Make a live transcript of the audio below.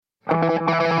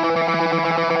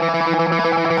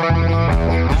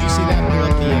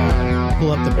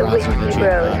up the The browser that Whiskey you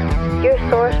have Bros, up. your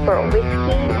source for whiskey,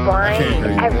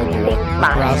 wine, everything The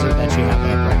fine. browser that you have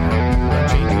up right now. Don't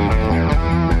change it.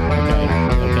 Okay.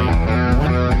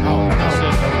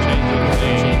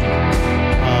 Change it.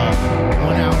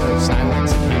 1 hour of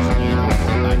silence occasionally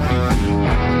interrupted by Kiki.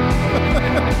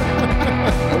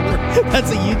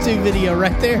 That's a YouTube video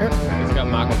right there. It's got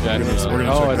Michael Jackson. We're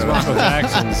gonna Oh, check it's that out. Michael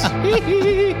Jackson's.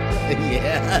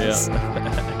 Yes.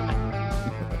 Yeah.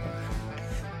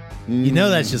 You know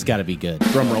that's just got to be good.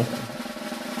 Drum roll.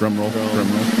 Drum roll. Drum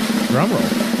roll. Drum roll.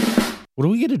 What do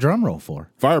we get a drum roll for?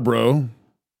 Fire Bro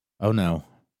Oh, no.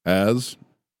 has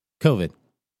COVID.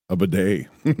 a bidet.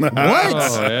 What?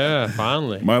 Oh, yeah,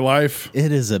 finally. My life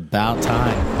It is about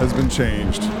time. has been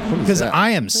changed. Because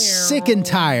I am sick and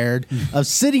tired of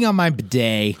sitting on my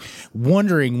bidet,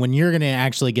 wondering when you're going to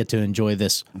actually get to enjoy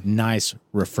this nice,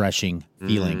 refreshing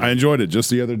feeling. I enjoyed it just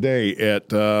the other day at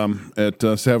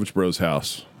Savage Bros'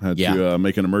 house. Had to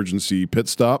make an emergency pit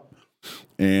stop,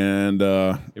 and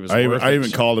I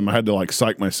even called him. I had to like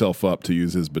psych myself up to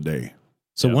use his bidet.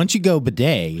 So once you go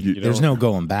bidet, there's no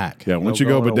going back. Yeah, once you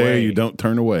go bidet, away. you don't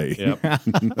turn away. Yep.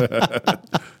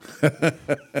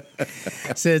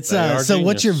 So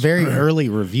what's your very early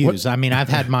reviews? I mean, I've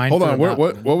had mine. Hold for on, about-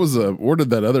 what was where did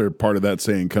that other part of that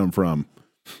saying come from?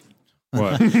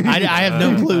 What? I have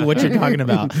no clue what you're talking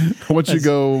about. Once you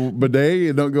go bidet,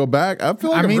 you don't go back. I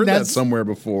feel like I've heard that that's- somewhere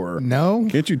before. No,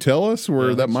 Can't you tell us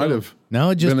where that might have? no,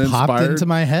 it just been popped inspired? into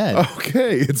my head.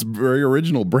 Okay, it's very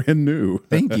original, brand new.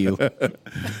 Thank you.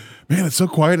 Man, it's so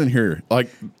quiet in here. Like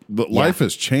the life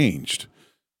has changed.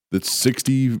 It's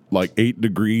 8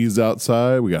 degrees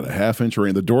outside. We got a half-inch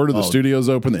rain. The door to the studio's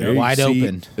open. The AC wide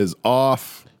open. is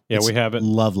off. Yeah, we haven't.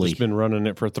 lovely. Just been running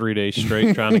it for 3 days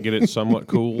straight, trying to get it somewhat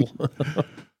cool.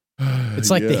 It's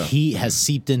like the Yeah. heat has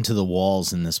seeped into the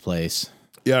walls in this place.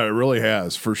 Yeah, it really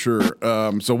has for sure.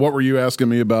 So, what were you asking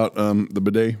me about the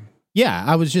bidet? Yeah,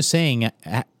 I was just saying.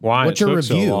 Why What's it your took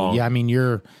so review? long. Yeah, I mean,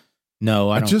 I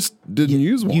I don't. just didn't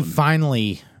use one. You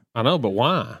finally. I know, but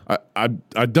why?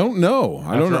 I don't know.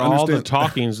 I don't After all the understand.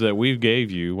 talkings that we gave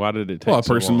you, why did it take Well, a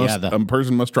so person long? must Yeah, a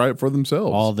person must try it for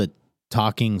themselves. All the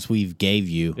talkings we've gave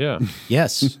you. Yeah.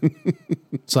 Yes.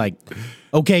 It's like,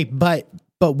 okay, but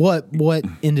what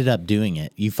ended up doing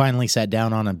it? You finally sat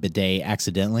down on a bidet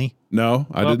accidentally? No,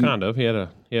 I Well, didn't. kind of. He had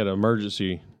an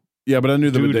emergency. Yeah, but I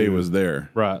knew the Doo-doo. bidet was there,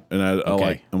 Right. and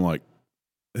Okay. I'm like,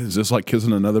 is this like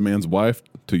kissing another man's wife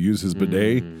to use his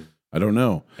bidet? I don't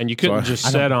know. And you couldn't So just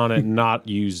sit on it and not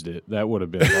used it. That would have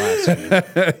been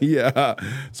blasphemy. Yeah,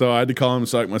 so I had to call him and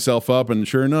psych myself up, and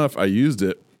sure enough, I used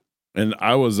it, and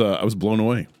I was blown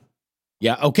away.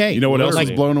 Yeah, okay. You know what else was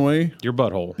Literally. blown away? Your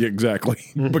butthole. Yeah, exactly,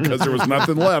 because there was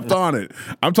nothing left on it.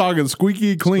 I'm talking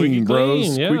squeaky clean, Squeaky bros.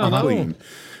 clean, yeah, Squeaky I know. clean.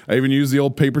 I even used the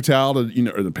old paper towel to,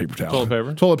 or the paper towel,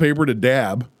 toilet paper to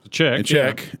dab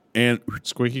Check. and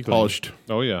Squeaky clean. polished.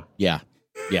 Oh, yeah. Yeah.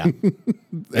 Yeah.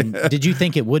 And did you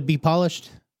think it would be polished?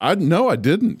 No, I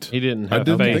didn't. He didn't I have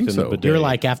didn't faith think in so. the bidet. You're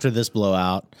like, after this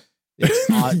blowout,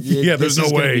 Yeah, there's this no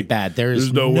is gonna way. be bad.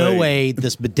 There's no no way. way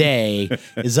this bidet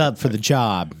is up for the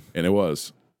job. And it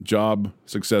was job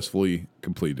successfully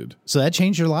completed. So that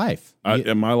changed your life.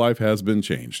 And my life has been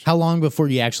changed. How long before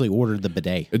you actually ordered the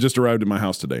bidet? It just arrived at my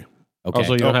house today. Okay.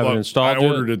 Also, you don't have it installed I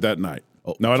yet? ordered it that night.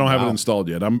 Oh, No, I don't have it wow. installed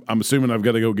yet. I'm assuming I've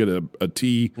got to go get a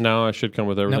tea. No, it should come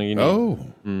with everything you need. Oh,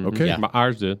 okay. Yeah.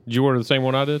 Ours did. Did you order the same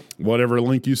one I did? Whatever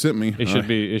link you sent me. It should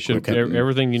be. It should. Okay.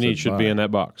 Everything you need Said should be bye. in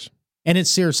that box. And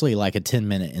it's seriously like a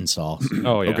 10-minute install.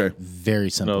 Oh yeah. Okay. Very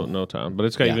simple. No time. But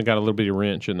it's got Yeah. even got a little bitty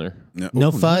wrench in there. Yeah. No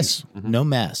Oh, fuss, nice. no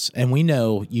mess. And we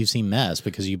know you've seen mess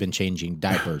because you've been changing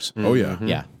diapers. Oh, yeah.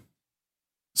 Yeah.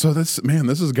 So this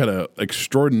has got to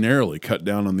extraordinarily cut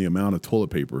down on the amount of toilet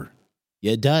paper.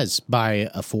 It does by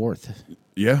a fourth.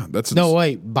 Yeah, that's No,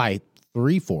 wait, by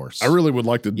 3/4. I really would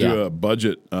like to do Yeah. a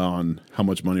budget on how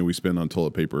much money we spend on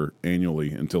toilet paper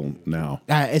annually until now.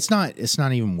 It's not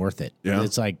even worth it. Yeah.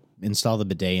 It's like install the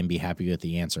bidet and be happy with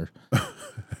the answer.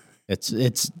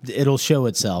 It'll show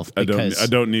itself because I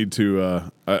don't need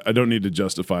to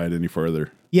justify it any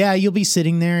further. yeah, you'll be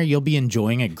sitting there, you'll be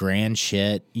enjoying a grand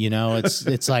shit. You know,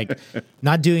 it's like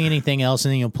not doing anything else,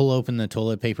 and then you'll pull open the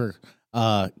toilet paper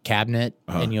cabinet,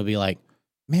 and you'll be like,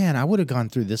 "Man, I would have gone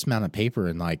through this amount of paper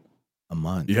in like a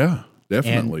month." Yeah,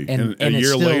 definitely. And a it's year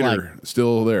still later,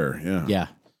 still there. Yeah, Yeah.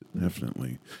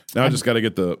 definitely. Now I just got to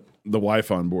get the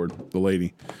wife on board, the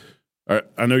lady. All right,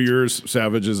 I know yours,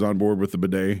 Savage, is on board with the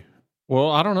bidet. Well,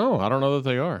 I don't know. I don't know that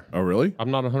they are. Oh, really?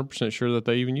 I'm not 100% sure that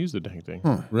they even use the dang thing.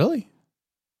 Really?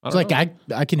 I It's don't like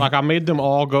know. I can Like I made them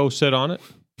all go sit on it.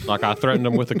 Like I threatened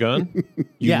them with a gun. You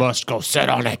Yeah. must go sit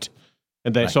on it.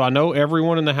 And so I know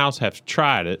everyone in the house have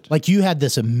tried it. Like you had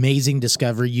this amazing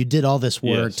discovery. You did all this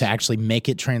work to actually make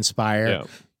it transpire.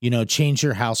 Yeah. Change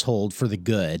your household for the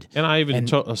good. And I even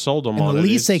sold them on it. And the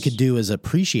least they could do is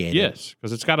appreciate it. Yes,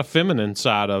 because it's got a feminine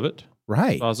side of it.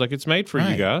 Right. So I was like, it's made for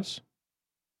you guys.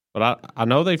 But I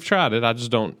know they've tried it. I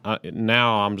just don't. I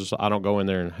don't go in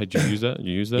there and, hey, did you use that?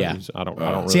 You use that? Yeah. I don't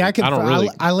really. See,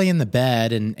 I lay in the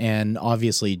bed and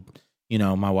obviously,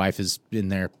 my wife is in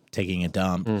there taking a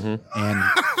dump. And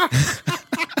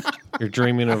you're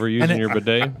dreaming of her using your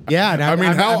bidet? Yeah.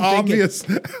 And how obvious?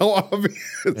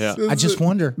 Yeah. I just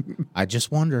wonder. I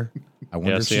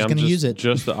wonder if she's going to use it.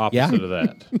 Just the opposite of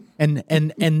that. And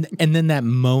then that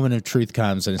moment of truth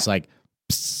comes and it's like,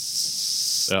 psst.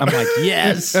 I'm like,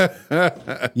 yes.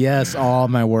 Yes, all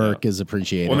my work is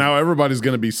appreciated. Well, now everybody's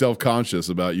going to be self-conscious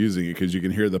about using it because you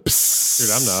can hear the psst.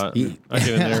 Dude, I'm not. I get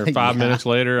in there 5 minutes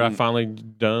later, I'm finally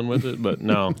done with it. But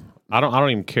no, I don't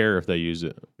even care if they use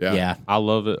it. Yeah. I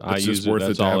love it. I use it.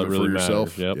 That's all that really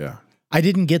matters. Yep. Yeah. I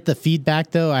didn't get the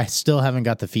feedback, though. I still haven't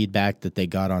got the feedback that they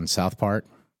got on South Park.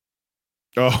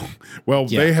 Oh, well,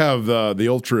 they have the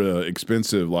ultra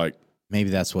expensive, like. Maybe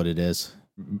that's what it is.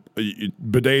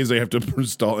 Bidets they have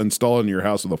to install in your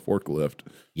house with a forklift.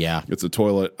 Yeah, it's a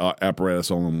toilet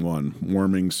apparatus all in one,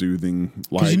 warming, soothing,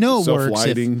 light, it works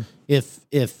self-lighting.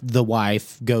 If the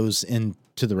wife goes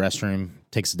into the restroom,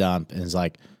 takes a dump, and is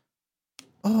like,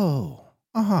 because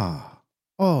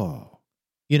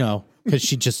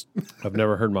she just. I've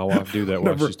never heard my wife do that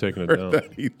while she's taking a dump. I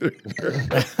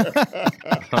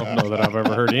don't know that I've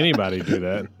ever heard anybody do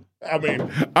that. I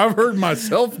mean, I've heard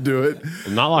myself do it.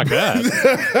 Not like that.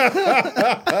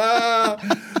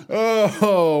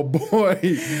 Oh, boy.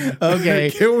 Okay.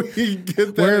 Can we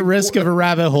get that? We're at risk of a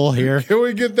rabbit hole here. Can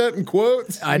we get that in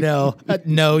quotes? I know.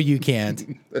 No, you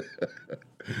can't.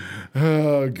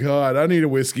 Oh, God. I need a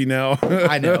whiskey now.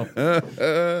 I know.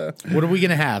 What are we going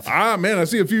to have? Man, I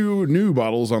see a few new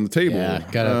bottles on the table. Yeah,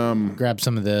 got to grab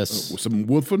some of this. Some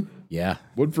Woodford? Yeah.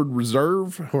 Woodford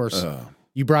Reserve? Of course.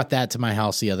 You brought that to my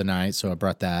house the other night, so I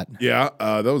brought that. Yeah,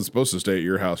 that was supposed to stay at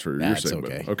your house for your sake.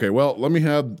 Okay. Okay, well, let me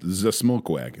have the smoke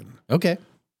wagon. Okay.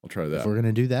 I'll try that. If we're going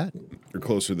to do that. You're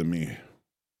closer than me.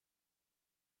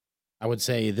 I would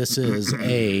say this is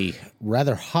a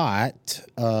rather hot.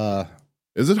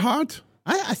 Is it hot?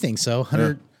 I think so.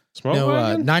 100. Smoke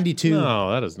wagon? 92.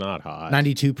 No, that is not hot.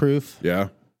 92 proof. Yeah.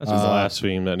 That's a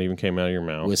blaspheme that even came out of your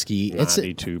mouth. Whiskey.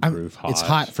 92 proof hot. It's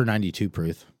hot for 92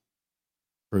 proof.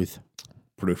 Proof.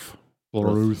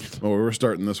 Oh, we're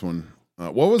starting this one.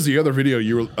 What was the other video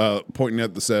you were pointing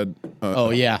at that said?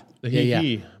 Yeah.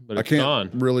 But I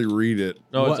can't really read it.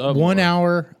 No, it's 1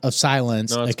 hour of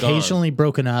silence, occasionally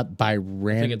broken up by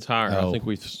random. I think it's higher. I think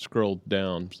we scrolled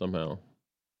down somehow.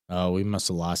 Oh, we must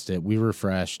have lost it. We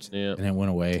refreshed, and it went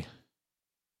away.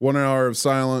 1 hour of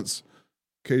silence,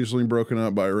 occasionally broken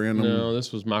up by random. No,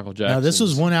 this was Michael Jackson. No, this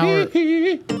was 1 hour.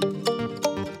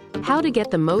 How to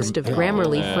get the most of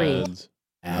Grammarly free.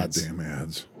 Ads. Damn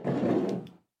ads.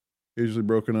 Occasionally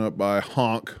broken up by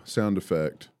honk sound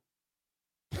effect.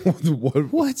 What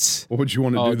would you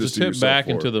want to do this just to hit back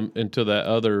for? into that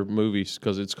other movie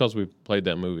because we played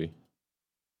that movie.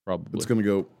 Probably. It's going to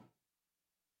go.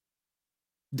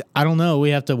 I don't know. We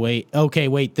have to wait. Okay,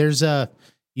 wait. There's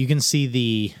you can see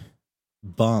the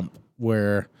bump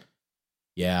where,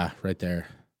 right there.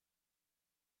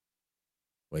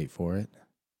 Wait for it.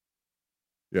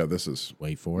 Yeah, this is.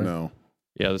 Wait for it. No.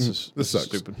 Yeah, this sucks.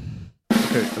 stupid.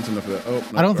 Okay, that's enough of that. Oh,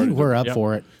 no, I don't think we're up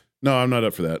for it. No, I'm not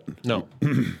up for that. No.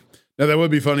 Now, that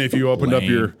would be funny if you opened up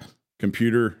your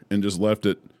computer and just left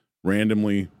it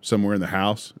randomly somewhere in the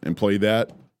house and played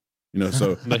that.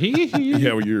 So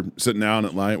when you're sitting down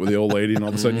at night with the old lady and all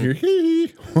of a sudden you hear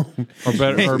or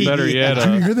better yet,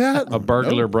 did you hear that? A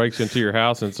burglar breaks into your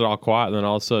house and it's all quiet, and then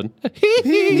all of a sudden,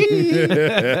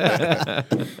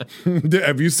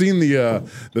 have you seen the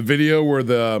video where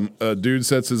the dude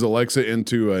sets his Alexa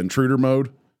into intruder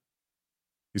mode?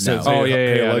 He says,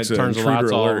 "Hey, Alexa, it turns the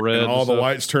lights all red, and all the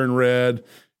lights turn red."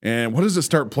 And what does it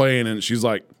start playing? And she's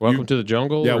like, "Welcome to the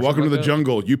jungle." Yeah, welcome to the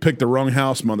jungle. You picked the wrong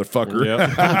house, motherfucker.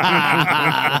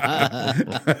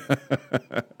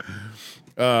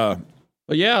 Yep.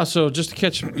 But yeah, so just to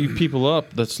catch you people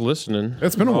up that's listening.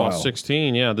 It's been a while.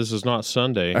 16, yeah, this is not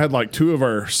Sunday. I had like 2 of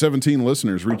our 17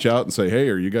 listeners reach out and say, "Hey,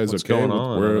 are you guys What's okay? going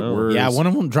on? Yeah, one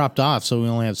of them dropped off, so we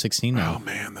only have 16 now. Oh,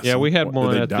 man. We had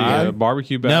one at the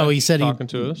barbecue bash. No, he said talking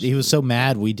to us. He was so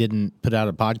mad we didn't put out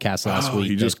a podcast last week.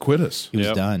 He just quit us. He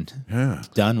was done. Yeah.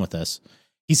 Done with us.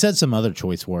 He said some other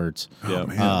choice words. Oh,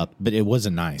 man. But it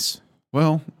wasn't nice.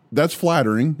 Well, that's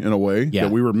flattering in a way Yeah.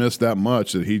 that we were missed that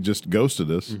much that he just ghosted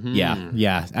us. Mm-hmm.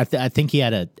 Yeah. I think he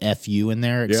had a FU in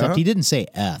there, except he didn't say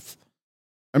F.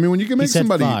 I mean, when you can make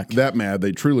somebody fuck. that mad,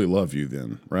 they truly love you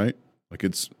then, right? Like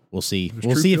We'll see. There's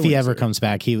We'll true see if he feelings ever there. comes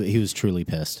back. He was truly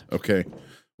pissed. okay.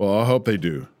 Well, I hope they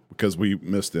do because we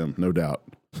missed them, no doubt.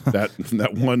 That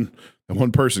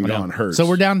one person gone hurts. So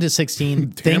we're down to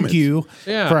 16. Thank it. you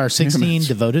for our 16 it.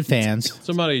 devoted fans.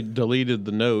 Somebody deleted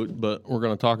the note, but we're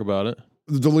going to talk about it.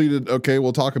 deleted. Okay,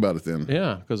 we'll talk about it then.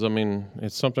 Yeah, because I mean,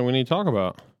 it's something we need to talk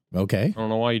about. Okay. I don't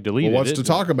know why you deleted Well, what's it. to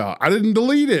talk about? I didn't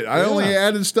delete it. I only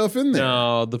added stuff in there.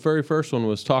 No, the very first one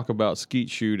was talk about skeet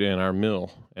shoot and our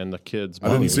mill and the kids. I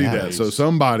didn't see that. So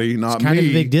somebody, not Kind me,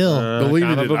 of a big deal. deleted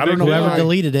kind of it. a I don't big know deal. Whoever why.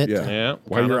 deleted it. Yeah,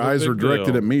 Why kind your of a eyes big are directed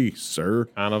deal. at me, sir?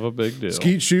 Kind of a big deal.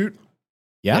 Skeet shoot.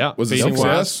 Yeah. Was it feeding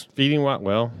success? Feeding what?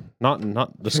 Well, not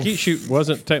the skeet shoot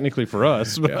wasn't technically for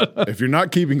us, but If you're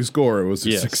not keeping score, it was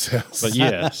a yes. success. But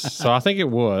yes, so I think it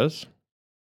was.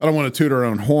 I don't want to toot our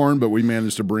own horn, but we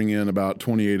managed to bring in about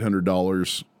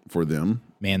 $2,800 for them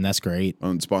Man, that's great.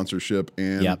 on sponsorship.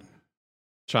 And Yep.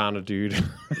 China dude.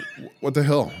 what the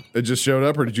hell? It just showed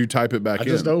up, or did you type it back I in?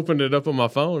 just opened it up on my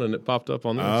phone and it popped up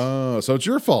on this. Oh, so it's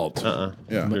your fault. Yeah.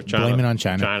 They're Blame it on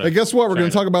China. Hey, guess what? We're going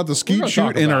to China. talk about the We're skeet gonna shoot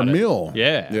talk in our about it. mill.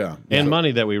 Yeah. Yeah. And So-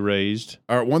 money that we raised.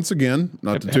 All right, once again,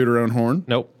 not to toot our own horn,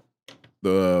 Nope.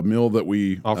 the mill that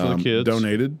we All for the kids.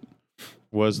 donated,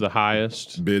 Was the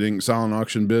highest. bidding, silent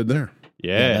auction bid there.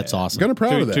 Yeah. That's I'm awesome. kind of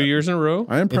proud of that. 2 years in a row.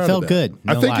 I am proud felt of that. good,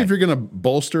 I no think lie. if you're going to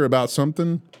bolster about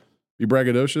something, be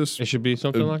braggadocious. It should be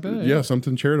something like that. Yeah,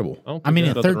 something charitable. don't I think mean,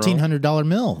 a there's nothing wrong. $1,300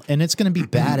 mill, and it's going to be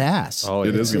badass. Oh,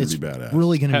 It yeah. is going It's to be badass.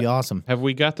 really going to be awesome. Have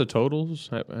we got the totals?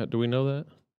 Do we know that?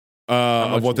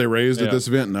 Of much- what they raised at yeah. this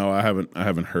event? No, I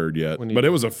haven't heard yet. We need But it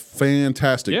to- was a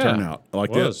fantastic Yeah, turnout. I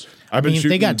like it was. that. I've been I mean, shooting.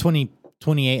 they got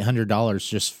 $2,800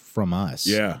 just from us.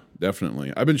 Yeah,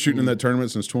 definitely. I've been shooting in that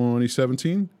tournament since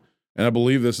 2017, and I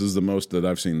believe this is the most that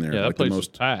I've seen there. Yeah, that like the place was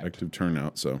most packed. active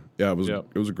turnout. So yeah, it was Yep.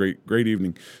 it was a great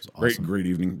evening, great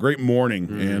evening, great morning,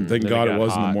 and thank Then God it it got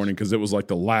was in the hot. morning because it was like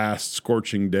the last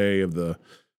scorching day of the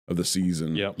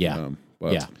season. Yep. Yeah.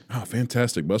 But, Yeah. Oh,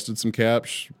 fantastic! Busted some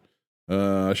caps.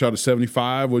 I shot a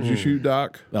 75. What'd you shoot,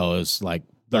 Doc? Oh, it was like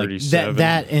 37.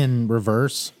 that in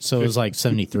reverse. So it was like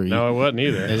 73. No, it wasn't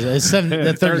either. It's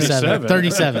 37.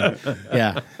 37.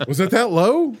 Yeah. Was it that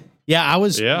low? Yeah, I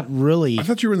was Yeah. really. I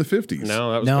thought you were in the 50s.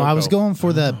 No, that was No, I was Coco. going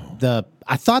for the.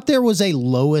 I thought there was a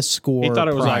lowest score. He thought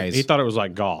it was prize.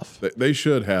 like golf. They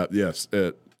should have. Yes,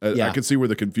 I Yeah. could see where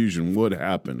the confusion would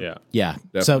happen. Yeah. Yeah,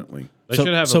 Definitely. They So,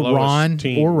 should have the so lowest Ron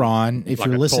team, or Ron, if like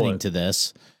you're a listening toilet. to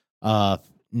this,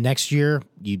 next year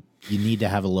you need to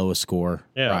have a lowest score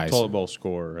Yeah, prize. toilet bowl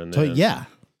score, and So, then, yeah,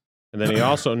 and then he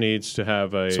also needs to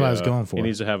have a. That's what I was going for. He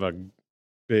needs to have a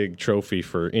big trophy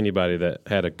for anybody that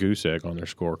had a goose egg on their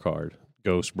scorecard.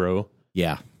 Ghost, bro.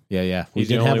 yeah. We He's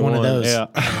the did have only one of those. Yeah,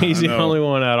 he's the know. only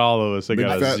one out of all of us that Big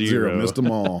got fat a zero. Missed them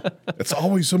all. It's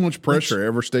always so much pressure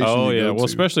every station. Oh you yeah, go well, to.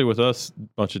 especially with us,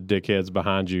 bunch of dickheads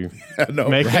behind you, No,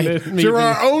 making right. it. to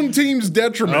our own team's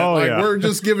detriment. Oh, like yeah. we're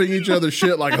just giving each other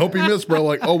shit. Like, hope you missed, bro.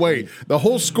 Like, oh wait, the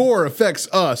whole score affects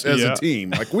us as Yeah. a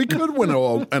team. Like, we could win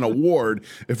an award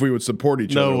if we would support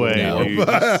each other. No way. No. dude.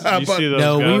 You see those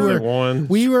No, guys we were that won?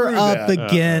 we were Screw up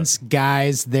that. against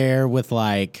guys there with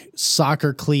like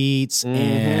soccer cleats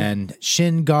and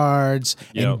shin guards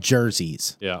Yep. and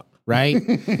jerseys, Yeah. right?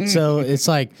 So it's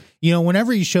like,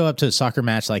 whenever you show up to a soccer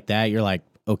match like that, you're like,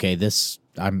 okay,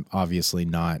 I'm obviously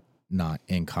not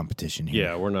in competition here.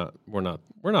 Yeah, we're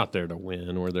not there to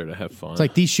win. We're there to have fun. It's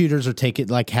like these shooters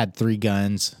had 3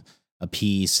 guns a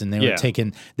piece, and they Yeah.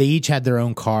 they each had their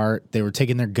own cart. They were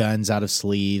taking their guns out of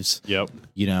sleeves. Yep.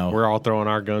 We're We're all throwing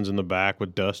our guns in the back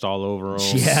with dust all over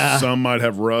them. Yeah. Some might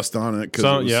have rust on it because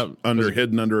Some- it was yep.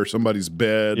 hidden under somebody's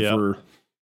bed Yep. for a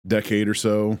decade or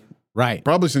so. right.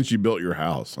 Probably since you built your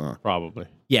house, huh? Probably.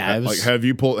 Yeah, it Like,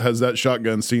 was, has that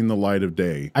shotgun seen the light of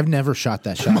day? I've never shot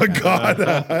that shot. My God,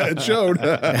 it showed.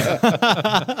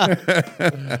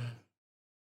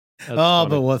 That's Oh, funny.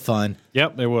 but what fun!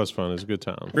 Yep, it was fun. It was a good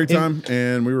time. Great time,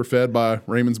 and we were fed by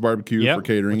Raymond's Barbecue Yep, for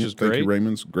catering. which is Thank you, great.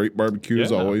 Raymond's. Great barbecue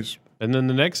as Yeah. always. And then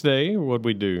the next day, what'd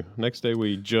we do? Next day,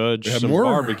 we judged We had some more-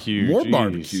 barbecue. more Jeez,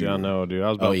 barbecue. I know, dude. I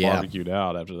was about Oh, yeah. barbecued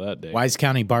out after that day. Wise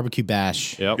County Barbecue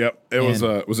Bash, Yep. Yep, it was.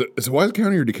 Is it Wise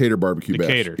County or Decatur Barbecue Bash?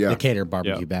 Decatur. Yeah. Decatur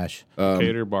Barbecue Yeah. Bash.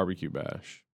 Cater barbecue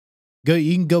bash.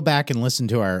 You can go back and listen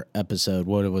to our episode.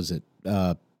 What was it?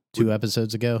 2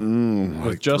 episodes ago.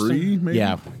 Like Justin? 3, maybe.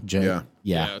 Yeah,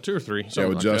 Yeah. 2 or 3. Yeah, something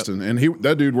with like Justin, and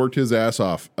that dude worked his ass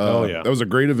off. Oh, yeah. that was a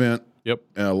great event. That. Yep.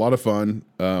 A lot of fun.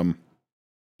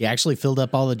 He actually filled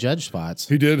up all the judge spots.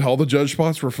 He did. All the judge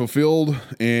spots were fulfilled,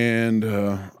 and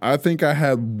I think I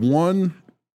had one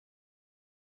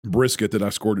brisket that I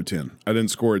scored a 10. I didn't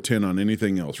score a 10 on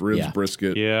anything else. Ribs,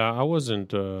 brisket. Yeah, I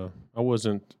wasn't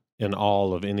in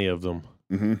all of any of them.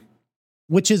 Mm-hmm.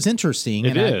 Which is interesting.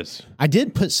 It is. I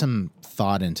did put some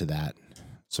thought into that,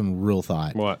 some real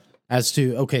thought. What? As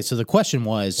to, okay, so the question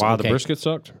was... Why the brisket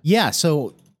sucked? Yeah,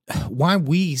 so why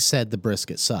we said the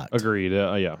brisket sucked. Agreed,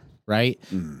 yeah. Right?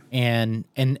 Mm.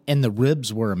 And the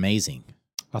ribs were amazing.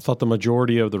 I thought the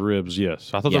majority of the ribs,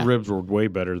 yes. I thought the ribs were way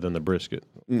better than the brisket.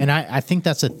 Mm. And I think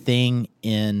that's a thing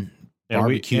in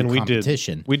barbecue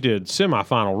competition. We did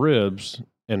semifinal ribs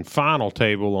and final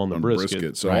table on the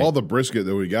brisket. So all the brisket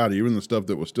that we got, even the stuff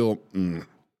that was still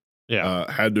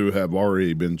had to have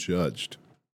already been judged.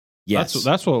 Yes.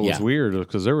 That's what was weird,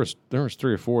 because there was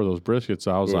 3 or 4 of those briskets.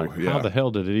 I was how the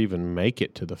hell did it even make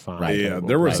it to the final? Right. Yeah,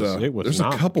 there was there's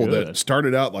a couple that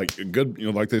started out like a good,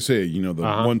 like they say, the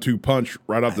 1-2 punch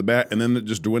right off the bat, and then it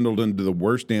just dwindled into the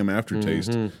worst damn aftertaste.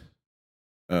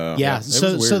 Mm-hmm.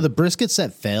 So the briskets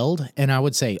that failed, and I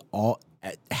would say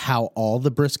how all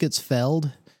the briskets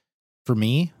failed for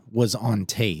me was on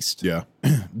taste. Yeah.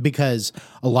 Because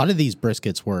a lot of these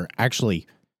briskets were actually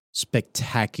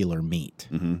spectacular meat.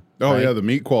 Mm-hmm. Oh right? Yeah, the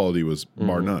meat quality was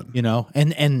bar none.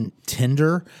 And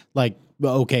tender. Like,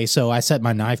 okay, so I set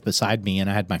my knife beside me and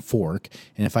I had my fork,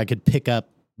 and if I could pick up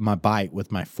my bite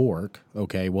with my fork,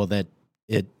 okay, well that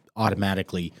it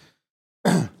automatically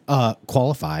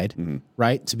qualified,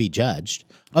 right, to be judged.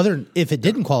 If it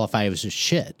didn't qualify, it was just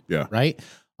shit. Yeah. Right.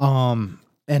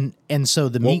 And so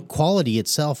the meat quality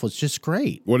itself was just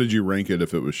great. What did you rank it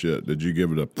if it was shit? Did you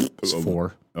give it a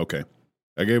 4? Okay.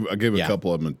 I gave a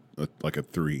couple of them like a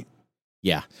 3.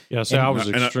 Yeah. Yeah, so I was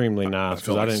extremely nice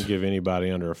because I didn't give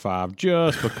anybody under a 5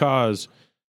 just because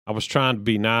I was trying to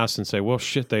be nice and say, well,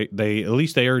 shit, they at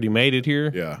least they already made it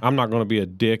here. Yeah. I'm not going to be a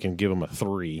dick and give them a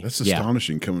 3. That's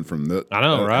astonishing coming from that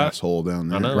asshole down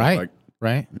there. I know. Right. Like,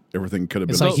 right. Everything could have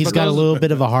been. It's like he's got a little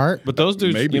bit of a heart. But those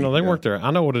dudes, they work there.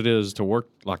 I know what it is to work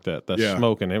like that. That's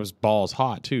smoking. It was balls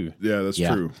hot, too. Yeah, that's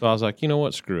true. So I was like, you know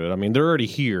what? Screw it. I mean, they're already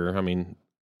here. I mean,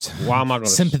 why am I going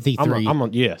to... Sympathy 3.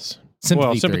 Yes.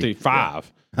 Sympathy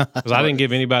 5. Because I didn't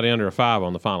give anybody under a 5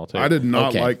 on the final table. I did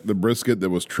not like the brisket that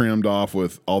was trimmed off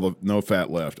with all the no fat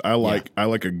left. I like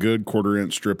a good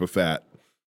 1/4-inch strip of fat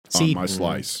on my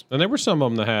slice. And there were some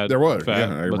of them that had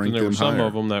fat, but then there were some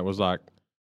of them that was like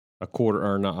a quarter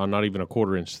or not even a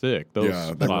 1/4-inch thick. Those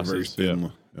were very thin.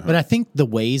 Uh-huh. But I think the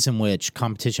ways in which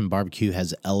competition barbecue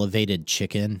has elevated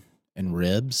chicken and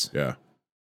ribs,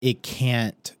 you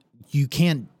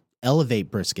can't elevate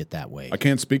brisket that way. I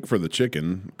can't speak for the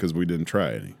chicken because we didn't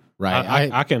try any.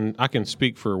 Right. I can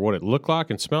speak for what it looked like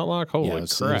and smelled like. Holy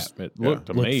crap. It looked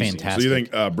amazing. Fantastic. So you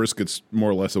think brisket's more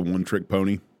or less a one-trick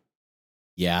pony?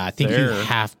 Yeah, I think you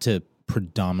have to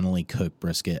predominantly cook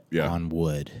brisket on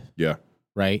wood. Yeah.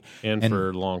 Right? And for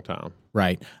a long time.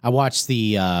 Right. I watched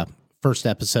the first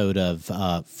episode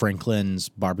of Franklin's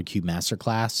Barbecue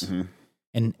Masterclass. Mm-hmm.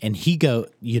 And he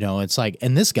it's like,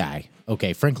 and this guy,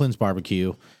 Franklin's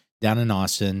Barbecue down in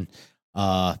Austin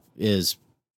is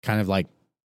kind of like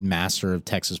master of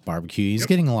Texas barbecue. He's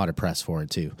getting a lot of press for it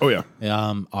too. Oh yeah.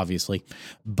 Obviously.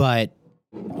 But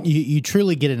you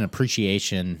truly get an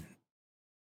appreciation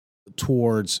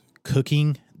towards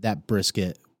cooking that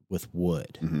brisket with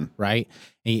wood, right?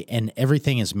 And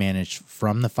everything is managed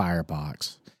from the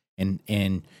firebox,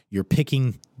 and you're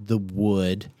picking the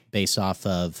wood based off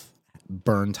of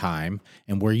burn time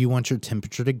and where you want your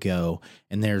temperature to go,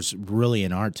 and there's really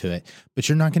an art to it. But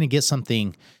you're not going to get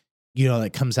something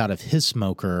that comes out of his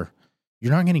smoker.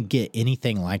 You're not going to get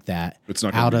anything like that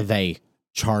out of a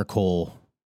charcoal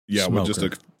smoker. With just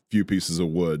a few pieces of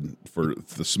wood for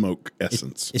the smoke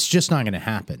essence. It's just not going to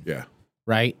happen. Yeah.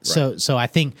 Right? So I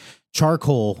think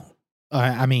charcoal,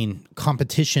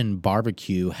 competition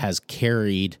barbecue has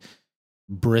carried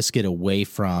brisket away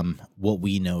from what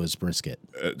we know as brisket.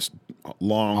 It's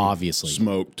long, obviously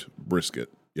smoked brisket.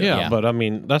 Yeah, but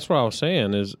that's what I was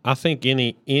saying is I think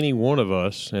any one of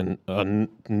us and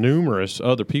numerous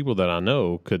other people that I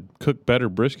know could cook better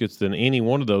briskets than any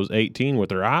one of those 18 with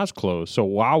their eyes closed. So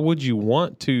why would you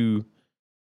want to?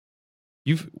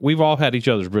 We've all had each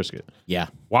other's brisket. Yeah.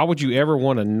 Why would you ever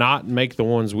want to not make the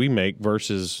ones we make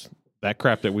versus that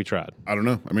crap that we tried? I don't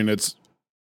know. I mean, it's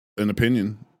an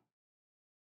opinion.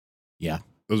 Yeah.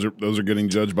 Those are getting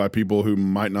judged by people who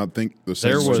might not think the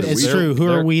same. It's true. Who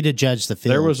are we to judge the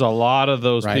field? There was a lot of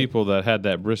those people that had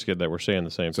that brisket that were saying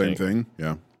the same thing. Same thing,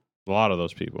 yeah. A lot of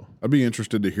those people. I'd be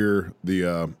interested to hear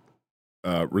the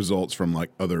results from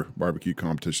like other barbecue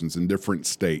competitions in different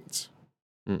states.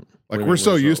 Like we're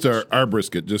so used to our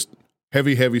brisket, just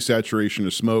heavy saturation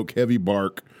of smoke, heavy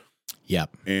bark.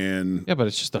 Yep. And but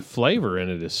it's just the flavor in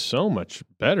it is so much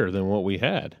better than what we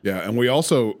had. Yeah, and we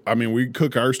also, we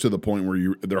cook ours to the point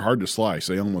where they're hard to slice.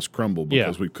 They almost crumble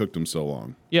because we cooked them so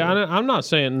long. Yeah, and I'm not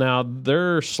saying now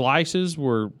their slices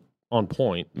were on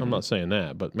point. I'm not saying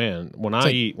that, but man, when I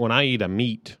eat a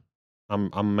meat,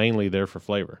 I'm mainly there for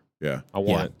flavor. Yeah, I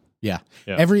want it. Yeah.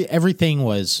 Everything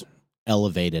was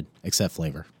elevated except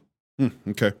flavor.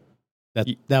 Okay,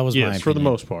 that was my opinion. For the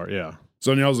most part. Yeah.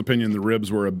 So in y'all's opinion, the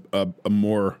ribs were a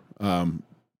more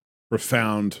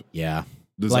profound,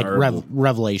 desirable. Like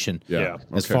revelation. Yeah.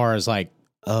 As far as like,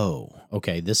 oh,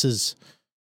 okay, this is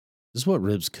what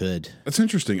ribs could. That's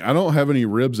interesting. I don't have any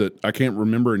ribs I can't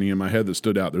remember any in my head that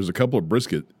stood out. There's a couple of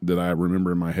brisket that I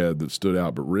remember in my head that stood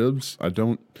out, but ribs, I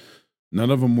don't. None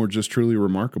of them were just truly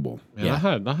remarkable. Yeah,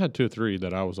 I had 2 or 3,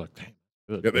 that I was like, dang,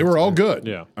 good. Yeah, they were all good.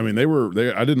 Yeah, I mean,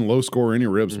 I didn't low score any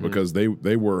ribs because they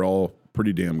were all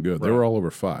pretty damn good. Right. They were all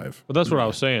over 5. But that's what I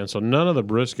was saying. So none of the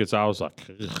briskets, I was like,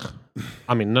 ugh.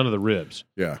 I mean, none of the ribs.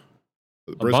 Yeah.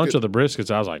 A bunch of the briskets,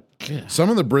 I was like, ugh. Some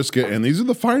of the brisket, and these are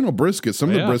the final briskets. Some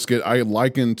of the brisket I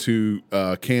liken to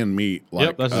canned meat.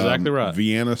 Like, that's exactly right.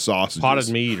 Vienna sausages. Potted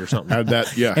meat or something. Had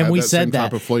that, and had we that said same that,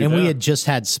 type of flavor. and we had just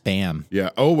had Spam.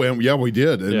 Yeah. Oh, and we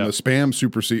did. And the Spam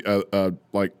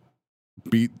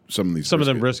beat some of these. Some of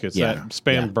them briskets, that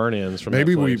Spam burn-ins from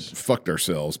maybe that we place. fucked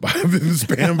ourselves by having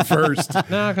Spam first.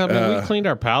 We cleaned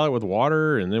our palate with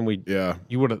water, and then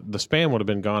the Spam would have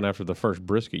been gone after the first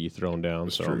brisket you thrown down.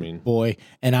 That's true. I mean, boy,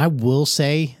 and I will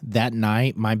say that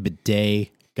night my bidet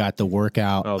got the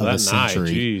workout of the century.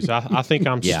 Jeez, I think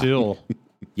I'm still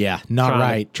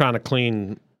trying to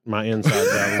clean my insides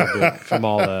out a little bit from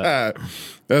all that.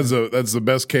 That's the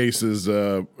best case is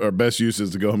our best use is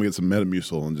to go home and get some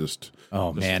Metamucil and just.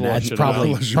 Oh man, that's probably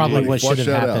what should have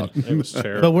happened. It was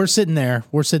terrible. But we're sitting there,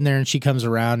 and she comes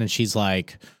around and she's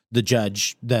like,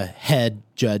 the head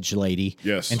judge lady.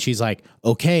 Yes. And she's like,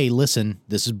 okay, listen,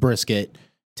 this is brisket.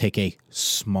 Take a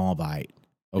small bite.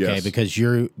 Okay, because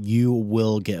you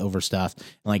will get overstuffed.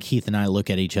 And like Heath and I look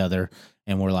at each other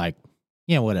and we're like,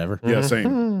 yeah, whatever. Yeah,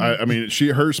 same. I mean,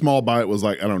 her small bite was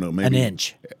like, I don't know, maybe an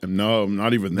inch. No,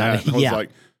 not even that. I was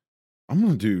like, I'm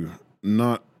gonna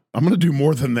do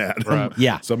more than that.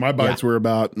 Right. So my bites were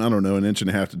about, I don't know, 1.5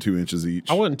 inches to 2 inches each.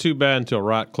 I wasn't too bad until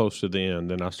right close to the end.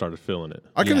 Then I started feeling it.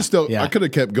 I could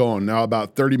have kept going. Now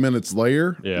about 30 minutes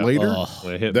later,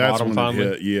 it hit that's bottom when finally. it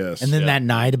hit, yes. And then that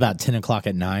night, about 10 o'clock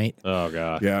at night. Oh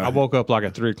god. Yeah. I woke up like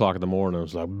at 3 o'clock in the morning. I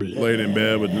was like, bleh. Laid in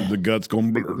bed with the guts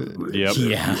going. Yep.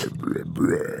 Yeah.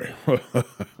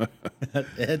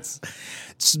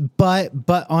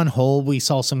 But on whole, we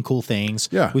saw some cool things.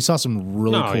 Yeah. We saw some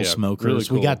really cool smokers. Really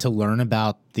cool. We got to learn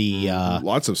about the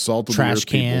lots of salt trash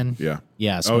can. People.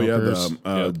 Yeah. Smokers.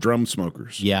 The drum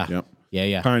smokers. Yeah.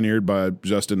 Yeah. Pioneered by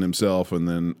Justin himself, and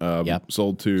then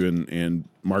sold to and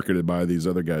marketed by these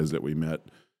other guys that we met.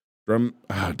 Damn,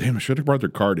 I should have brought their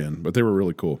card in, but they were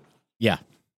really cool. Yeah.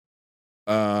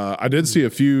 I did see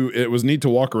a few. It was neat to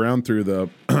walk around through the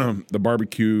the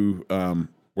barbecue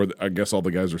where I guess all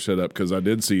the guys are set up, because I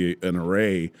did see an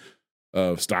array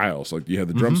of styles. Like you had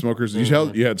the drum smokers,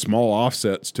 you had small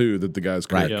offsets too that the guys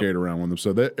carried around with them.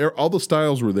 So all the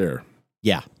styles were there.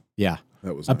 Yeah.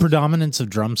 That was a predominance of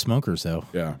drum smokers, though.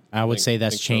 Yeah, I would say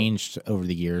that's changed over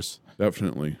the years.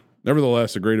 Definitely.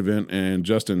 Nevertheless, a great event, and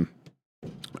Justin,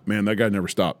 man, that guy never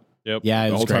stopped. Yep. Yeah,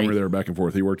 the whole great. time we were there back and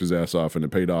forth, he worked his ass off, and it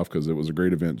paid off because it was a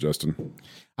great event, Justin.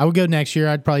 I would go next year.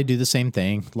 I'd probably do the same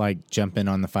thing, like jump in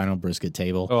on the final brisket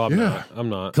table. Oh, I'm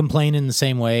not. Complain in the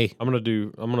same way. I'm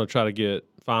gonna try to get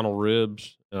final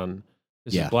ribs, and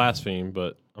this is blaspheme,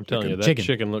 but I'm telling you, that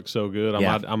chicken looks so good.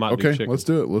 I might do chicken. Let's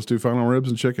do it. Let's do final ribs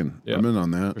and chicken. Yep. I'm in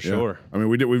on that. For sure. I mean,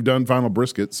 we've done final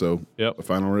brisket, so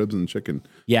final ribs and chicken.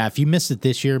 Yeah, if you missed it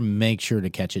this year, make sure to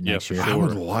catch it next year. I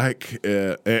would like,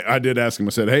 I did ask him,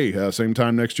 I said, hey, same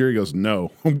time next year? He goes,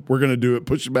 no, we're going to do it,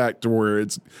 push it back to where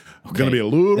it's going to be a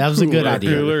little That was cooler. a good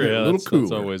idea. Yeah, a little cooler.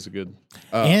 That's always a good.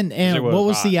 And what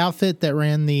was the outfit that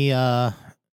ran the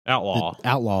Outlaw?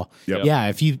 Outlaw. Yep. Yeah,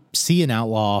 if you see an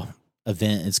Outlaw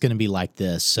event, it's going to be like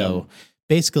this. So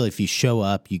basically, if you show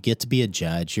up, you get to be a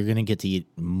judge. You're going to get to eat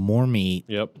more meat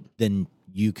than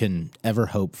you can ever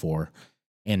hope for,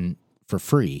 and for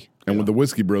free. And when the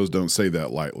Whiskey Bros don't say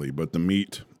that lightly, but the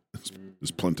meat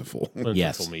is plentiful.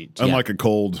 Yes. Meat. Unlike a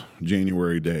cold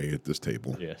January day at this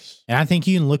table. Yes. And I think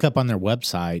you can look up on their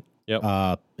website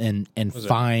and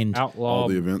find Outlaw all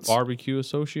the events. Barbecue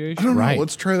Association. I don't know. Right.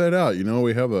 Let's try that out.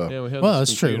 We have a. Yeah, we have. Well,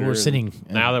 that's true. We're sitting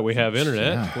now that we have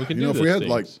internet. We can do. If those we had things.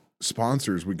 like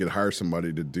sponsors, we could hire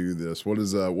somebody to do this. What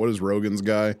is Rogan's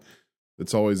guy?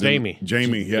 It's always Jamie.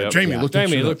 Jamie, yeah. Yep. Jamie, Yeah. look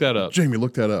that up. Jamie,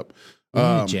 look that up.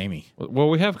 Jamie. Well,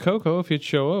 we have Coco. If he'd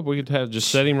show up, we could have just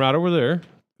set him right over there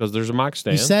because there's a mic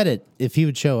stand. You said it. If he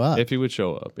would show up. If he would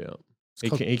show up, yeah.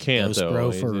 He can't Ghost though.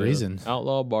 Bro for a reason.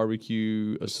 Outlaw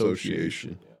Barbecue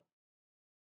Association.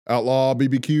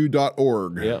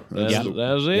 outlawbbq.org. Yeah, that's it.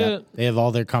 Yep. They have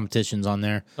all their competitions on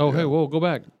there. Oh, hey, whoa, go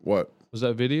back. What? Was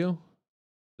that video?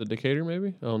 The Decatur,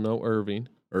 maybe? Oh, no, Irving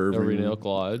Elk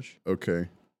Lodge. Okay.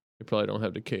 They probably don't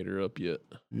have Decatur up yet.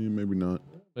 Yeah, maybe not.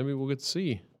 Maybe we'll get to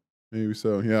see. Maybe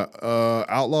so, yeah.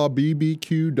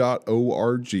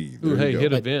 outlawbbq.org. Ooh, hey,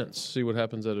 hit events. See what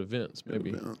happens at events, maybe.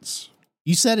 Events.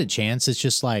 You said it, Chance. It's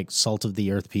just like salt of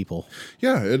the earth people.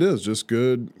 Yeah, it is. Just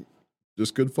good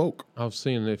folk. I was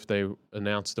seeing if they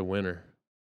announced the winner.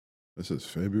 This is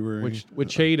February.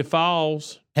 Wichita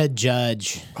Falls. Head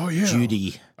judge. Oh, yeah.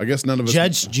 Judy. I guess none of us.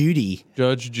 Judge Judy.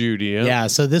 Judge Judy, yeah. Yeah,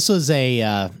 so this was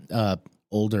a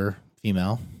older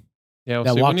female Yeah,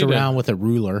 that walked around with a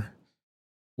ruler.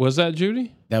 Was that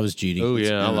Judy? That was Judy. Oh,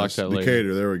 yeah, I like that lady.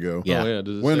 Decatur, there we go. Yeah. Oh, yeah.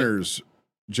 Does it Winners.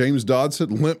 James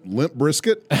Dodson, limp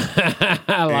brisket.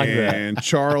 I like that. And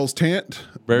Charles Tant,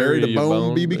 buried a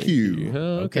bone BBQ. Oh,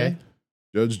 okay.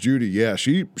 Judge Judy, yeah,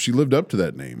 she lived up to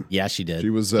that name. Yeah, she did. She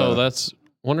was. So that's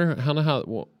wonder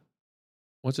how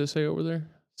what's it say over there?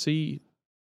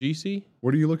 GC?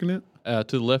 What are you looking at?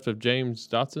 To the left of James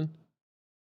Dotson.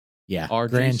 Yeah, RGC?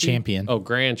 grand champion. Oh,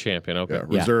 grand champion. Okay,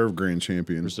 Yeah, reserve grand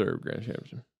champion. reserve grand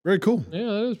champion. Very cool. Yeah,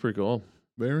 that is pretty cool.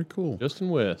 Very cool. Justin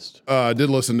West. I did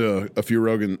listen to a few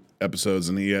Rogan episodes,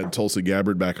 and he had Tulsi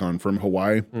Gabbard back on from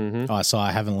Hawaii. Mm-hmm. Oh,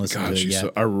 I haven't listened to it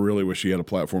yet. I really wish she had a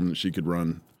platform that she could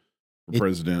run for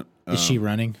president. Is she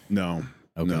running? No.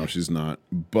 Okay. No, she's not.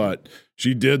 But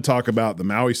she did talk about the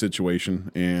Maui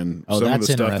situation and some of the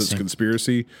stuff that's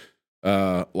conspiracy,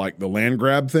 like the land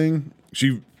grab thing.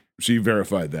 She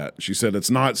verified that. She said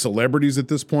it's not celebrities at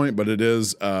this point, but it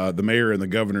is the mayor and the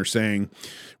governor saying,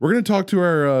 we're going to talk to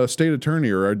our state attorney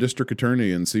or our district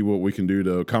attorney and see what we can do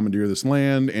to commandeer this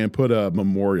land and put a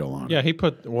memorial on it. Yeah, he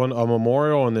put a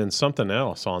memorial and then something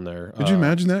else on there. Could you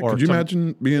imagine that? Could you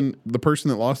imagine being the person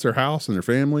that lost their house and their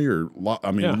family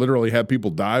literally had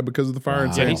people die because of the fire?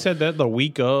 Wow. Yeah, he said that the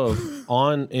week of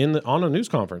on a news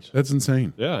conference. That's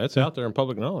insane. Yeah, it's out there in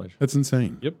public knowledge. That's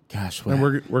insane. Yep. Gosh, And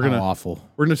we're gonna awful.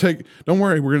 We're gonna take. Don't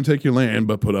worry, we're gonna take your land,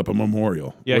 but put up a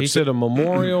memorial. Yeah, he said a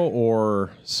memorial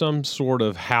or some sort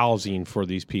of housing for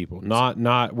these people. Not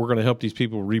we're going to help these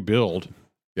people rebuild.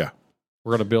 Yeah.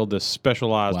 We're going to build this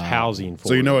specialized housing for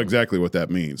So you know them. exactly what that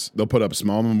means. They'll put up a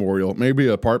small memorial, maybe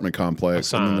an apartment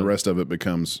complex, and then the rest of it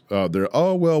becomes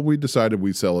we decided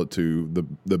we'd sell it to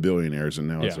the billionaires, and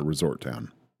now it's a resort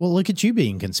town. Well, look at you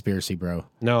being conspiracy, bro.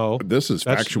 No. This is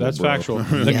factual, That's bro. factual.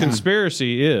 The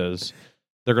conspiracy is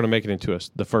they're going to make it into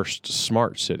the first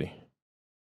smart city.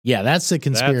 Yeah, that's the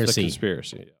conspiracy. That's the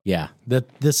conspiracy. Yeah,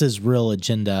 this is real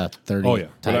Agenda 30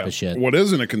 type of shit. What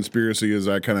isn't a conspiracy is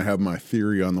I kind of have my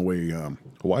theory on the way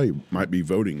Hawaii might be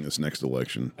voting this next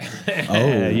election.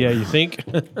 Yeah, you think?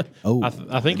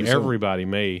 I think Maybe everybody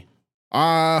may.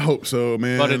 I hope so,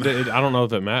 man. But I don't know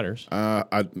if it matters. I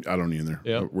don't either.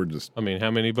 Yeah. We're just. I mean,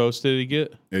 how many votes did he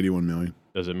get? 81 million.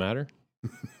 Does it matter?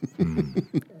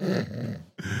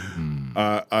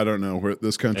 I don't know where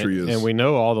this country is. And we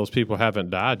know all those people haven't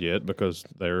died yet because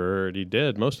they're already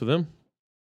dead, most of them.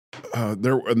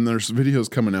 There's videos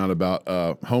coming out about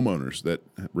homeowners that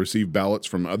receive ballots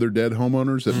from other dead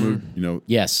homeowners that moved,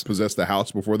 yes, possessed the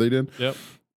house before they did. Yep.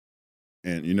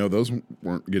 And those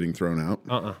weren't getting thrown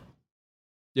out.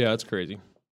 Yeah, it's crazy.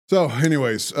 So,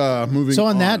 anyways, moving. So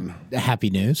on that happy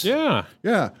news, yeah.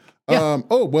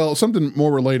 Something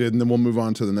more related, and then we'll move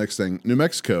on to the next thing. New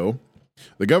Mexico.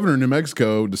 The governor of New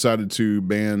Mexico decided to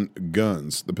ban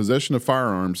guns, the possession of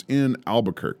firearms in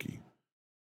Albuquerque.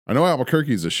 I know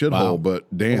Albuquerque is a shithole, but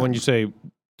damn. When you say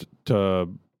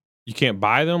you can't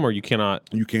buy them or you cannot?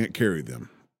 You can't carry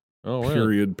them. Oh, wow.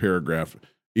 Period, paragraph.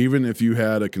 Even if you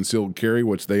had a concealed carry,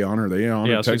 which they honor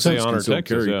Texas. They honor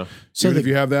Texas, yeah. So if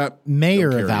you have that,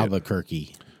 mayor of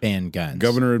Albuquerque banned guns.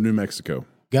 Governor of New Mexico.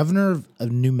 Governor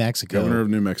of New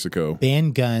Mexico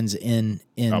banned guns in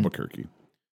Albuquerque,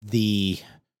 the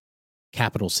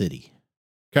capital city.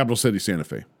 Capital city, Santa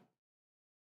Fe.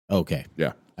 Okay.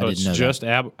 Yeah. I didn't know just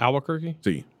that. Albuquerque?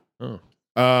 See. Oh.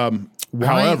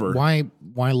 However, why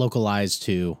localize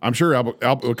to? I'm sure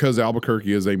because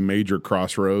Albuquerque is a major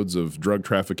crossroads of drug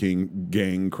trafficking,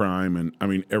 gang crime, and I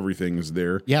mean everything is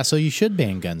there. Yeah, so you should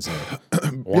ban guns there.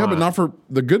 Yeah, but not for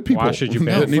the good people. Why should you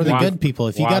ban? For the good people.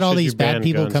 If you got all these bad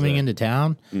people coming there? into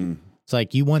town, it's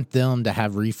like you want them to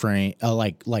have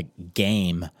like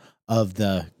game of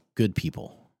the good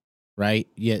people. right?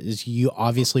 Yeah, you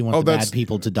obviously want the bad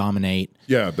people to dominate.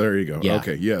 Yeah, there you go. Yeah.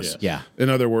 Okay, yes. Yeah. In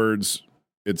other words,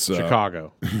 it's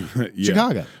Chicago.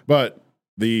 Chicago. But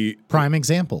the prime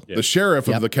example. The sheriff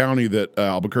of the county that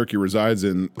Albuquerque resides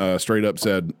in straight up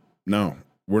said, no,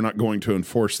 we're not going to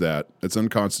enforce that. It's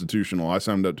unconstitutional. I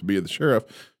signed up to be the sheriff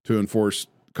to enforce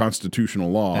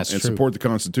constitutional law and support the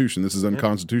Constitution. This is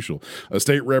unconstitutional. A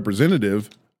state representative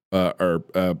or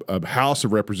a House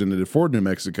of Representative for New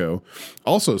Mexico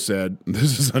also said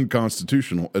this is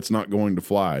unconstitutional. It's not going to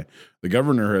fly. The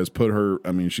governor has put her.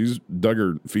 I mean, she's dug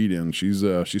her feet in. She's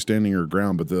standing her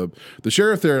ground. But the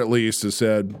sheriff there at least has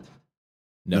said,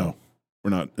 no,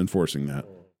 we're not enforcing that.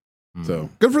 So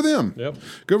good for them. Yep.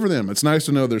 Good for them. It's nice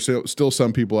to know there's still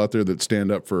some people out there that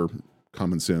stand up for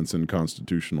common sense and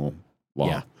constitutional law.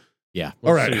 Yeah. Yeah.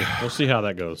 All right. We'll see how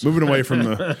that goes. Moving away from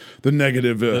the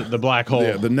negative, the black hole.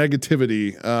 Yeah, the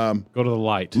negativity. Go to the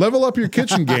light. Level up your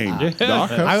kitchen game,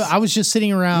 Doc. I was just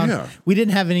sitting around. Yeah. We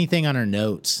didn't have anything on our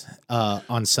notes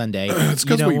on Sunday. It's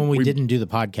when we didn't do the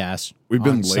podcast. We've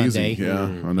been lazy. Sunday. Yeah,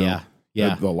 I know.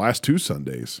 Yeah. The last 2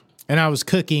 Sundays. And I was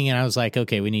cooking, and I was like,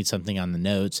 okay, we need something on the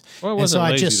notes. Well, it and wasn't so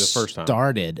I lazy just the first time.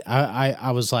 started.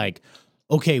 I was like,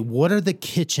 okay, what are the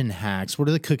kitchen hacks? What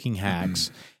are the cooking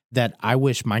hacks that I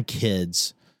wish my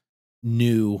kids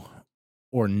knew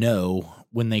or know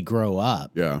when they grow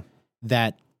up? Yeah.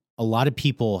 That a lot of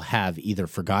people have either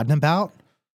forgotten about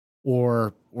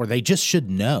or they just should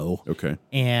know. Okay.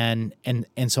 And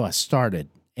so I started.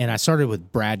 And I started with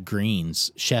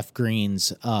Chef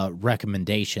Green's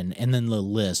recommendation, and then the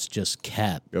list just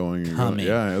kept coming.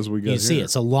 Yeah, as we go. You see,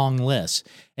 it's a long list,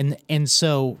 and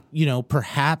so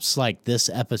perhaps like this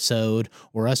episode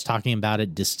or us talking about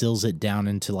it distills it down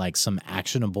into like some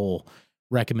actionable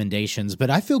recommendations. But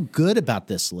I feel good about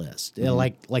this list.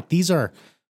 Like these are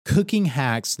cooking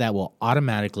hacks that will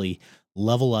automatically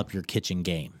level up your kitchen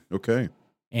game. Okay,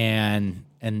 and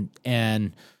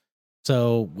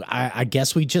so I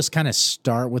guess we just kind of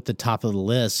start with the top of the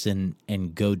list and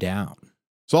go down.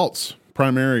 Salts,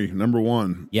 primary, number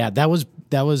 1. Yeah, that was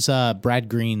Brad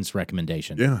Green's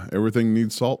recommendation. Yeah, everything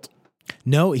needs salt.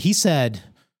 No, he said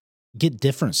get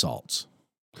different salts.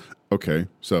 Okay,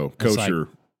 so kosher,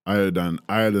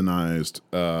 iodinized,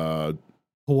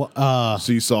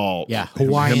 sea salt. Yeah,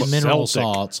 Hawaiian mineral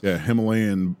salts. Yeah,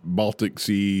 Himalayan, Baltic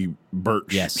Sea,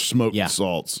 birch, smoked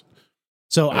salts.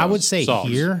 So I would say sauce.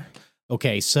 here.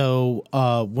 Okay, so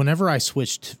whenever I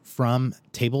switched from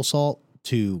table salt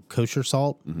to kosher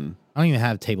salt, I don't even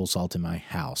have table salt in my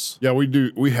house. Yeah, we do.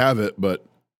 We have it, but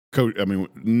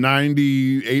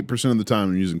 98% of the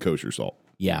time I'm using kosher salt.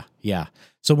 Yeah.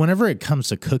 So whenever it comes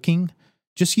to cooking,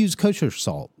 just use kosher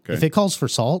salt. Okay. If it calls for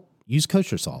salt, use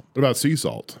kosher salt. What about sea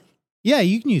salt? Yeah,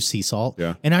 you can use sea salt.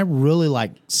 Yeah. And I really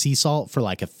like sea salt for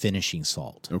like a finishing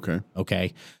salt.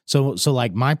 Okay. So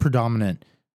like my predominant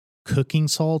cooking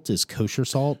salt is kosher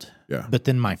salt. Yeah. But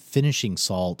then my finishing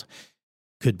salt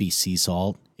could be sea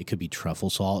salt. It could be truffle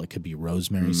salt. It could be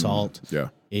rosemary salt. Yeah.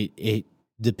 It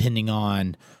depending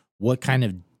on what kind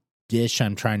of dish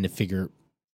I'm trying to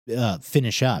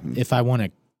finish up. If I want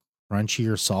a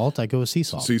crunchier salt, I go with sea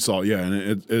salt. Sea salt, yeah,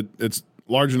 and it's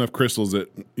large enough crystals that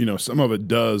some of it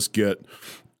does get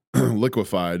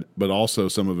liquefied, but also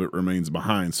some of it remains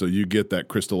behind, so you get that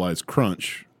crystallized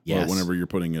crunch. Yes. Whenever you're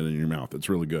putting it in your mouth, it's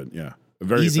really good. Yeah, a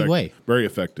very easy way, very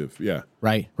effective. Yeah,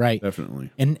 right, definitely.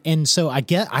 And so I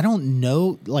don't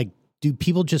know, like, do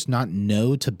people just not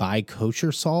know to buy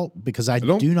kosher salt? Because I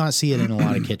do not see it in a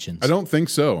lot of kitchens. I don't think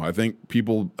so. I think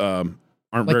people aren't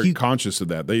like very conscious of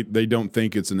that. They don't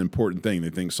think it's an important thing.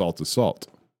 They think salt is salt.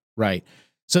 Right.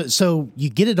 So you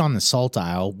get it on the salt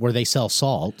aisle where they sell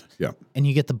salt. Yeah. And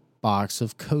you get the box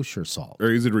of kosher salt.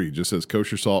 Very easy to read. Just says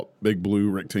kosher salt, big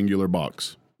blue rectangular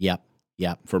box. Yep.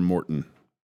 From Morton.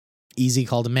 Easy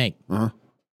call to make.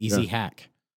 Easy hack.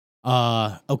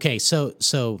 Okay,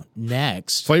 so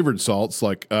next, flavored salts,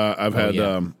 like I've had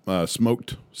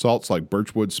smoked salts, like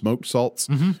birchwood smoked salts.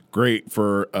 Great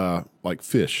for like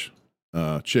fish,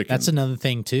 chicken. That's another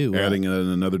thing too. Adding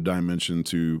another dimension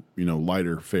to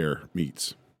lighter fare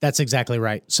meats. That's exactly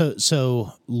right.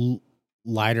 So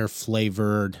lighter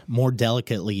flavored, more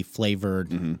delicately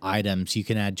flavored items, you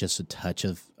can add just a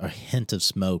hint of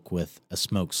smoke with a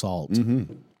smoked salt.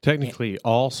 Technically,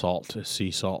 all salt is sea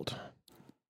salt.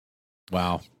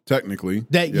 Wow. Technically.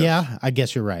 Yeah, I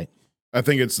guess you're right. I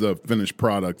think it's the finished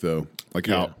product, though, like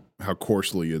how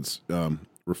coarsely it's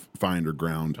refined or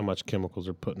ground. How much chemicals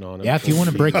are putting on it. Yeah, if you want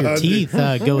to break your teeth,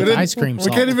 go with ice cream salt.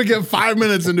 We can't even get 5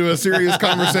 minutes into a serious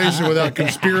conversation without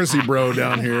conspiracy bro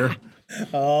down here.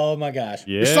 Oh, my gosh.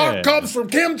 Yeah. Salt comes from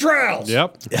chemtrails.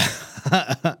 Yep.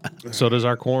 So does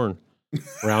our corn.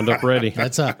 Roundup Ready.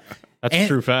 That's a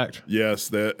true fact. Yes,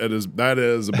 that is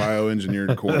a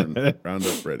bioengineered corn.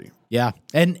 Roundup Ready. Yeah,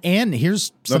 and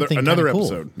here's something another cool.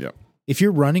 episode. Yeah. If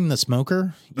you're running the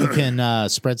smoker, you can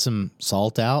spread some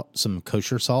salt out, some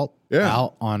kosher salt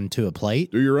out onto a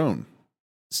plate. Do your own.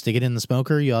 Stick it in the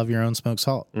smoker. You'll have your own smoked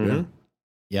salt. Mm-hmm.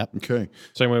 Yep. Okay.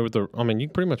 Same way with you can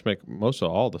pretty much make most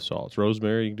of all the salts.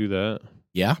 Rosemary, you can do that.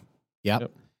 Yeah.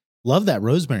 Yep. Love that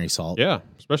rosemary salt. Yeah,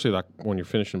 especially like when you're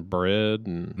finishing bread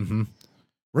and. Mm-hmm.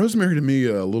 Rosemary to me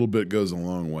a little bit goes a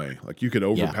long way. Like you could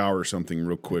overpower something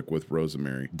real quick with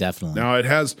rosemary. Definitely. Now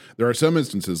there are some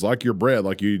instances like your bread,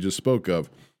 like you just spoke of.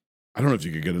 I don't know if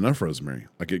you could get enough rosemary.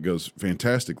 Like it goes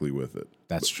fantastically with it.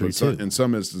 That's true too. In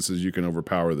some instances, you can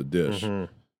overpower the dish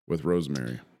with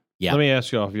rosemary. Yeah. Let me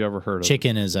ask y'all if you ever heard of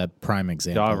chicken is a prime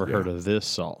example. Y'all ever heard of this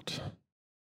salt?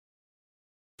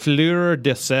 Fleur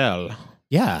de sel.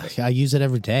 Yeah, I use it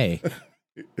every day.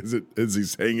 Is he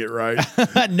saying it right?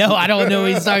 No, I don't know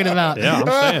what he's talking about. Yeah,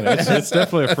 I'm saying it's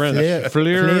definitely a French.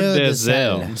 Fleur de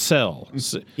sel.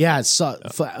 Yeah, it's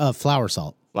flour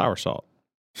salt. Flour salt.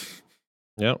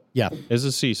 Yep. Yeah. It's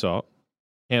a sea salt,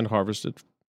 hand harvested.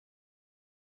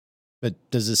 But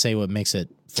does it say what makes it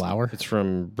flour? It's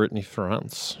from Brittany,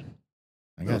 France.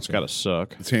 It's got to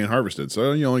suck. It's hand harvested,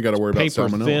 so you only got to worry about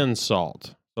salmonella. Paper thin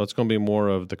salt, so it's going to be more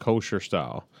of the kosher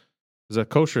style. Because the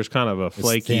kosher is kind of a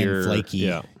flakier, flaky.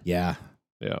 Yeah.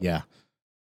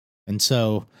 And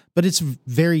so, but it's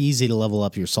very easy to level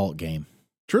up your salt game.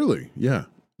 Truly, yeah.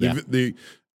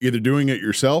 Either doing it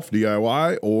yourself,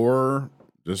 DIY, or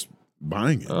just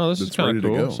buying it. Oh, this is kind of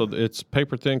cool. So it's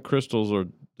paper thin crystals or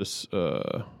this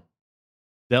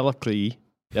delicately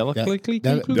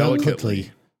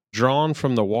drawn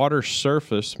from the water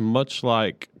surface, much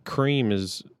like cream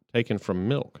is taken from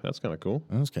milk. That's kind of cool.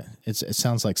 Okay. It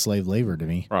sounds like slave labor to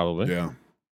me. Probably. Yeah,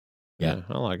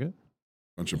 I like it.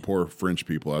 Bunch of poor French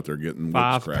people out there getting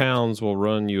 5 pounds will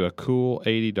run you a cool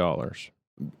 $80.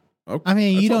 Okay. I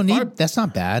mean, you don't need. That's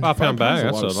not bad. 5 pound bag.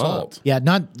 That's a lot. Salt.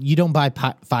 Yeah, you don't buy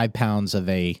 5 pounds of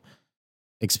a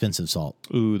expensive salt.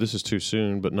 Ooh, this is too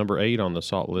soon. But number 8 on the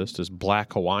salt list is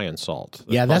black Hawaiian salt.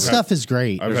 Yeah, that stuff is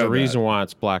great. There's a reason why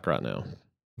it's black right now.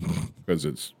 Because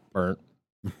it's burnt.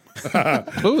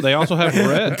 Ooh, they also have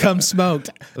red. Come smoked.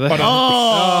 Oh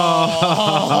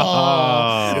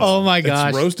my gosh.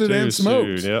 It's roasted and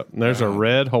smoked. Soon, yep. And there's a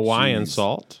red Hawaiian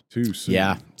salt. Too soon.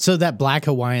 Yeah. So that black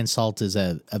Hawaiian salt is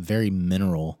a very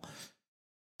mineral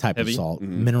type of salt.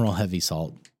 Mm-hmm. Mineral heavy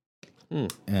salt.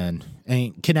 And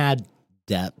can add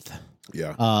depth.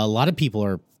 Yeah. A lot of people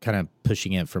are kind of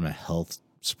pushing it from a health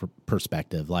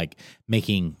perspective, like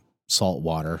making salt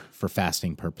water for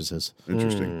fasting purposes.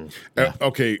 Interesting.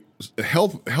 Okay,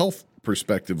 health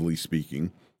perspectively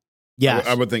speaking, yeah,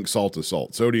 I would think salt is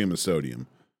salt. Sodium is sodium.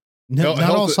 Not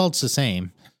all salt's the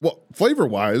same. Well, flavor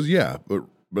wise, yeah,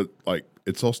 but like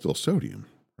it's all still sodium,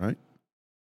 right?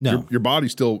 No, your body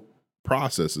still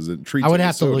processes it and treats. I would it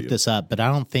have as to sodium. look this up, but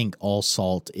I don't think all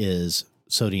salt is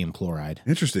sodium chloride.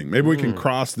 Interesting. Maybe we can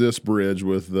cross this bridge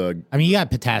with the. I mean, you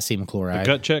got potassium chloride. The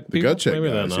gut check. People? The gut check Maybe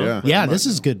guys, yeah. Yeah, this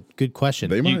is good question.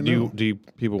 They might know. Do you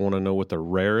people want to know what the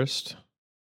rarest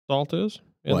salt is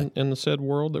in the said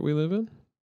world that we live in?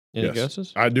 Any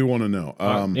guesses? I do want to know.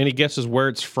 Any guesses where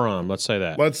it's from? Let's say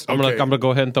that. I'm okay. gonna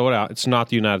go ahead and throw it out. It's not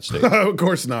the United States. Of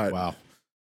course not. Wow.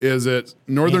 Is it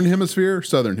Northern Hemisphere,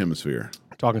 Southern Hemisphere?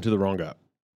 Talking to the wrong guy.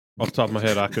 Off the top of my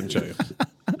head, I couldn't tell you.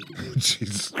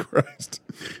 Jesus Christ.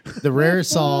 The rare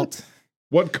salt.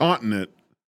 What continent?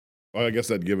 Well, I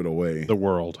guess I'd give it away. The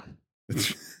world.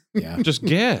 Yeah. Just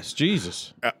guess.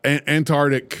 Jesus.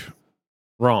 Antarctic.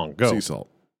 Wrong. Go. Sea salt.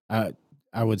 I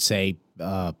would say.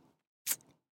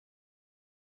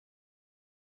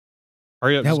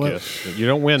 Hurry up, just guess. You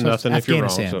don't win nothing if you're wrong.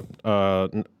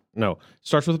 So, no.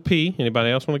 Starts with a P.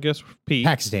 Anybody else want to guess P?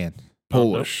 Pakistan.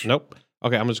 Polish. Nope.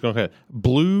 Okay, I'm just going to go ahead.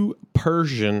 Blue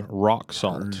Persian rock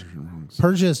salt.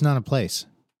 Persia is not a place.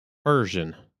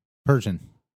 Persian.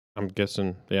 I'm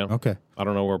guessing, yeah. Okay. I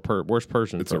don't know where's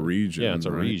Persian It's from. a region. Yeah, it's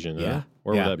a right? region. Yeah.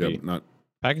 Where would that be? Not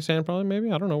Pakistan, probably,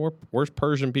 maybe? I don't know. Where's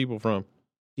Persian people from?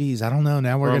 Geez, I don't know.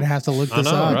 Now we're going to have to look this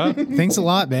I know, up. right? Thanks a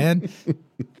lot, man.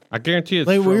 I guarantee it's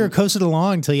We from, were coasting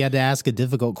along until you had to ask a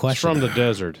difficult it's question. from the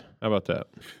desert. How about that?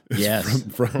 Yes.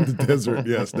 from the desert.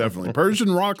 Yes, definitely.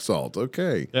 Persian rock salt.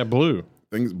 Okay. Yeah, blue.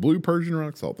 Blue Persian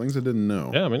rock salt. Things I didn't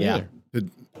know. Yeah, I mean, Yeah.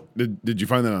 Did you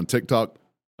find that on TikTok?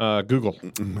 Google.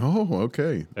 Oh,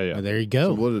 okay. Yeah. There you Some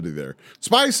go. validity there.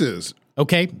 Spices.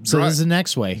 Okay, so Dry- this is the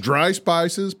next way. Dry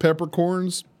spices,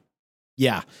 peppercorns.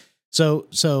 Yeah. So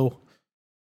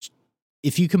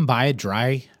if you can buy a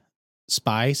dry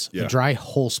spice, a dry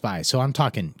whole spice. So I'm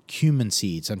talking cumin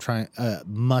seeds. I'm trying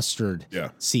mustard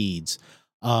seeds.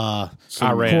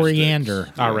 Coriander.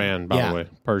 Iran, by the way.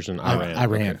 Persian, Iran.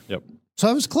 Iran. Okay. Yep. So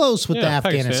I was close with the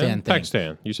Afghanistan thing.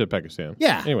 Pakistan. You said Pakistan.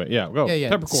 Yeah. Anyway, go. Yeah.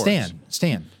 Peppercorns.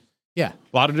 Stan. Yeah.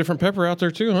 A lot of different pepper out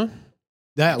there too, huh?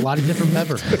 A lot of different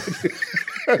pepper.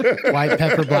 White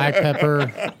pepper, black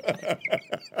pepper.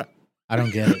 I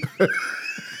don't get it.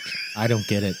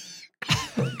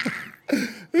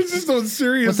 It's just so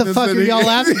serious. What the fuck are y'all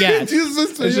laughing at?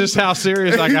 It's just how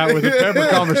serious I got with the pepper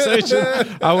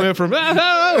conversation. I went from,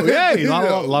 yay, a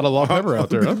lot of pepper out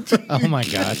there, huh? Oh, my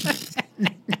God.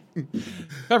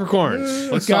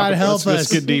 Peppercorns. Let's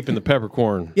get deep in the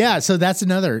peppercorn. Yeah, so that's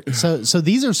another. So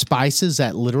these are spices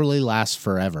that literally last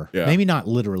forever. Yeah. Maybe not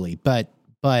literally, but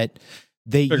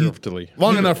they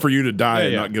long enough for you to die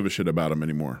and not give a shit about them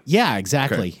anymore. Yeah,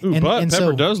 exactly. Okay. Ooh, but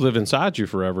pepper does live inside you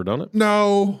forever, don't it?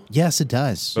 No. Yes, it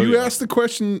does. You asked the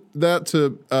question that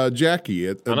to Jackie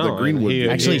at the Greenwood.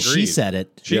 Actually, she said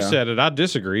it. She said it. I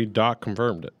disagreed. Doc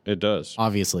confirmed it. It does.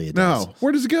 Obviously, it does. No.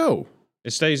 Where does it go?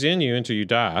 It stays in you until you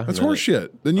die. That's horseshit.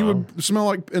 Then you would smell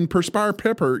like and perspire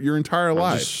pepper your entire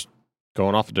life. Just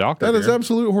going off the doctor. That is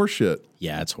absolute horseshit.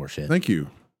 Yeah, it's horseshit. Thank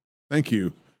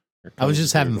you. I was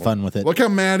just having fun with it. Look how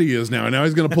mad he is now. Now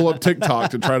he's going to pull up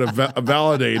TikTok to try to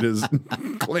validate his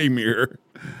claim here.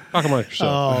 Talk about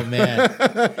yourself. Oh, man.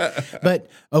 But,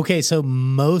 okay, so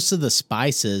most of the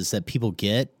spices that people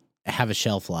get have a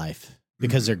shelf life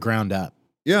because they're ground up.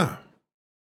 Yeah.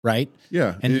 Right?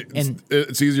 Yeah. And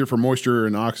it's easier for moisture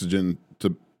and oxygen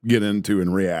to get into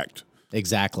and react.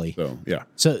 Exactly. So, yeah.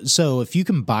 So if you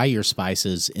can buy your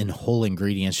spices in whole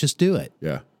ingredients, just do it.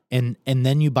 Yeah. And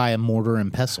then you buy a mortar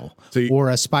and pestle or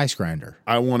a spice grinder.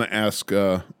 I want to ask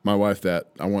my wife that.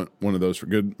 I want one of those for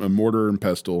a mortar and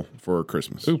pestle for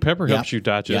Christmas. Ooh, pepper helps you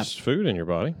digest food in your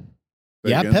body.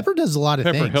 Pepper does a lot of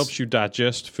things. Pepper helps you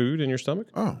digest food in your stomach.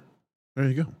 Oh, there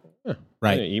you go. Yeah.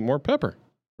 Right. Yeah, eat more pepper.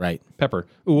 Right. Pepper.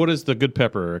 Ooh, what is the good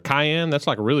pepper? Cayenne? That's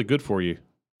like really good for you.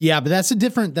 Yeah, but that's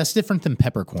different than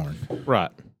peppercorn.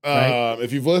 Right.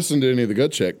 If you've listened to any of the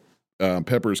gut check,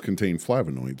 peppers contain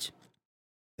flavonoids.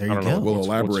 There you go. We'll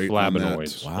elaborate on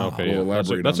that. Wow. Okay, we'll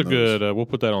elaborate that's a on good. We'll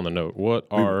put that on the note. What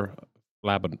are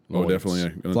flavonoids? Oh,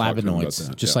 definitely.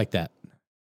 Flavonoids, just like that.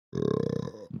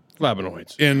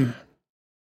 Flavonoids. And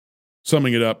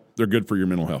summing it up, they're good for your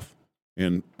mental health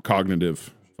and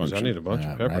cognitive function. I need a bunch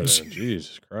of pepper. Right.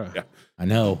 Jesus Christ. Yeah. I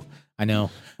know. All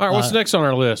right, what's next on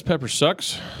our list? Pepper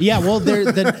sucks. Yeah, well,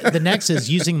 the next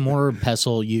is using mortar and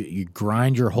pestle. You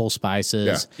grind your whole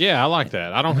spices. Yeah, I like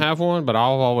that. I don't have one, but I've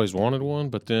always wanted one.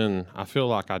 But then I feel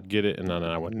like I'd get it and then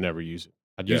I would never use it.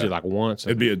 I'd use it like once.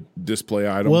 It'd be a display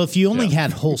item. Well, if you only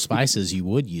had whole spices, you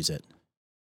would use it.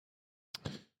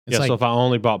 So if I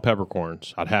only bought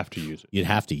peppercorns, I'd have to use it. You'd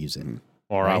have to use it.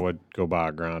 Or I would go buy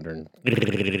a grinder. And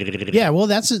yeah, well,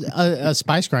 that's a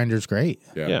spice grinder is great.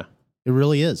 Yeah. It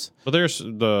really is. But there's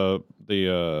the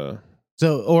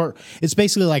or it's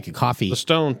basically like a coffee. The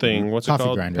stone thing. What's coffee it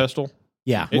called? Grinder. Pestle.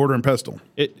 Yeah, mortar and pestle.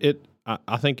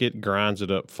 I think it grinds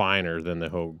it up finer than the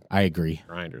whole. I agree.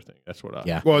 Grinder thing. That's what I.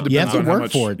 Yeah. Well, it depends you have to on how work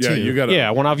much, for it too. You got. Yeah.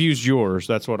 When I've used yours,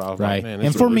 that's what I've. Right. Like, man,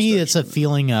 and for me, it's a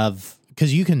feeling of.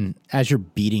 Because you can, as you're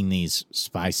beating these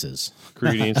spices,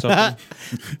 creating something.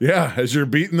 Yeah, as you're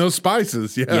beating those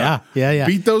spices. Yeah.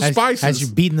 Beat those spices. As you're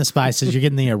beating the spices, you're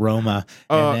getting the aroma,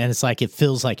 and it's like it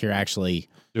feels like you're actually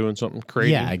doing something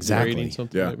crazy. Yeah, exactly. Creating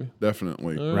something, yeah, maybe.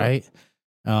 definitely. Right.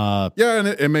 And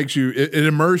it makes you. It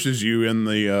immerses you in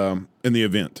the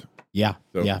event. Yeah.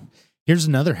 So. Yeah. Here's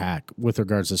another hack with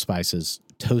regards to spices: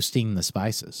 toasting the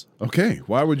spices. Okay,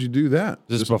 why would you do that?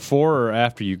 Is this before or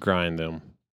after you grind them?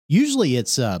 Usually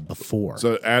it's before.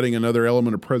 So adding another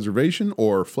element of preservation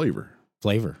or flavor?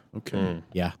 Flavor. Okay.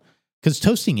 Yeah. Because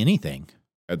toasting anything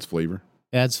adds flavor.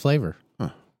 Adds flavor. Huh.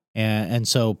 And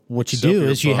so what you do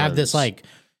is you have this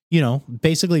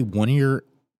basically one of your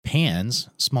pans,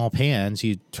 small pans,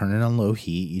 you turn it on low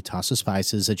heat, you toss the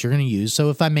spices that you're going to use. So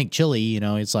if I make chili,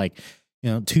 it's like,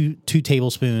 2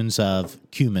 tablespoons of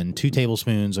cumin, 2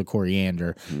 tablespoons of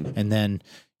coriander, and then,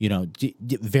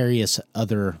 various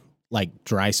other like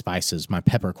dry spices, my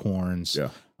peppercorns,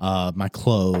 my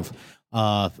clove.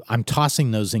 I'm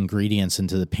tossing those ingredients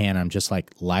into the pan. I'm just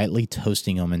like lightly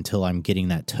toasting them until I'm getting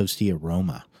that toasty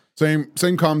aroma.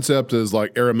 Same concept as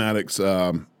like aromatics,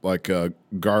 like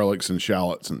garlics and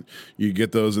shallots, and you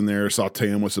get those in there, saute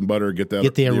them with some butter, get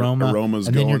the aromas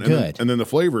and going, then you're good. And then the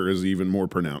flavor is even more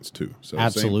pronounced too. So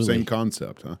absolutely, same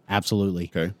concept, huh?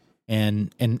 Absolutely. Okay.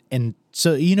 And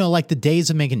so like the days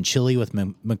of making chili with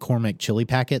McCormick chili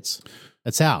packets,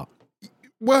 that's out.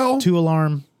 Well, 2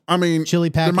 alarm. I mean, chili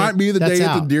packet. There might be the day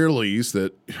out. at the Deer Lease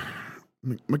that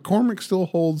McCormick still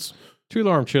holds. Two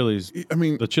Alarm Chili's. I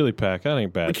mean, the chili pack, that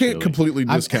ain't bad. We can't completely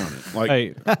discount it. Like,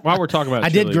 hey, while we're talking about I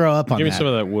chili, did grow up on give that. me some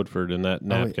of that Woodford in that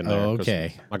napkin there.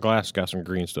 Okay. My glass got some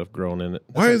green stuff growing in it.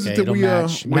 Why is it that we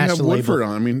match have the Woodford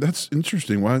label. on? I mean, that's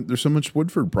interesting. Why there's so much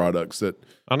Woodford products that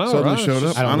I know, suddenly right? showed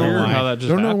up? I don't know why. how that just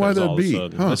Don't know why happens that'd all of a be.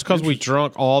 sudden. Huh, It's because we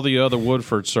drunk all the other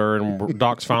Woodford, sir, and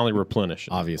Doc's finally replenished.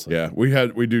 Obviously. Yeah,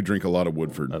 we do drink a lot of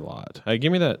Woodford. A lot. Hey,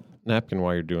 give me that napkin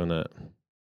while you're doing that.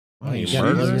 Oh, you you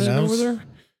gotta murdering use it your over nose? there?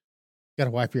 Got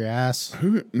to wipe your ass.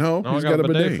 Who? No, No, he's I got got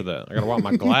a bidet for that. I got to wipe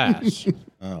my glass.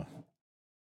 Oh.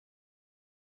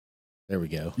 There we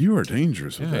go. You are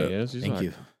dangerous with Yeah, that. he is. He's Thank like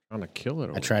you. trying to kill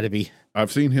it. I try to be.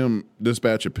 I've seen him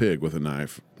dispatch a pig with a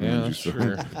knife. Yeah, that's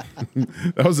true.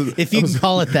 That was If you can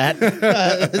call it that.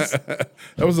 that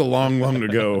was a long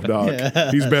ago, Doc.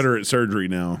 Yeah. He's better at surgery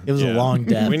now. It was a long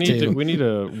death, We need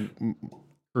too. to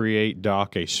create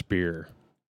Doc a spear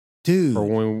Dude. for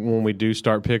when we do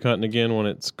start pig hunting again when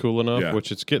it's cool enough, Yeah.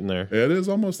 which it's getting there. It is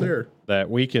almost there. That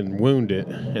we can wound it,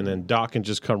 and then Doc can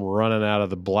just come running out of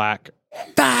the black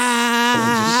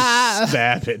Ah! and just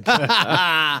stab it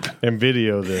and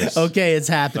video this. Okay, it's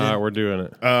All happening. right, we're doing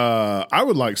it. I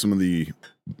would like some of the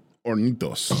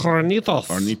Hornitos.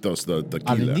 Hornitos, the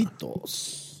tequila.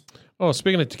 Alinitos. Oh,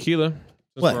 speaking of tequila, since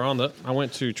What? we're on that, I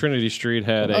went to Trinity Street,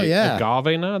 had a yeah.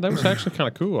 agave night. That was actually kind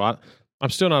of cool. I'm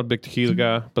still not a big tequila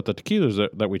guy, but the tequilas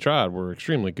that we tried were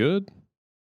extremely good.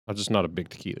 I'm just not a big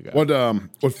tequila guy.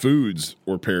 What foods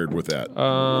were paired with that?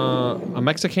 A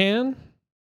Mexican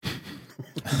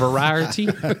variety.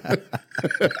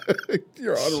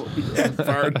 You're on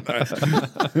fire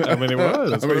tonight. I mean, it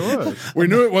was. That's what it was. We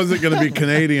knew it wasn't going to be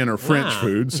Canadian or French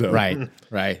food, so Right.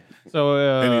 So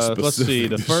Any let's see.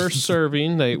 The specific first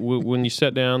serving, when you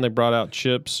sat down, they brought out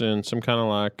chips and some kind of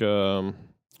like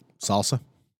Salsa.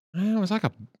 it was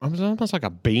almost like a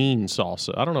bean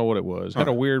salsa. I don't know what it was. It had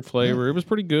a weird flavor. It was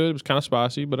pretty good. It was kind of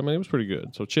spicy, but I mean, it was pretty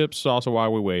good. So chips, salsa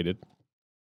while we waited.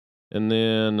 And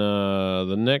then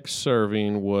the next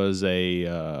serving was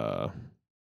a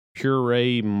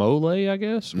puree mole, I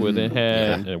guess, where they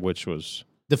had, which was...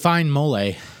 Define mole.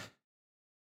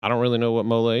 I don't really know what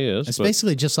mole is. It's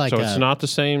basically just like so it's not the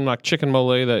same like chicken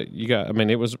mole that you got. I mean,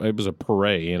 it was a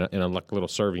puree in a like little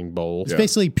serving bowl. It's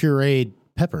basically pureed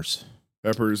peppers.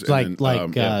 peppers, Like and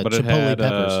but Chipotle it had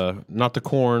peppers. not the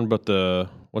corn, but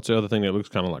what's the other thing that looks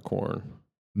kind of like corn?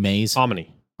 Maize.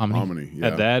 Hominy. hominy. Yeah.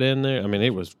 Had that in there. I mean,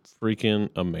 it was freaking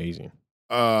amazing.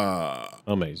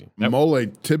 Amazing. Mole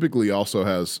typically also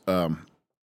has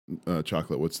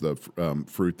chocolate. What's the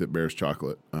fruit that bears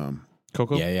chocolate?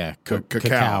 Cocoa. Yeah.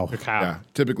 Cacao. Cacao. Yeah,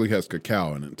 typically has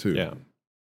cacao in it too. Yeah.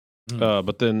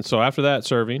 But then, so after that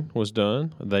serving was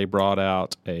done, they brought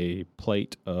out a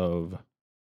plate of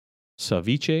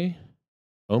ceviche.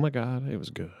 Oh my God, it was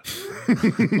good.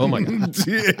 Oh my God.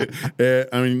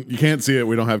 I mean, you can't see it.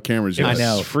 We don't have cameras yet. I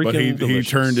know. Freaking But he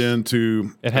delicious. turned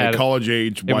into It had- a college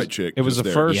age white chick. It was just the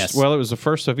there. first. Yes. Well, it was the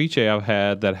first ceviche I've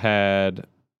had that had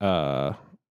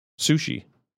sushi.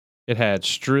 It had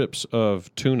strips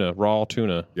of tuna, raw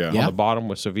tuna, Yeah. on the bottom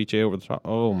with ceviche over the top.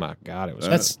 Oh my God, it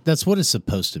was. That's what it's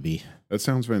supposed to be. That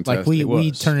sounds fantastic. Like we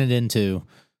was. turn it into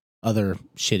other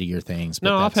shittier things. But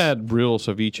No, I've that's- had real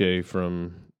ceviche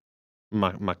from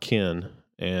my kin,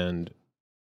 and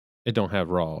it don't have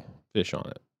raw fish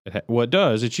on it. Well, it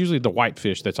does. It's usually the white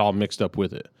fish that's all mixed up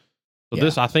with it. So Yeah.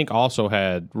 this, I think, also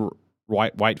had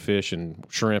white fish and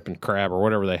shrimp and crab or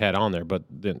whatever they had on there, but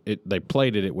then they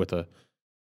plated it with a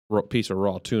piece of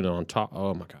raw tuna on top.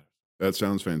 Oh my God. That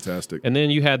sounds fantastic. And then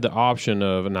you had the option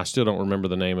of, and I still don't remember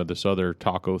the name of this other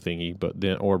taco thingy, but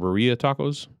then, or burrito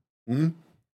tacos. Mhm.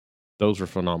 Those were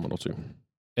phenomenal too.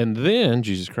 And then,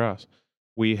 Jesus Christ,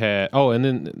 we had, and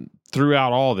then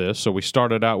throughout all this, so we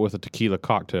started out with a tequila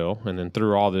cocktail, and then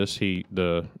through all this,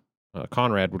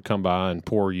 Conrad would come by and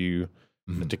pour you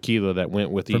the tequila that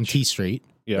went with from each. T Street.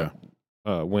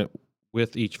 Went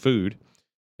with each food.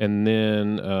 And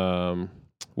then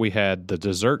we had the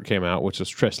dessert came out, which was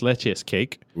tres leches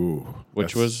cake. Ooh,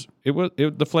 Which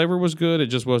the flavor was good. It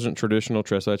just wasn't traditional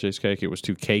tres leches cake. It was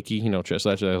too cakey. You know, tres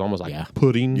leches is almost like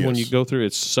pudding when you go through.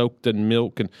 It's soaked in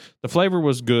milk, and the flavor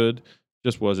was good.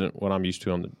 Just wasn't what I'm used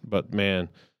to but man,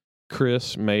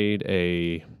 Chris made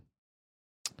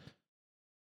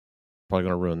probably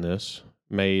gonna ruin this.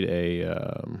 Made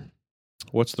a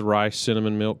what's the rice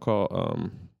cinnamon milk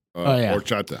called?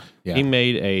 Horchata. Yeah. He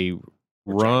made a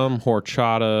rum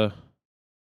horchata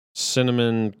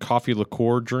cinnamon coffee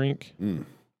liqueur drink.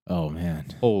 Oh man.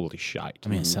 Holy shite. I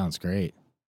mean, it sounds great.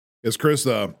 Is Chris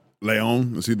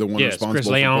Leon? Is he the one Yes, responsible? Chris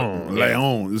Leon.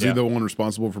 Leon. Is he the one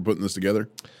responsible for putting this together?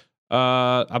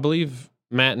 I believe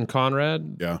Matt and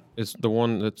Conrad. Yeah. Is the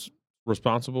one that's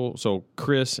responsible. So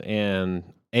Chris and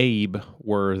Abe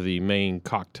were the main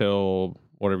cocktail,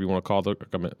 whatever you want to call them,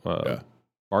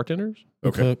 bartenders.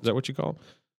 Okay, is that what you call them?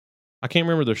 I can't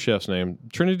remember their chef's name.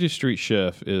 Trinity Street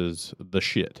Chef is the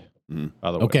shit.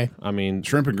 By the way, Okay. I mean,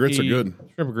 shrimp and grits are good.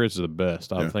 Shrimp and grits are the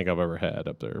best I think I've ever had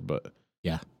up there. But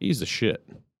yeah, he's the shit.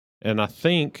 And I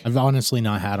think I've honestly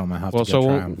not had them. I have to go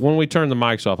try them. When we turn the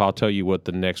mics off, I'll tell you what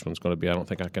the next one's going to be. I don't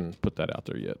think I can put that out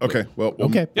there yet. Okay, well, we'll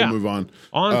move on.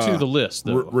 On to the list,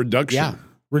 though. Reduction. Yeah,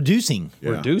 reducing.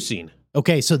 Yeah. Reducing.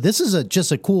 Okay, so this is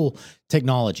just a cool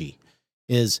technology.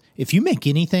 Is if you make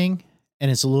anything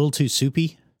and it's a little too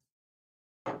soupy,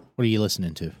 what are you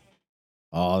listening to?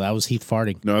 Oh, that was Heath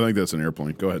farting. No, I think that's an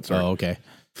airplane. Go ahead. Sorry. Oh, okay.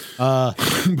 Yeah.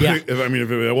 if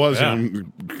it was,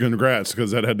 congrats,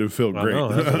 because that had to feel great.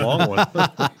 That's a long one.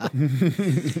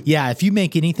 Yeah, if you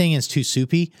make anything and it's too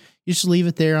soupy, you just leave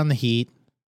it there on the heat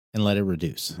and let it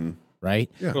reduce.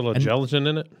 Right? Yeah. Put a little gelatin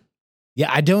in it.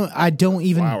 Yeah, I don't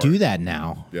even do that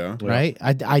now. Yeah. Right?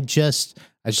 I just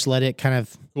let it kind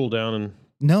of cool down and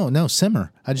no,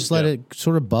 simmer. I just let it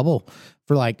sort of bubble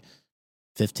for like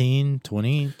 15,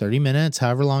 20, 30 minutes,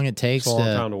 however long it takes. It's a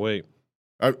long time to wait.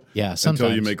 Sometimes.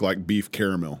 Until you make like beef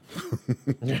caramel.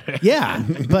 Yeah,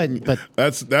 but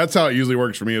that's how it usually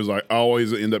works for me. Is I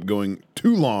always end up going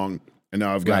too long, and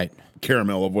now I've got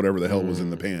caramel of whatever the hell was in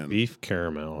the pan. Beef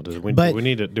caramel. Do we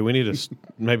need to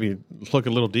maybe look a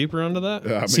little deeper into that?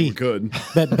 I mean, we could.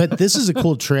 But this is a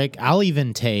cool trick. I'll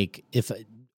even take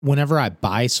whenever I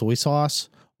buy soy sauce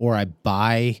or I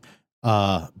buy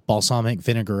balsamic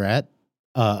vinaigrette.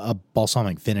 A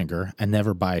balsamic vinegar. I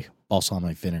never buy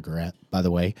balsamic vinaigrette, by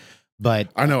the way. But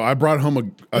I know I brought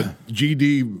home a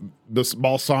GD this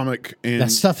balsamic, and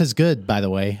that stuff is good, by the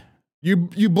way.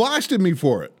 You blasted me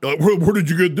for it. Like, where did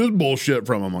you get this bullshit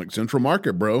from? I'm like, Central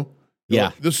Market, bro. You're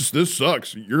like, this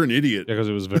sucks. You're an idiot. Because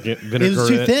it was vinegar. It was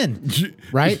too thin,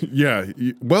 right? Yeah.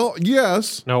 Well,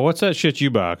 yes. Now, what's that shit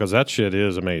you buy? Because that shit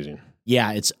is amazing.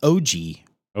 Yeah, it's OG.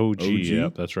 OG,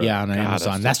 yep, that's right. Yeah, on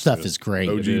Amazon. That stuff is great.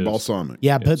 OG balsamic.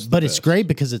 Yeah, but it's great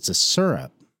because it's a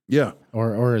syrup. Yeah.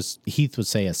 Or as Heath would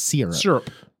say, a syrup. Syrup.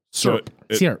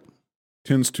 Syrup.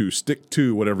 Tends to stick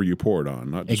to whatever you pour it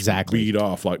on, not just beat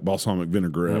off like balsamic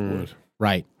vinaigrette would.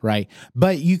 Right.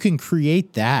 But you can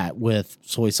create that with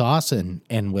soy sauce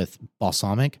and with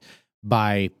balsamic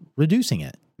by reducing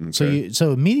it. Okay.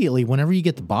 So immediately, whenever you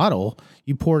get the bottle,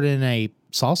 you pour it in a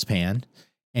saucepan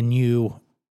and you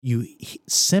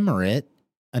simmer it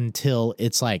until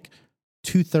it's like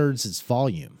 2/3 its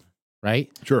volume, right?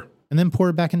 Sure. And then pour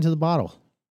it back into the bottle.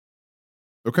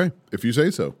 Okay, if you say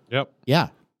so. Yep. Yeah.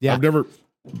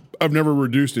 I've never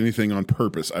reduced anything on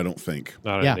purpose, I don't think.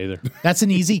 Not either. That's an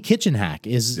easy kitchen hack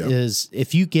is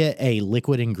if you get a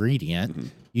liquid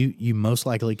ingredient, you most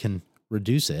likely can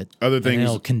reduce it. Other things, and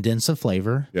it'll condense the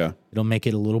flavor. Yeah. It'll make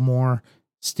it a little more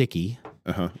sticky.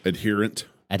 Adherent.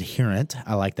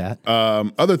 I like that.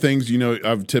 Other things,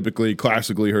 I've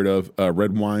classically heard of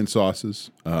red wine sauces.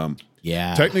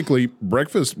 Yeah. Technically,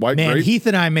 breakfast white gravy. Heath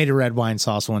and I made a red wine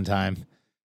sauce one time.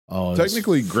 Oh,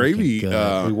 technically, gravy.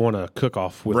 We want to cook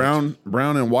off with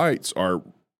brown and whites are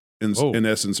in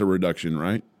essence a reduction,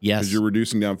 right? Yes. Because you're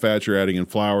reducing down fats, you're adding in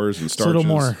flours and starches. It's a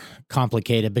little more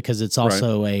complicated because it's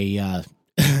also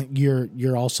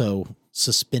you're also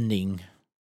suspending.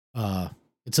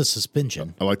 It's a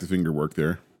suspension. I like the finger work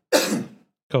there.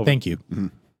 Thank you. Mm-hmm.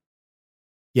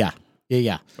 Yeah.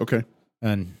 Okay.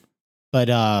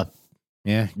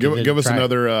 Give us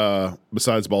another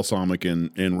besides balsamic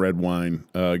and red wine.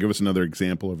 Give us another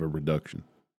example of a reduction.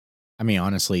 I mean,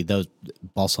 honestly, those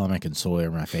balsamic and soy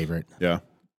are my favorite. Yeah.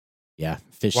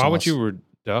 Fish Why sauce. would you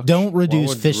reduce? Don't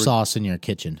reduce fish sauce in your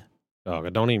kitchen. Oh,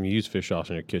 don't even use fish sauce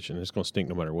in your kitchen. It's going to stink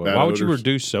no matter what. Bad Why would odors. you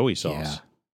reduce soy sauce?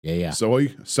 Yeah.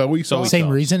 Soy sauce. Same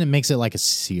reason. It makes it like a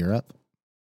syrup.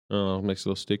 Oh, it makes it a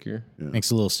little stickier. Yeah.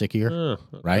 Makes it a little stickier,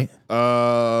 right?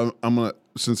 I'm gonna,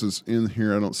 since it's in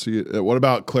here, I don't see it. What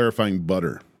about clarifying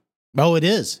butter? Oh, it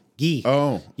is ghee.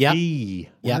 Oh, yeah. Ghee.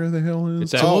 Where the hell is?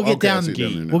 So we'll get down.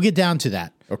 We'll get down to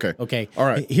that. Okay. All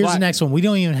right. Here's the next one. We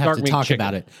don't even have to talk chicken.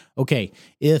 about it. Okay.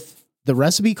 If the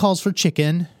recipe calls for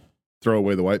chicken, throw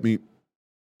away the white meat.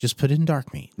 Just put it in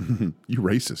dark meat. You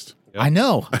racist. Yep. I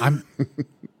know. I'm.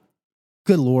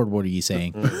 Good Lord, what are you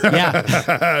saying?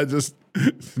 Yeah. just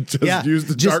use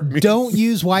the dark meat. Don't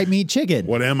use white meat chicken.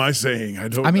 What am I saying?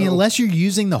 I mean, know. unless you're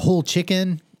using the whole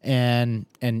chicken and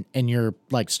you're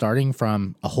like starting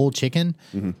from a whole chicken.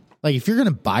 Mm-hmm. Like if you're going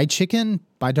to buy chicken,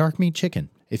 buy dark meat chicken.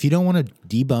 If you don't want to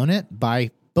debone it, buy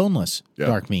boneless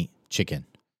dark meat chicken.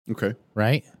 Okay.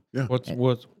 Right? Yeah.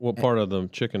 What part of the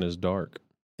chicken is dark?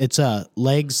 It's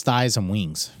legs, thighs, and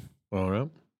wings. All right.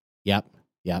 Yep.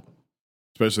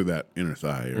 especially that inner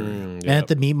thigh area. And at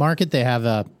the meat market, they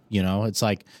have it's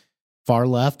like far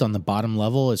left on the bottom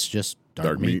level. It's just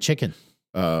dark meat chicken.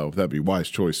 That'd be Wise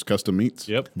Choice Custom Meats.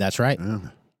 Yep. That's right. Yeah.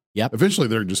 Yep. Eventually,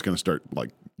 they're just going to start like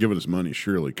giving us money,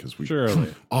 surely, because we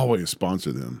always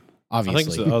sponsor them. Obviously. I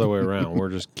think it's the other way around. We're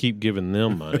just keep giving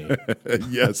them money.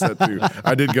 Yes, that too.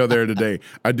 I did go there today.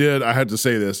 I had to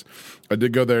say this. I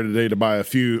did go there today to buy a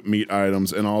few meat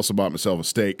items, and I also bought myself a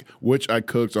steak, which I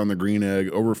cooked on the green egg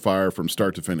over fire from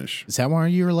start to finish. Is that why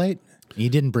you were late? You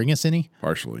didn't bring us any?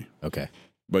 Partially. Okay.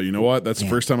 But you know what? That's the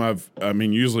first time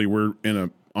usually we're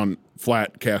on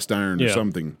flat cast iron or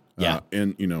something.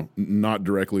 And, not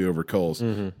directly over coals.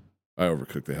 Mm-hmm. I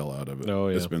overcooked the hell out of it. Oh,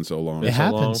 yeah. It's been so long. It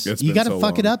happens. You got to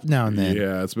fuck it up now and then.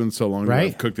 Yeah, it's been so long. Right?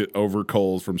 I've cooked it over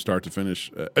coals from start to finish.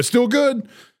 It's still good.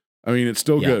 I mean, it's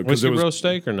still good. Was it roast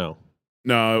steak or no?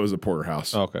 No, it was a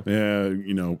porterhouse. Oh, okay. Yeah,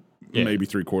 maybe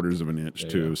 3/4 of an inch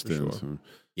too. It was thin. Sure. So.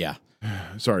 Yeah.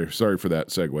 Sorry for that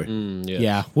segue.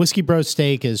 Yeah. Whiskey Bro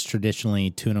steak is traditionally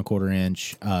 2 1/4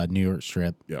 inch New York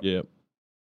strip. Yep.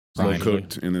 Slow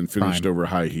cooked and then finished over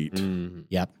high heat. Mm-hmm.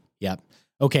 Yep.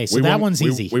 Okay, so that one's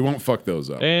easy. We won't fuck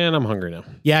those up. And I'm hungry now.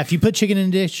 Yeah, if you put chicken in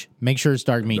a dish, make sure it's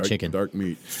dark meat chicken. Dark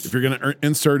meat. If you're going to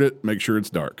insert it, make sure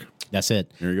it's dark. That's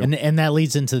it. There you go. And that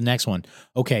leads into the next one.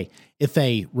 Okay, if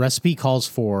a recipe calls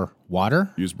for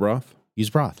water, use broth. use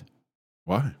broth.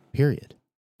 Why? Period.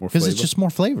 More Because flavor? it's just more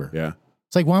flavor. Yeah.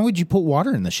 It's like, why would you put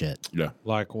water in the shit? Yeah.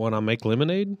 Like when I make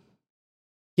lemonade?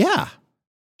 Yeah.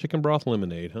 Chicken broth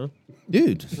lemonade, huh?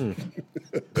 Dude.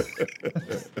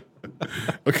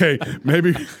 Okay,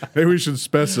 maybe we should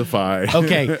specify.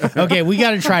 Okay, we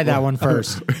got to try that one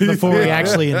first before we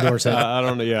actually endorse it. I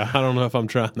don't know. Yeah, I don't know if I'm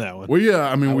trying that one. Well, yeah,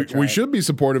 I mean, we should be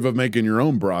supportive of making your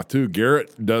own broth too.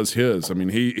 Garrett does his. I mean,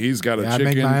 he's got a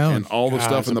chicken and all the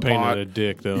stuff in the pot. A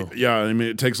dick though. Yeah, I mean,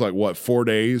 it takes like what 4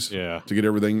 days? to get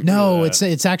everything. No,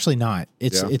 it's actually not.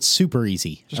 It's super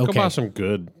easy. Just go buy some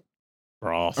good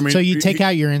broth. I mean, so you take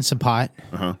out your Instant Pot.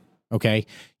 Okay.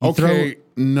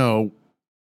 No.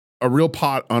 A real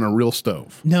pot on a real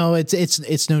stove. No,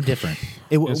 it's no different.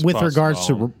 With regards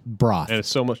to broth, and it's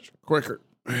so much quicker.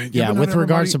 Yeah, with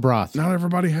regards to broth, not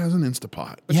everybody has an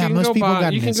Instapot. But yeah, most people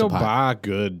got an Instapot. You can go buy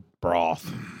good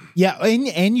broth. Yeah,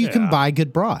 and you can buy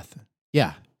good broth.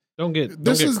 Yeah. Don't get crazy.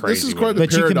 This is quite the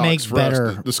but you can make paradox for better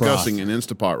us discussing an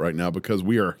Instapot right now because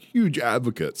we are huge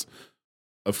advocates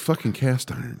of fucking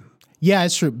cast iron. Yeah,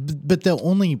 it's true. But the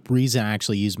only reason I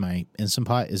actually use my Instant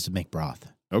Pot is to make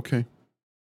broth. Okay.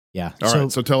 Yeah. All right.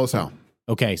 So tell us how.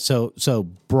 Okay. So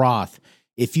broth,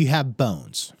 if you have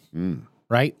bones,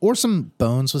 right? Or some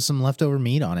bones with some leftover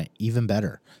meat on it, even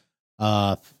better.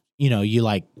 You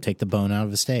like take the bone out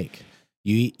of a steak.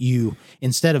 You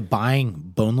instead of buying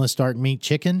boneless dark meat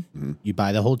chicken, you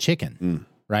buy the whole chicken,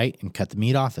 right? And cut the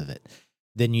meat off of it.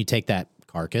 Then you take that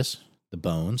carcass, the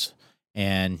bones,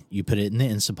 and you put it in the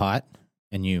Instant Pot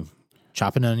and you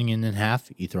chop an onion in half.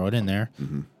 You throw it in there.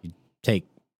 You take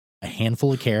a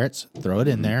handful of carrots, throw it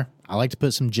in there. I like to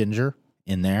put some ginger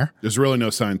in there. There's really no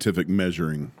scientific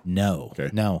measuring. No. Okay.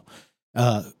 No.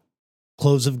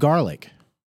 Cloves of garlic.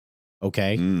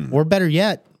 Okay. Or better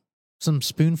yet, some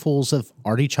spoonfuls of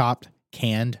already chopped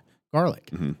canned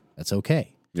garlic. That's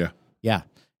okay. Yeah. Yeah.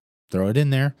 Throw it in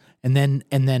there. And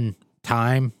then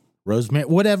thyme, rosemary,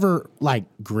 whatever like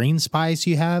green spice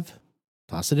you have,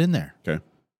 toss it in there. Okay.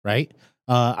 Right?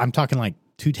 I'm talking like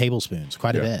 2 tablespoons,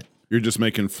 quite a bit. You're just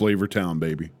making Flavor Town,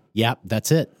 baby. Yep,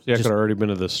 that's it. Yeah, I could have already been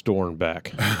to the store and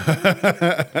back.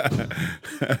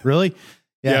 Really?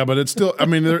 Yeah, but it's still, I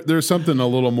mean, there's something a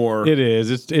little more. It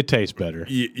is. It tastes better.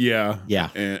 Yeah. Yeah.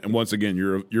 And once again,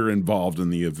 you're involved in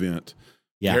the event.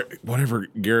 Yeah. Whatever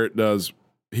Garrett does,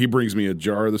 he brings me a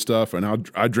jar of the stuff, and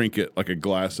I drink it like a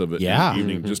glass of it in the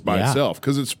evening just by itself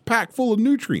because it's packed full of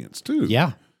nutrients, too.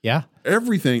 Yeah. Yeah.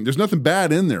 Everything, there's nothing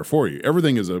bad in there for you.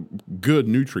 Everything is a good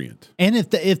nutrient. And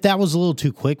if that was a little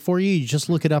too quick for you, you just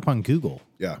look it up on Google.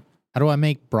 Yeah. How do I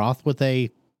make broth with a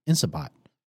Instant Pot?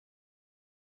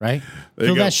 Right? There Fill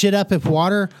you go. that shit up with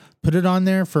water, put it on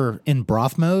there in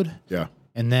broth mode. Yeah.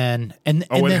 And then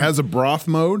it has a broth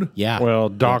mode? Yeah. Well,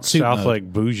 Doc Soup South mode.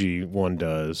 Lake Bougie one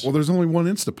does. Well, there's only one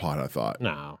Instapot, I thought.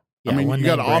 No. Yeah, I mean, one you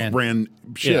got name off-brand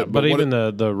shit. Yeah, but even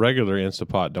the regular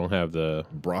Instapot don't have the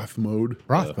broth mode?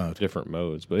 Broth mode. different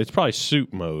modes, but it's probably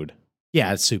soup mode.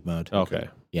 Yeah, it's soup mode. Okay.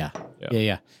 Yeah.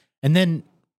 And then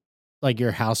like your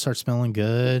house starts smelling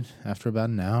good after about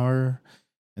an hour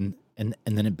and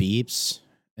then it beeps.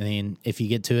 I mean, if you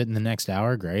get to it in the next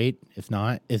hour, great. If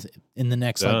not, if in the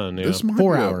next This might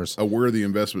 4 be hours. a worthy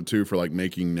investment too for like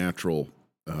making natural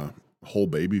whole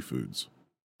baby foods.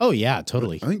 Oh yeah,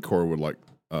 totally. I think Cora would like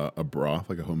a broth,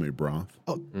 like a homemade broth.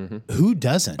 Oh, who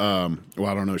doesn't? Well,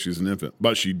 I don't know. She's an infant,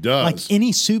 but she does. Like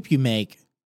any soup you make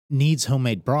needs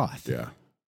homemade broth. Yeah.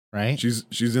 Right?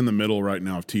 She's in the middle right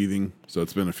now of teething, so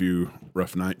it's been a few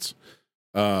rough nights.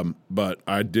 But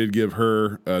I did give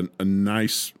her a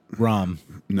nice rum.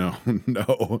 No.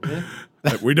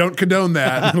 We don't condone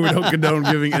that. We don't condone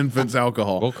giving infants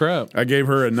alcohol. Well, crap. I gave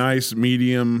her a nice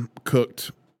medium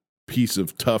cooked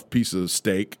tough piece of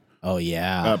steak. Oh,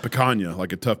 yeah. Picanha,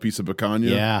 like a tough piece of picanha.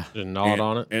 Yeah. Just gnawed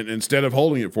on it. And instead of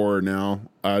holding it for her now,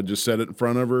 I just set it in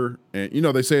front of her. And,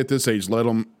 they say at this age, let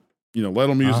them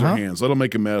use their hands. Let them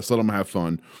make a mess. Let them have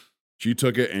fun. She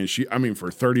took it and for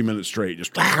 30 minutes straight,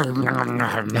 just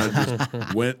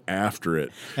went after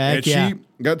it. She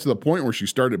got to the point where she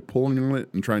started pulling on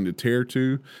it and trying to tear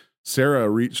too. Sarah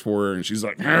reached for her and she's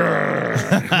like,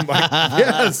 I'm like,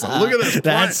 yes, look at this.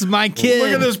 That's my kid.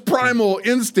 Look at this primal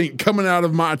instinct coming out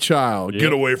of my child. Yep.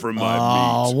 Get away from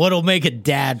my meat. What'll make a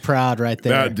dad proud right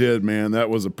there. That did, man. That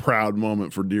was a proud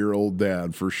moment for dear old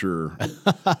dad for sure.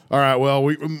 All right. Well,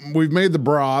 we've made the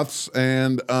broths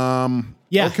and,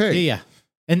 okay. Yeah.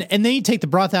 And then you take the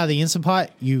broth out of the Instant Pot,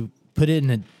 you put it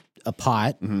in a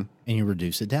pot and you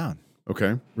reduce it down.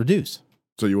 Okay. Reduce.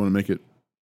 So you want to make it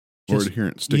more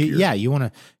adherent, stickier. You want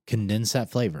to condense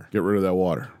that flavor. Get rid of that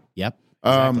water. Yep.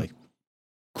 Exactly.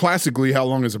 Classically, how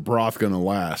long is a broth going to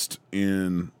last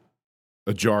in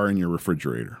a jar in your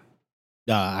refrigerator?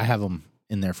 I have them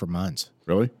in there for months.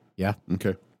 Really? Yeah.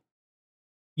 Okay.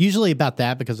 Usually about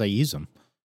that because I use them.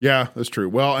 Yeah, that's true.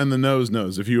 Well, and the nose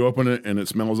knows. If you open it and it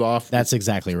smells off, that's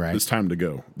exactly right. It's time to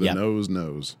go. The nose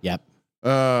knows. Yep.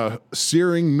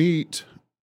 Searing meat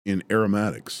in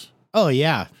aromatics. Oh,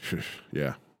 yeah.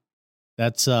 Yeah.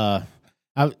 That's I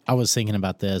was thinking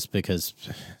about this because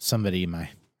somebody in my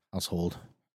household,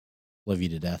 love you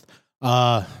to death,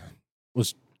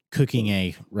 was cooking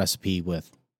a recipe with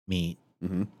meat,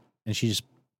 and she just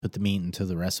put the meat into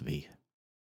the recipe.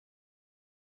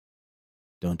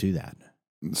 Don't do that.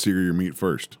 Sear your meat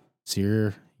first.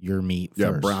 Sear your meat first.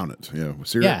 Yeah, brown it. Yeah,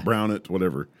 sear it, brown it,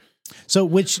 whatever. So,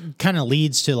 which kind of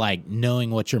leads to like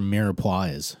knowing what your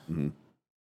mirepoix is.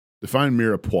 Define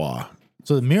mirepoix.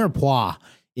 So the mirepoix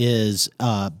is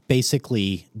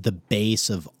basically the base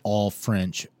of all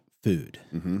French food,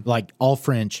 like all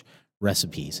French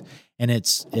recipes, and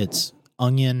it's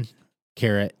onion,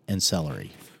 carrot, and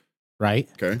celery, right?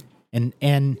 Okay.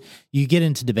 And you get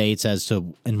into debates as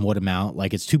to in what amount,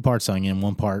 like it's 2 parts onion,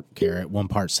 1 part carrot, 1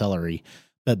 part celery.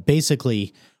 But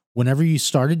basically, whenever you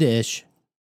start a dish,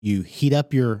 you heat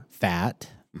up your fat,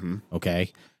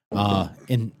 okay?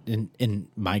 In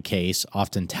my case,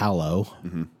 often tallow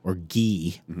or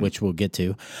ghee, which we'll get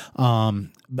to.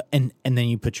 And then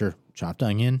you put your chopped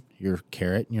onion, your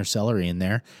carrot, and your celery in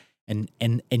there, and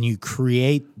you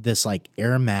create this like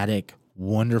aromatic,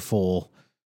 wonderful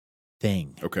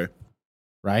thing. Okay.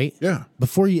 Right? Yeah.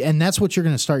 And that's what you're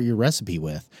going to start your recipe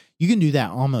with. You can do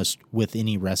that almost with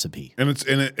any recipe. And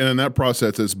in that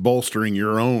process, it's bolstering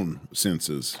your own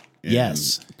senses.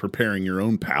 And preparing your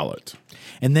own palate.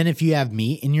 And then if you have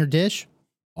meat in your dish,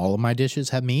 all of my dishes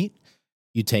have meat.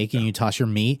 You take and you toss your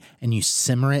meat and you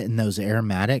simmer it in those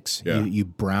aromatics. Yeah. You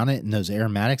brown it in those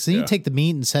aromatics. Then you take the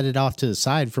meat and set it off to the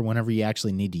side for whenever you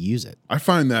actually need to use it. I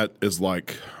find that is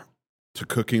like to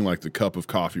cooking like the cup of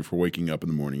coffee for waking up in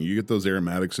the morning. You get those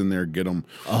aromatics in there, get them.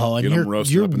 Oh, and you're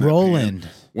rolling.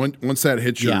 Once that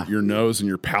hits your nose and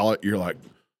your palate, you're like,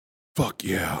 fuck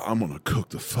yeah, I'm going to cook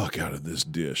the fuck out of this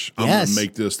dish. I'm going to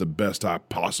make this the best I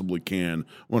possibly can.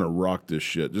 I want to rock this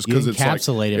shit. Just because it's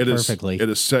encapsulate it perfectly. It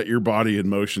has set your body in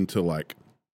motion to like,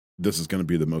 this is going to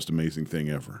be the most amazing thing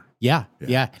ever. Yeah.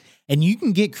 And you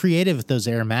can get creative with those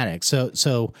aromatics.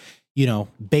 So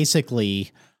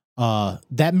basically,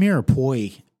 that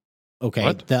mirepoix, okay.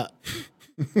 What?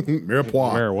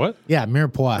 Mirepoix. Mire what? Yeah,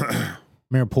 mirepoix.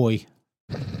 Mirepoix.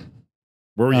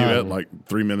 Where were you at like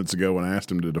 3 minutes ago when I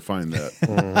asked him to define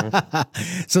that?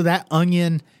 So that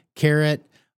onion, carrot,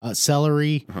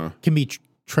 celery can be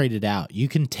traded out. You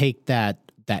can take that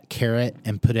carrot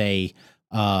and put a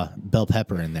bell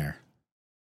pepper in there,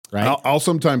 right? I'll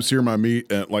sometimes sear my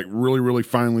meat at like really, really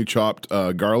finely chopped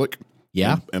garlic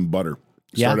and butter.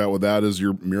 Start out with that as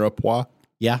your mirepoix.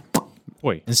 Yeah.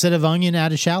 Wait. Instead of onion,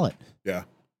 add a shallot. Yeah.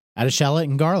 Add a shallot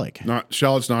and garlic.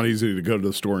 Shallot's not easy to go to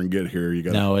the store and get here. You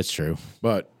got No, it's true.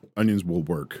 But onions will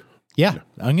work. Yeah.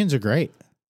 Onions are great.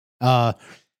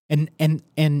 And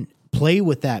play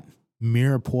with that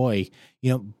mirepoix.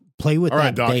 Play with that. All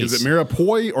right, Doc. base. Is it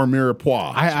mirepoix or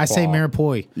mirepoix? I say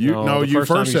mirepoix. You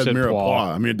first said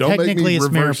mirepoix. I mean, don't technically make me it's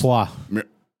reverse. mirepoix.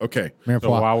 Okay. Mirepoix.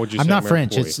 So why would you I'm say not mirepoix?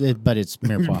 French, but it's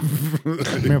mirepoix.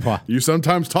 Mirepoix. You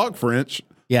sometimes talk French.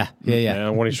 Yeah.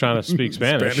 When he's trying to speak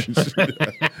Spanish.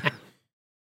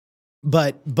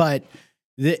 But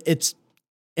it's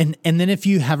and then if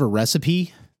you have a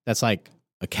recipe that's like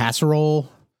a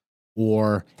casserole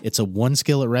or it's a one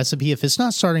skillet recipe, if it's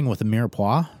not starting with a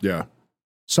mirepoix,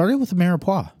 start it with a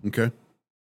mirepoix. Okay.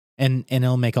 And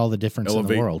it'll make all the difference in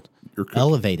the world.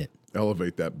 Elevate it.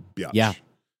 Elevate that biatch. Yeah.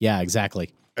 Yeah,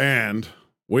 exactly. And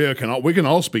we can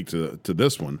all speak to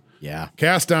this one. Yeah.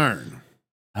 Cast iron.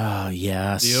 Oh,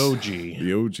 yes. The OG.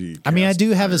 The OG. I mean, I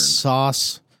do have a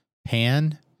sauce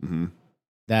pan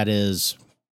that is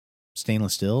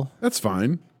stainless steel. That's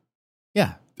fine.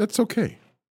 Yeah. That's okay.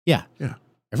 Yeah. Yeah.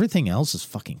 Everything else is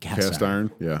fucking cast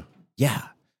iron. Yeah. Yeah.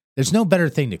 There's no better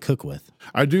thing to cook with.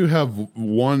 I do have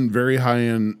one very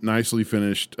high-end, nicely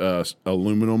finished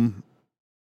aluminum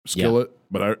skillet,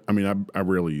 but I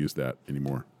rarely use that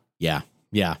anymore. Yeah.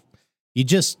 Yeah. You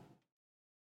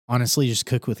honestly just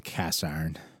cook with cast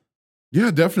iron.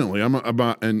 Yeah, definitely.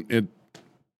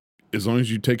 As long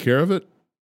as you take care of it.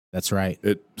 That's right.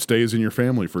 It stays in your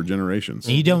family for generations.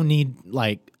 And you don't need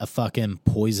like a fucking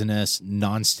poisonous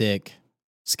nonstick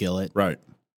skillet. Right.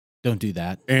 Don't do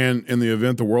that. And in the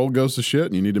event the world goes to shit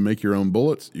and you need to make your own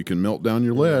bullets, you can melt down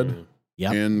your lead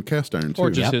and cast iron too. Or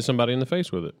just hit somebody in the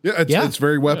face with it. Yeah, it's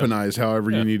very weaponized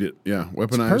however you need it. Yeah,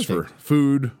 weaponized for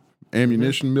food,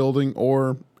 ammunition building,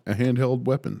 or a handheld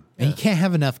weapon. And you can't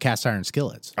have enough cast iron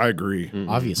skillets. I agree.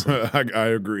 Obviously. I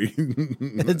agree.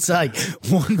 It's like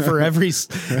one for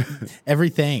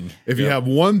everything. If you have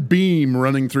one beam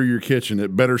running through your kitchen,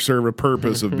 it better serve a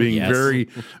purpose of being very,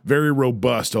 very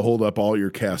robust to hold up all your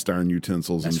cast iron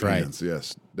utensils and pans.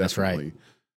 Yes, definitely.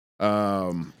 That's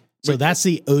right. So that's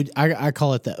the I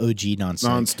call it the OG nonstick.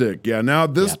 Nonstick, yeah. Now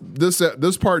this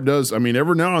part does. I mean,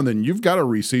 every now and then you've got to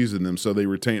reseason them so they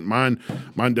retain. Mine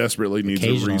desperately needs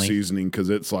a reseasoning because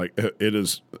it's like it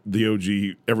is the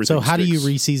OG. Everything. So how do you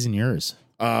reseason yours?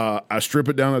 I strip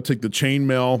it down. I take the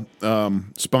chainmail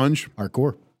sponge,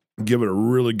 hardcore, give it a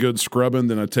really good scrubbing.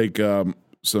 Then I take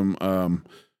some.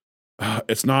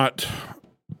 It's not.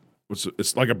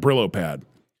 It's like a Brillo pad.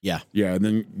 Yeah, and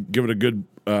then give it a good.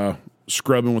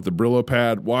 Scrubbing with the Brillo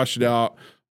pad, wash it out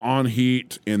on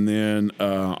heat, and then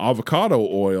avocado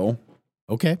oil.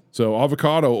 Okay. So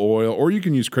avocado oil, or you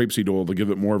can use grapeseed oil to give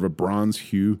it more of a bronze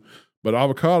hue, but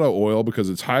avocado oil because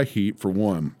it's high heat for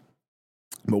one.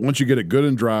 But once you get it good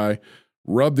and dry,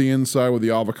 rub the inside with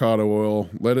the avocado oil,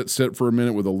 let it sit for a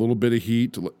minute with a little bit of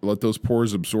heat to let those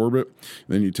pores absorb it.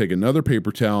 Then you take another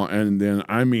paper towel, and then,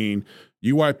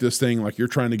 you wipe this thing like you're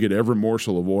trying to get every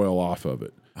morsel of oil off of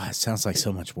it. Oh, it sounds like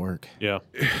so much work. Yeah.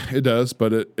 It does,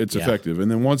 but it's effective. And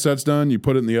then once that's done, you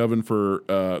put it in the oven for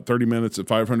 30 minutes at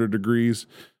 500 degrees.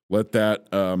 Let that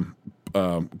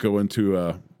go into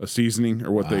a seasoning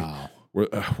or what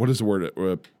is the word?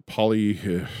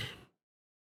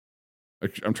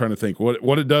 I'm trying to think.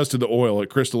 What it does to the oil, it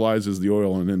crystallizes the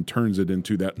oil and then turns it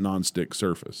into that nonstick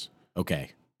surface.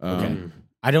 Okay.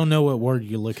 I don't know what word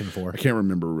you're looking for. I can't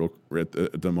remember at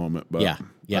the moment, but yeah.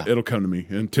 It'll come to me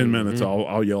in 10 minutes.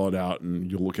 I'll yell it out,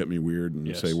 and you'll look at me weird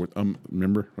and say, "What?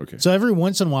 Remember?" Okay. So every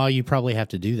once in a while, you probably have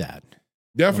to do that.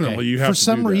 Definitely, you have. For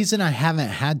some reason, I haven't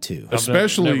had to.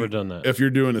 Especially never done that. If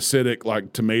you're doing acidic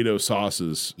like tomato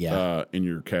sauces in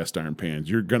your cast iron pans,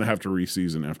 you're gonna have to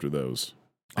reseason after those.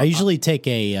 I usually take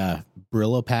a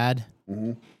Brillo pad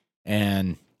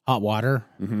and hot water,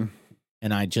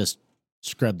 and I just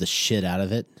scrub the shit out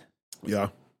of it. Yeah.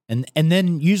 And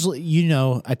then usually,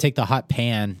 I take the hot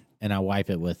pan and I wipe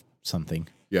it with something.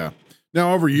 Yeah.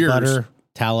 Now over years, butter,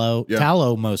 tallow,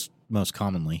 tallow most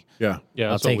commonly. Yeah.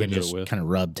 I'll take and just kind of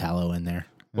rub tallow in there.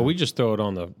 Well, we just throw it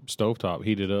on the stovetop,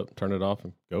 heat it up, turn it off,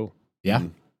 and go. Yeah.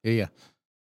 Yeah.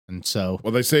 And so,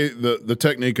 well, they say the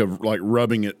technique of like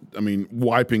rubbing it,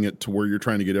 wiping it to where you're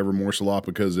trying to get every morsel off,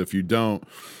 because if you don't,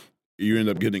 you end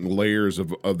up getting layers of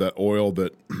that oil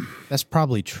that's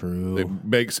probably true.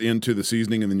 It bakes into the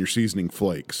seasoning, and then your seasoning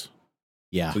flakes.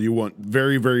 Yeah. So you want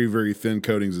very, very, very thin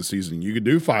coatings of seasoning. You could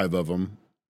do 5 of them,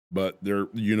 but they're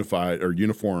unified or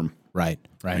uniform. Right.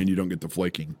 And you don't get the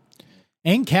flaking.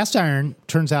 And cast iron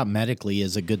turns out medically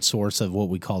is a good source of what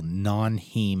we call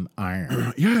non-heme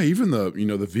iron. Yeah, even the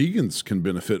vegans can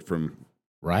benefit from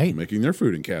making their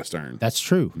food in cast iron. That's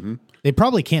true. Mm-hmm. They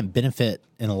probably can't benefit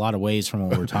in a lot of ways from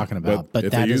what we're talking about, but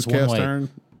if that they is use cast one way. Iron,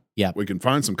 we can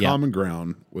find some common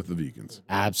ground with the vegans.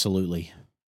 Absolutely.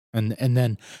 And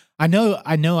then I know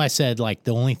I said like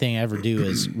the only thing I ever do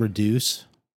is reduce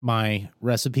my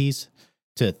recipes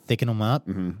to thicken them up.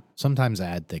 Mm-hmm. Sometimes I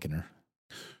add thickener.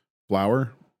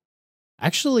 Flour?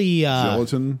 Actually,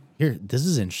 gelatin? Here, this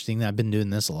is interesting. I've been doing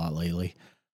this a lot lately.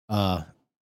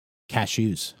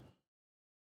 Cashews.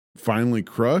 finely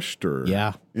crushed or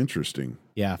interesting.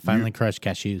 Yeah, finely crushed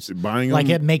cashews. Buying like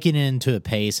them? making it into a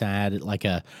paste. And add like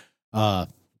a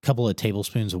couple of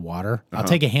tablespoons of water. I'll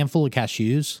take a handful of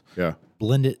cashews. Yeah.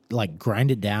 Blend it, like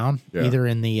grind it down, either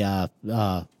in the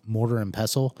mortar and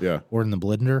pestle, or in the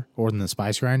blender, or in the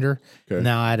spice grinder. Okay.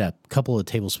 Now add a couple of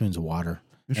tablespoons of water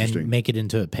and make it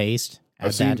into a paste.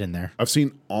 Add that in there. I've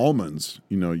seen almonds,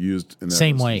 used in that.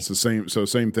 Same way. It's the same. So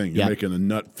same thing. You're making a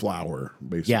nut flour,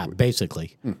 basically. Yeah,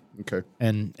 basically. Okay.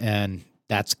 And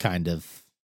that's kind of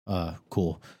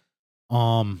cool.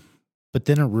 But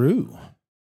then a roux.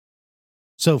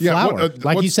 So flour,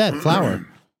 like you said, flour.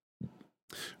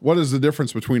 What is the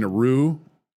difference between a roux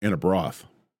and a broth?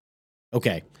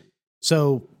 Okay.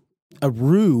 So a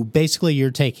roux, basically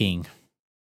you're taking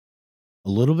a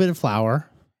little bit of flour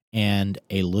and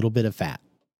a little bit of fat.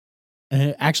 And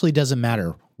it actually doesn't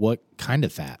matter what kind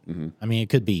of fat. Mm-hmm. I mean, it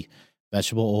could be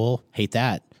vegetable oil. Hate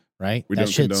that, right? We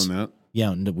don't condone that.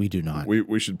 Yeah, no, we do not.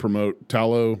 We should promote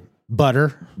tallow,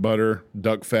 butter,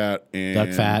 duck fat,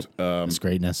 and that's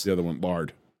greatness. The other one,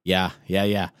 lard. Yeah.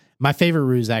 My favorite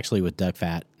roux is actually with duck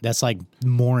fat. That's like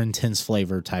more intense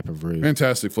flavor type of roux.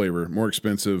 Fantastic flavor, more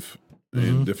expensive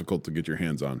and difficult to get your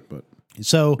hands on, but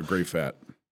so great fat.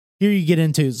 Here you get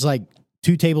into it's like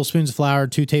 2 tablespoons of flour,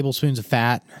 2 tablespoons of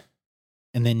fat,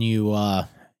 and then you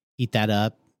heat that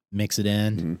up, mix it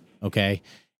in, okay?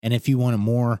 And if you want a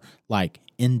more like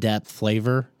in-depth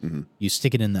flavor, you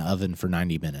stick it in the oven for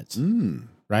 90 minutes,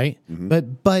 right?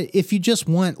 But if you just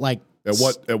want like at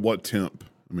what temp?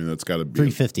 I mean, that's got to be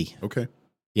 350. Okay.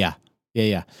 Yeah.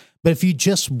 But if you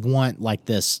just want like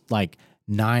this, like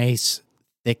nice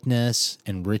thickness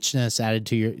and richness added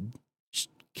to your, just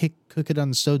cook it on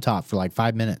the stovetop for like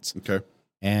 5 minutes. Okay.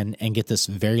 And get this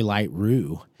very light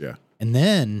roux. Yeah. And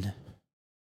then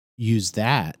use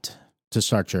that to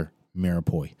start your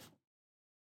mirepoix.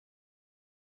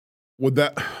 Would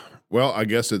that? Well, I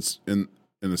guess it's in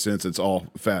a sense it's all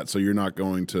fat, so you're not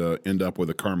going to end up with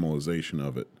a caramelization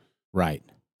of it. Right.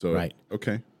 So, right.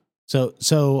 Okay.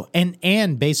 So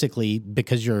and basically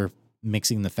because you're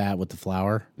mixing the fat with the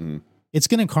flour, it's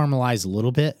going to caramelize a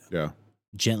little bit. Yeah.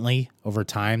 Gently over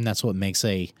time. That's what makes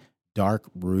a dark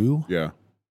roux. Yeah.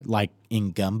 Like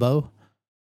in gumbo.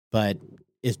 But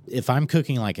if I'm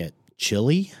cooking like a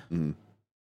chili, I'm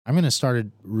going to start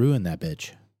rouxing that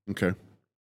bitch. Okay.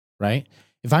 Right?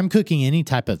 If I'm cooking any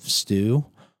type of stew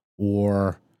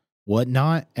or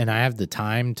whatnot, and I have the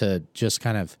time to just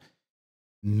kind of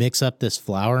mix up this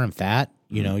flour and fat,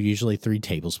 usually 3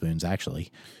 tablespoons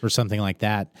actually, or something like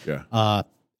that. Yeah.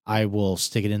 I will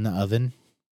stick it in the oven,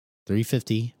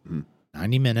 350,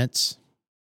 90 minutes,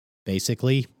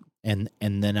 basically, and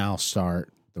then I'll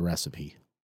start the recipe.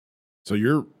 So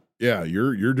you're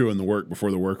doing the work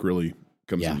before the work really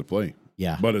comes into play.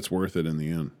 Yeah. But it's worth it in the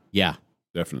end. Yeah.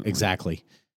 Definitely. Exactly.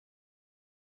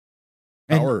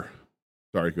 Sorry,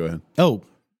 go ahead. Oh,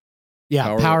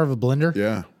 yeah. Power of a blender.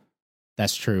 Yeah.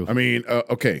 That's true. I mean,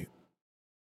 okay.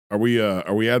 Are we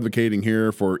advocating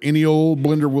here for any old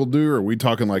blender will do? Or are we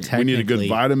talking like we need a good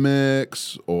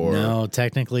Vitamix or no?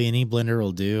 Technically, any blender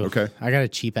will do. Okay, I got a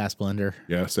cheap ass blender.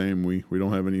 Yeah, same. We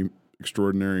don't have any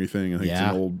extraordinary thing. I think it's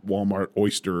an old Walmart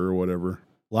Oyster or whatever.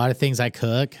 A lot of things I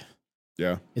cook.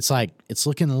 Yeah, it's like it's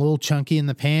looking a little chunky in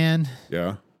the pan.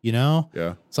 Yeah,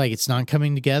 Yeah, it's like it's not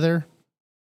coming together.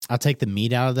 I'll take the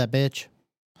meat out of that bitch.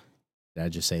 Did I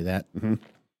just say that?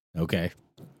 Okay.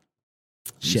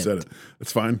 You said it.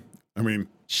 It's fine. I mean,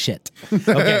 shit.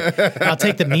 Okay. I'll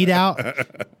take the meat out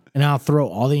and I'll throw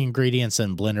all the ingredients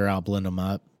in blender out, blend them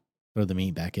up, throw the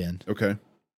meat back in. Okay.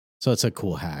 So it's a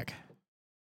cool hack.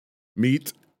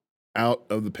 Meat out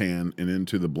of the pan and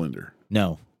into the blender.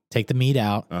 No. Take the meat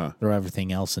out, throw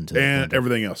everything else into the blender. And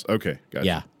everything else. Okay. Gotcha.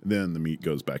 Yeah. Then the meat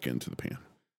goes back into the pan.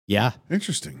 Yeah.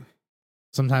 Interesting.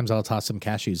 Sometimes I'll toss some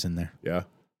cashews in there. Yeah.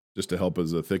 Just to help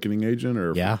as a thickening agent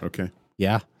or okay.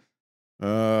 Yeah. Here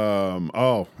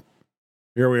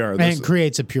we are. And it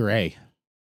creates a puree.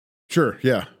 Sure.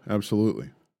 Yeah, absolutely.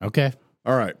 Okay.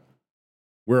 All right.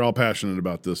 We're all passionate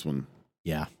about this one.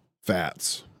 Yeah.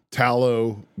 Fats,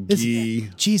 tallow,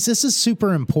 ghee. Geez, this is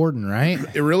super important, right?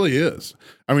 It really is.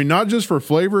 I mean, not just for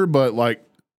flavor, but like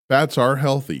fats are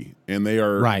healthy and they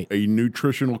are a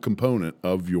nutritional component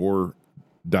of your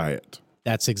diet.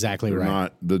 That's exactly They're right.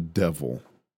 Not the devil.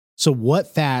 So what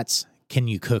fats can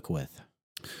you cook with?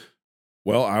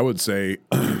 Well, I would say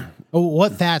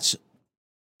what fats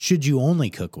should you only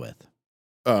cook with?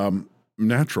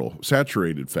 Natural,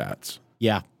 saturated fats.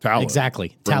 Yeah, tallow.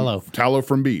 Exactly. Tallow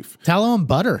from beef. Tallow and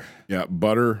butter. Yeah,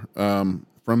 butter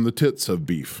from the tits of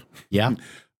beef. Yeah.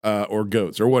 or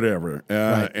goats or whatever,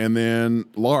 Right. and then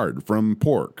lard from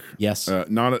pork. Yes.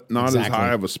 Not as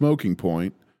high of a smoking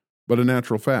point, but a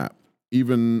natural fat.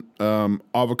 Even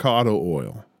avocado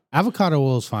oil. Avocado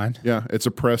oil is fine. Yeah, it's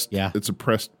a pressed. Yeah. It's a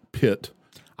pressed pit.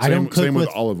 Same with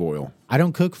olive oil. I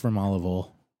don't cook from olive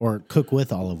oil or cook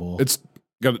with olive oil. It's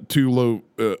got too low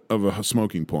of a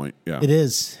smoking point. Yeah, It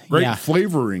is. great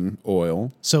flavoring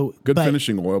oil. So Good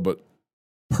finishing oil, but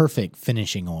perfect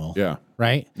finishing oil. yeah,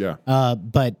 Right. yeah.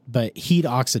 But heat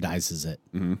oxidizes it,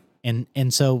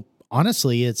 and so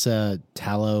honestly, it's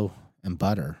tallow and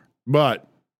butter. But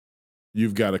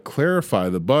you've got to clarify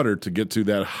the butter to get to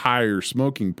that higher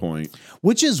smoking point,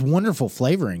 which is wonderful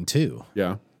flavoring too.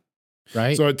 Yeah.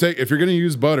 Right. So if you're going to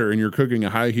use butter and you're cooking a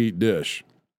high heat dish,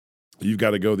 you've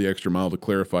got to go the extra mile to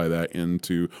clarify that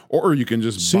into, or you can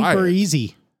just buy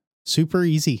it. Super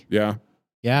easy. Yeah.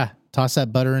 Yeah. Toss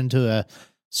that butter into a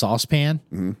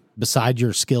saucepan beside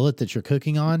your skillet that you're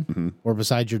cooking on, or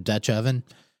beside your Dutch oven,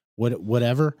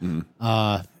 whatever.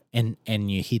 And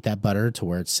you heat that butter to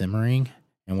where it's simmering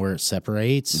and where it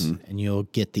separates, and you'll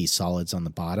get these solids on the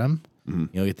bottom.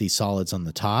 You'll get these solids on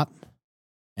the top,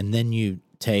 and then you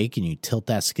take and you tilt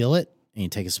that skillet, and you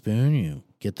take a spoon, you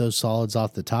get those solids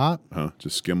off the top.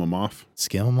 Just skim them off.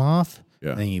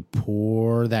 Yeah. Then you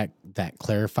pour that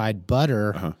clarified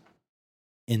butter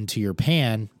into your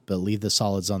pan, but leave the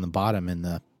solids on the bottom in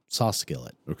the sauce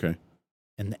skillet. Okay.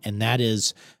 And that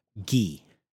is ghee.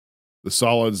 The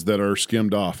solids that are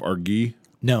skimmed off are ghee?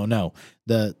 No.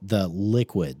 The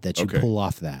liquid that you pull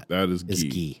off that is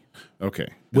ghee. Okay.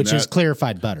 Which is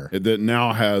clarified butter. That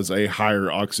now has a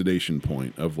higher oxidation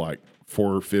point of like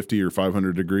 450 or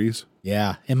 500 degrees.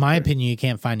 Yeah. In my opinion, you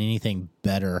can't find anything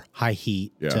better, high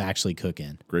heat, to actually cook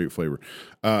in. Great flavor.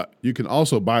 You can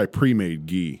also buy pre-made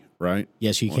ghee, right?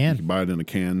 Yes, you can. You can buy it in a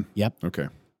can. Yep. Okay.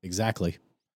 Exactly.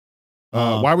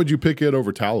 Why would you pick it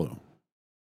over tallow?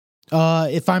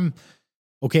 If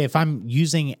I'm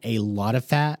using a lot of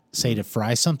fat, say to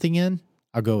fry something in,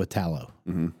 I'll go with tallow.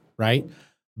 Right?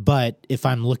 But if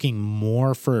I'm looking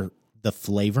more for the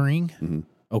flavoring,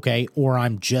 or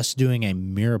I'm just doing a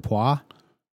mirepoix,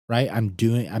 right?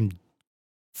 I'm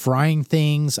frying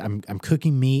things, I'm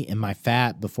cooking meat in my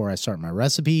fat before I start my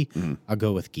recipe, I'll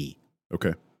go with ghee.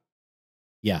 Okay.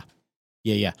 Yeah.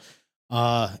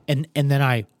 And then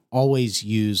I always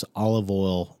use olive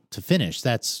oil to finish.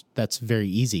 That's very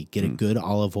easy. Get a good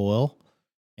olive oil.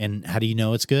 And how do you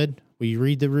know it's good? Well, you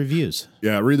read the reviews.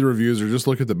 Yeah, read the reviews or just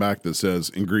look at the back that says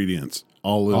ingredients.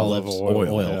 Olive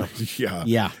oil.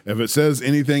 Yeah. If it says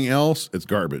anything else, it's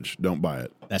garbage. Don't buy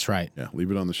it. That's right. Yeah,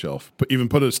 leave it on the shelf. Even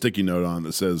put a sticky note on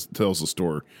that tells the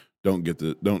store,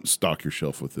 don't stock your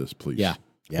shelf with this, please. Yeah.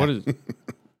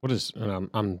 What is and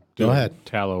I'm doing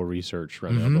tallow research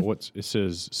right now, but it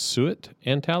says suet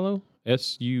and tallow?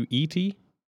 SUET?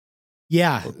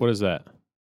 Yeah. What is that?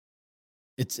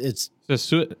 It says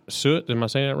suet. Am I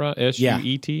saying that right?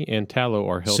 SUET and tallow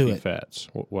are healthy fats.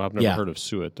 Well, I've never heard of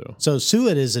suet though. So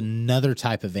suet is another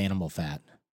type of animal fat.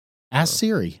 Ask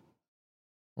Siri.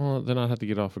 Well, then I have to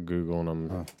get off of Google, and I'm.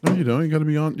 No, you don't. You got to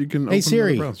be on. You can. Hey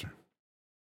Siri. The browser.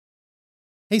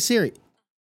 Hey Siri.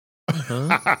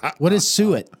 What is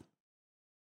suet?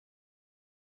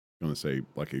 I'm going to say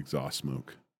like exhaust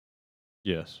smoke.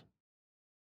 Yes.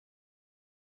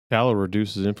 Tallow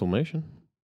reduces inflammation.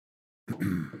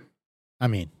 I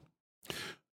mean,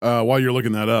 while you're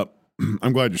looking that up,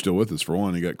 I'm glad you're still with us for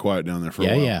one. You got quiet down there for a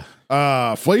while.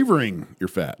 Yeah. Flavoring your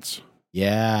fats.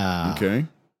 Yeah. Okay.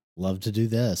 Love to do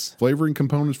this. Flavoring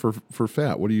components for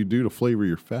fat. What do you do to flavor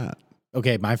your fat?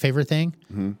 Okay, my favorite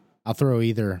thing, I'll throw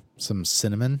either some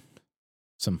cinnamon,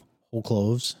 some whole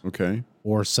cloves,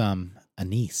 or some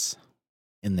anise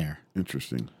in there.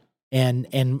 Interesting.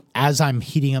 And as I'm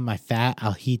heating up my fat,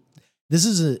 I'll heat. This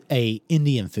is a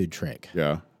Indian food trick.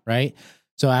 Yeah. Right.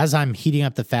 So as I'm heating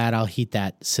up the fat, I'll heat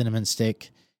that cinnamon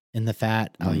stick in the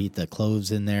fat. I'll heat the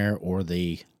cloves in there, or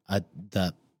the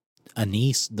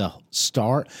anise, the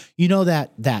star. You know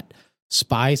that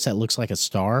spice that looks like a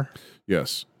star?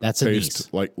 Yes. That's Taste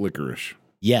anise. like licorice.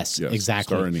 Yes,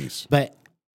 exactly. Star anise. But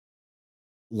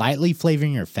lightly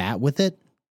flavoring your fat with it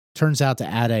turns out to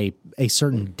add a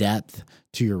certain depth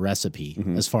to your recipe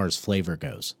as far as flavor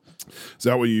goes. Is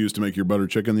that what you used to make your butter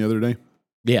chicken the other day?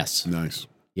 Yes. Nice.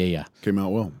 Yeah. Came out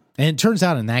well. And it turns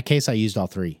out in that case, I used all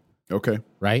three. Okay.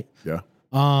 Right? Yeah.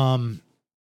 And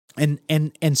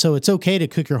so it's okay to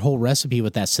cook your whole recipe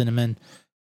with that cinnamon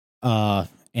and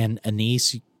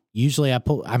anise. Usually I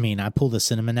pull the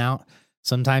cinnamon out.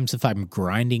 Sometimes if I'm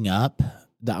grinding up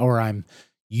or I'm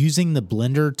using the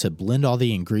blender to blend all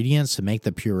the ingredients to make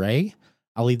the puree,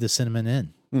 I'll leave the cinnamon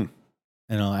in.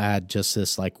 And I'll add just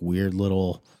this like weird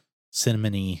little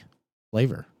cinnamony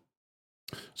flavor.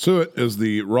 Suet is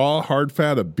the raw, hard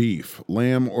fat of beef,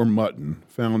 lamb, or mutton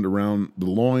found around the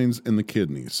loins and the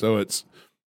kidneys. So it's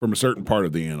from a certain part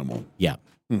of the animal. Yeah.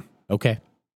 Okay.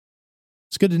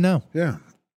 It's good to know. Yeah.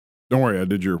 Don't worry, I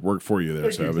did your work for you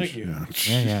there, Savage. Thank you.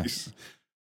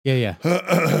 Yeah.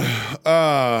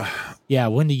 Yeah,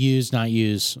 when to use, not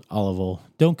use olive oil.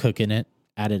 Don't cook in it.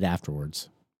 Add it afterwards.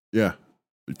 Yeah.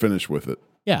 Finish with it.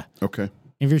 Yeah. Okay.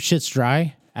 If your shit's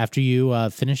dry after you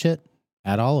finish it,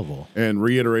 add olive oil. And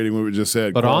reiterating what we just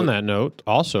said. But on that note,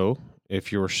 also,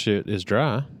 if your shit is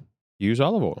dry, use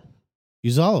olive oil.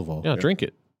 Use olive oil. Yeah, drink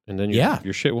it. And then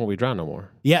your shit won't be dry no more.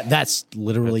 Yeah, that's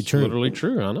literally true. Literally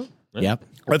true, I know. Yeah. Yep.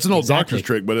 That's an old doctor's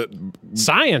trick, but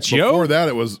science, before that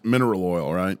it was mineral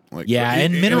oil, right? Like,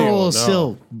 and mineral oil is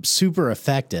still super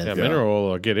effective. Yeah, mineral oil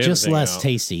will get just less out.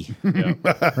 tasty,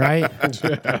 right?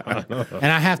 And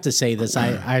I have to say this: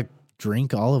 I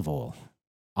drink olive oil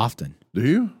often. Do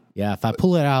you? Yeah, if I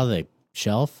pull it out of the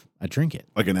shelf, I drink it.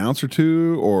 Like an ounce or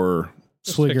two, or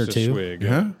swig or two. Swig,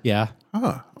 yeah.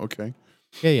 Okay.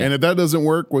 Yeah. And if that doesn't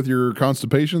work with your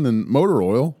constipation, then motor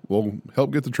oil will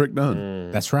help get the trick done.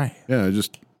 That's right. Yeah,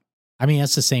 I mean,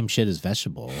 that's the same shit as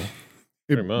vegetable oil.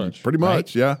 Pretty much. Pretty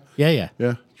much, right? Yeah,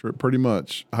 pretty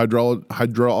much.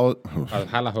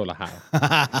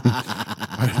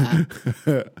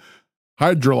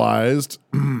 Hydrolyzed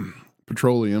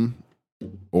petroleum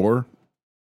or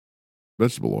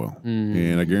vegetable oil.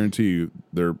 And I guarantee you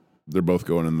they're both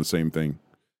going in the same thing.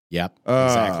 Yep.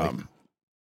 Exactly.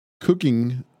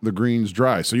 Cooking the greens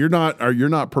dry. So you're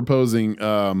not proposing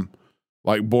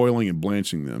like boiling and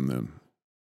blanching them then?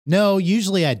 No,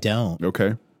 usually I don't.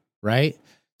 Okay. Right?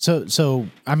 So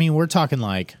I mean, we're talking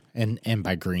like and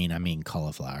by green I mean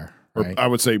cauliflower. Right? I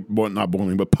would say not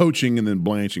boiling, but poaching and then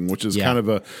blanching, which is kind of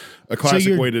a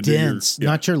classic way to dense, do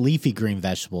not your leafy green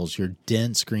vegetables, your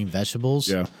dense green vegetables.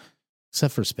 Yeah.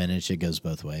 Except for spinach, it goes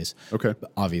both ways. Okay.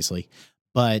 Obviously.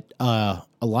 But a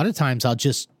lot of times I'll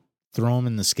just throw them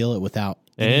in the skillet without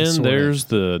any And there's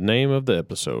the name of the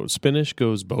episode. Spinach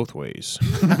goes both ways.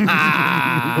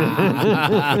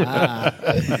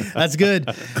 That's good.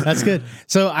 That's good.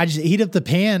 So I just heat up the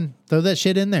pan, throw that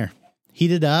shit in there,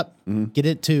 heat it up, get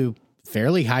it to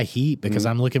fairly high heat because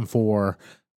I'm looking for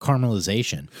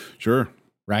caramelization. Sure.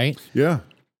 Right? Yeah.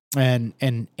 And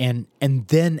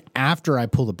then after I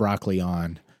pull the broccoli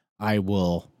on, I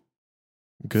will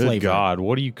Good flavor God,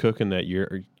 what are you cooking that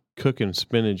you're cooking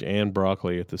spinach and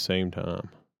broccoli at the same time?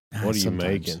 What are you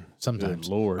making? Sometimes.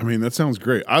 Good Lord. I mean, that sounds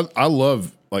great. I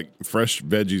love like fresh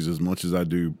veggies as much as I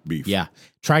do beef. Yeah.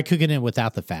 Try cooking it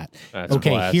without the fat. That's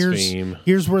okay, blaspheme.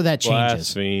 here's where that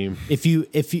changes. Blaspheme.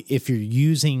 If you're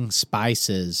using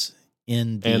spices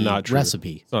in the And not true.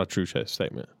 recipe. It's not a true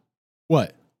statement.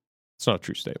 What? It's not a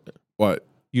true statement. What?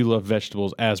 You love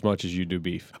vegetables as much as you do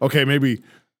beef. Okay, maybe.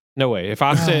 No way. If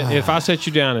I set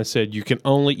you down and said you can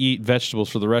only eat vegetables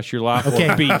for the rest of your life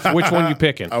or beef, which one you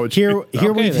picking? I would Here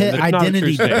we've hit then.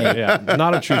 identity debate. Yeah,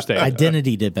 not a true statement.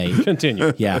 Identity debate.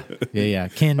 Continue. Yeah.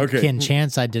 Can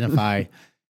Chance identify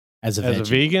as a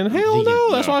vegan? Hell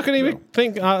no. That's why I couldn't even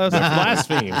think. That's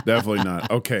blaspheme. Definitely not.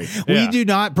 Okay. We do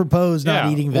not propose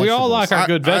not eating vegetables. We all like our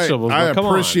good vegetables. I but come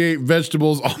appreciate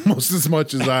vegetables almost as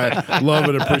much as I love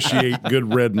and appreciate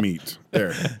good red meat.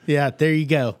 There. Yeah, there you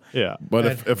go. Yeah. But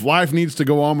if life needs to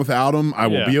go on without them, I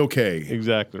will be okay.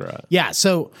 Exactly right. Yeah,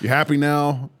 so You happy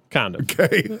now? Kind of.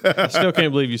 Okay. I still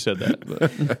can't believe you said that.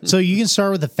 But. So you can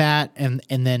start with the fat, and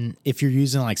then if you're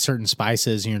using like certain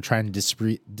spices and you're trying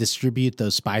to distribute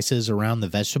those spices around the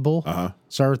vegetable,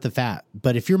 start with the fat.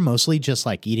 But if you're mostly just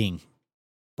like eating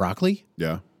broccoli,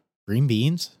 green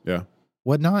beans,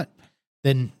 whatnot,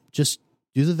 then just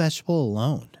do the vegetable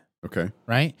alone. Okay.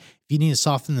 Right? If you need to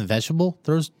soften the vegetable,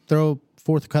 throw a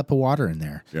fourth cup of water in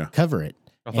there. Yeah. Cover it.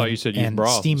 I thought you said you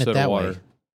broth steam it instead that of water. way.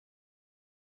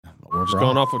 Just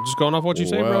going off what you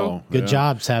say, bro. Good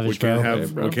job, Savage,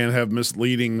 we can't have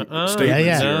misleading statements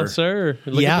No, here. sir.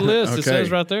 Look at the list. It says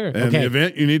right there. In the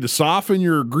event you need to soften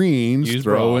your greens,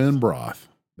 throw in broth.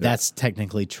 That's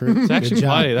technically true. It's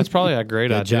actually that's probably a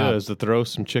great idea job. is to throw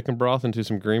some chicken broth into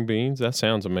some green beans. That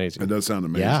sounds amazing. It does sound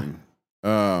amazing.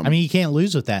 Yeah. I mean, you can't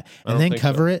lose with that. And then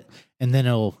cover so. it, and then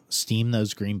it'll steam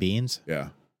those green beans. Yeah.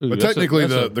 Ooh, But technically,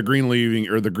 the green leaving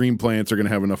or the green plants are going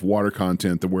to have enough water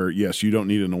content to where, yes, you don't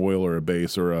need an oil or a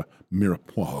base or a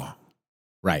mirepoix.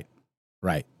 Right.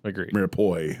 Agreed.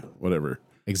 Mirepoix, whatever.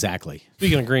 Exactly.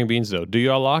 Speaking of green beans, though, do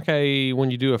y'all like when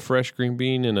you do a fresh green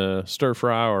bean in a stir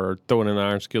fry or throw it in an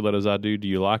iron skillet as I do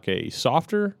you like a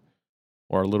softer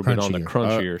or a little bit on the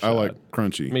crunchier side? I like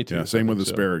crunchy. Me too. Yeah, same with So.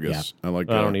 asparagus. Yeah. I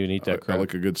don't even eat that crap. I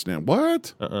like a good snap.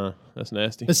 What? That's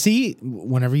nasty. But see,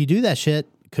 whenever you do that shit,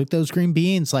 cook those green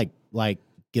beans, like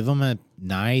give them a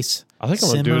nice I think I'm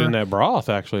going to do it in that broth,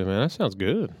 actually, man. That sounds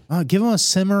good. Give them a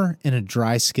simmer in a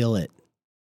dry skillet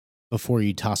before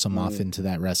you toss them off into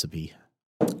that recipe.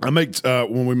 I make,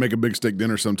 when we make a big steak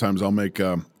dinner, sometimes I'll make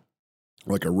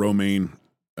like a romaine,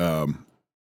 like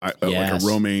a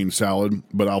romaine salad,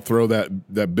 but I'll throw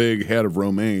that big head of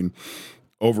romaine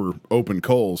over open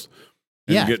coals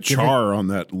and get char on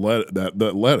that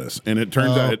lettuce, and it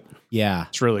turns out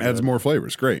it's really adds good. more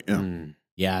flavors. Great,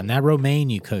 yeah, and that romaine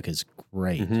you cook is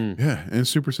great. Yeah, and it's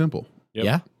super simple. Yep.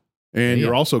 Yeah, and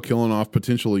you're also killing off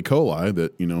potential E. coli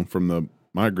that from the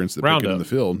migrants that pick it in the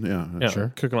field. Yeah,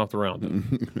 sure, cooking off the Roundup.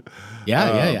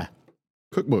 yeah.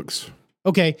 Cookbooks.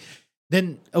 Okay.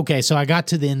 So I got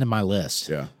to the end of my list.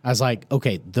 Yeah. I was like,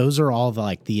 okay, those are all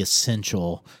the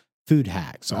essential food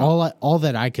hacks, all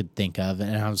that I could think of.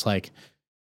 And I was like,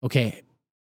 okay,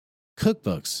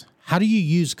 cookbooks. How do you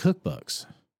use cookbooks?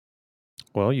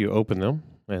 Well, you open them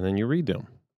and then you read them.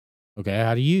 Okay,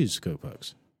 how do you use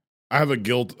cookbooks? I have a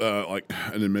guilt, like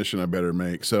an admission I better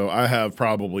make. So I have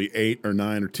probably 8 or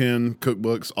 9 or 10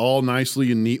 cookbooks, all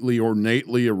nicely and neatly,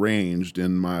 ornately arranged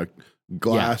in my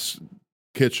glass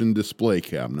kitchen display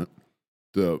cabinet.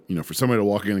 So, for somebody to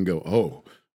walk in and go, oh,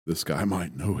 this guy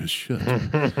might know his shit.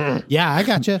 Yeah, I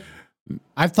got you.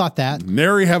 I've thought that.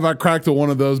 Nary have I cracked one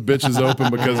of those bitches open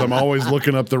because I'm always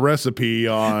looking up the recipe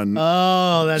on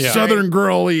Southern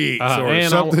Girl Eats or and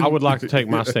something. I would like to take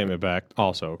my statement back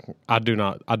also. I do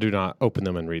not open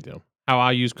them and read them. How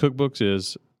I use cookbooks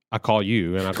is I call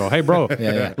you and I go, hey, bro,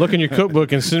 look in your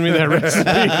cookbook and send me that recipe.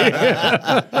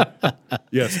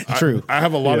 Yes, true. I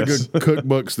have a lot of good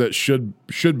cookbooks that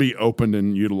should be opened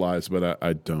and utilized, but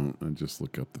I don't. I just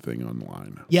look up the thing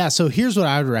online. Yeah, so here's what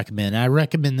I would recommend. I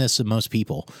recommend this to most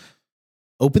people.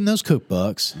 Open those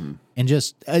cookbooks and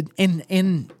just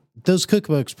and those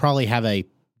cookbooks probably have a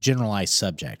generalized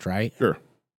subject, right? Sure.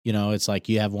 It's like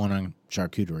you have one on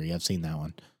charcuterie. I've seen that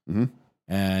one. Mm-hmm.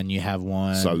 And you have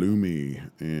one salumi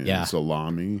and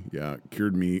salami,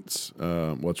 cured meats.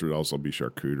 What would also be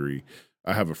charcuterie?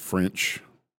 I have a French,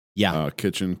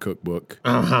 kitchen cookbook.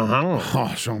 Oh,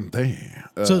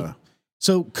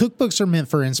 so cookbooks are meant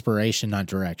for inspiration, not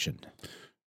direction.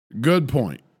 Good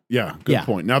point. Yeah, good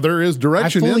point. Now there is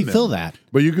direction. I fully in them, feel that,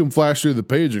 but you can flash through the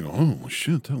page and go, "Oh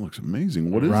shit, that looks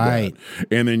amazing! What is that?"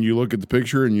 And then you look at the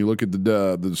picture and you look at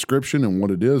the description and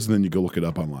what it is, and then you go look it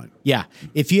up online. Yeah,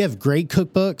 if you have great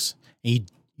cookbooks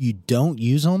and you don't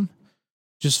use them,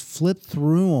 just flip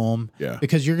through them. Yeah,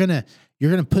 because you're gonna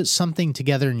put something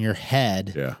together in your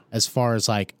head. Yeah, as far as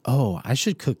like, oh, I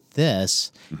should cook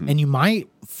this, and you might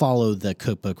follow the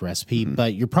cookbook recipe,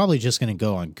 but you're probably just gonna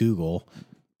go on Google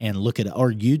and look at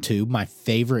or YouTube, my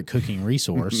favorite cooking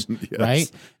resource, right?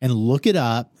 And look it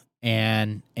up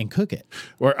and cook it.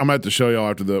 Well, I'm going to have to show y'all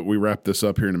after we wrap this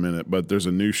up here in a minute, but there's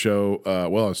a new show.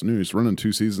 It's new. It's running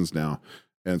 2 seasons now,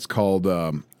 and it's called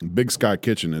Big Sky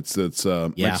Kitchen. It's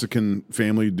Mexican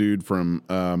family dude from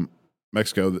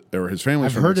Mexico, or his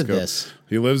family's from Mexico. I've heard of this.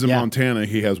 He lives in Montana.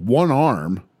 He has one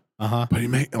arm, but he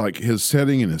his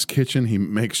setting in his kitchen, he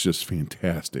makes just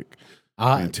fantastic.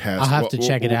 Fantastic. I'll have to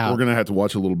check it out. We're going to have to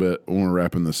watch a little bit when we're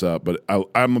wrapping this up, but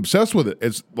I'm obsessed with it.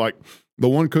 It's like the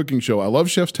one cooking show. I love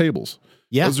Chef's Tables.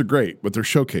 Yeah. Those are great, but they're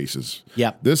showcases.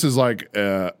 Yeah. This is like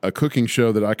a cooking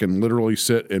show that I can literally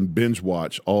sit and binge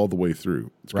watch all the way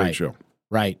through. It's a great show.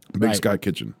 Right. Big Sky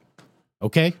Kitchen.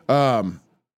 Okay.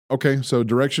 Okay, so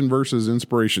direction versus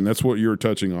inspiration. That's what you were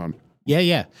touching on.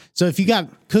 Yeah. So if you got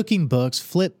cooking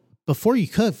books, before you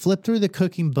cook, flip through the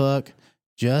cooking book,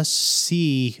 just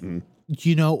see...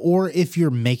 or if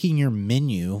you're making your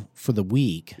menu for the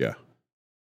week,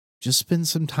 just spend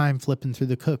some time flipping through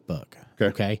the cookbook.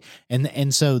 Okay.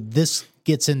 And so this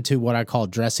gets into what I call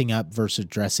dressing up versus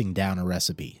dressing down a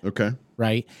recipe. Okay.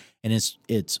 Right. And it's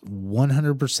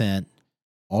 100%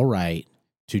 all right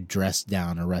to dress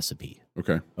down a recipe.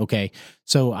 Okay.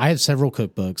 So I have several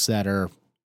cookbooks that are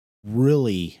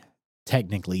really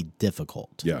technically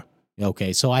difficult. Yeah.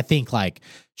 Okay. So I think like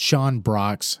Sean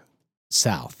Brock's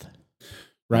South.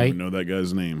 Right? I don't know that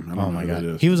guy's name. I don't know who that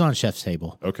is. He was on Chef's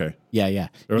Table. Okay. Yeah.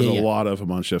 There's a lot of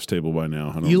them on Chef's Table by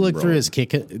now. You look through his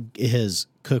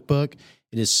cookbook,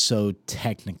 it is so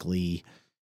technically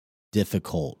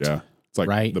difficult. Yeah. It's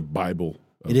like the Bible.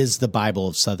 It is the Bible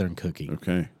of Southern cooking.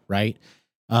 Okay. Right?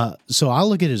 So I'll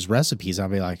look at his recipes, I'll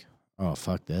be like, oh,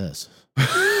 fuck this.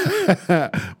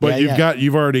 But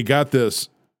you've already got this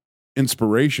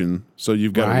inspiration, so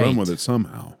you've got to run with it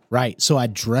somehow. Right. So I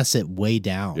dress it way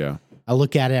down. Yeah. I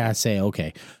look at it and I say,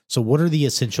 okay, so what are the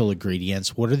essential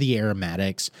ingredients? What are the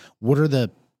aromatics? What are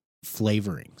the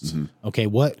flavorings. Okay,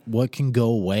 what can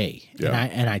go away? Yeah.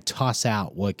 And I toss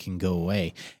out what can go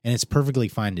away, and it's perfectly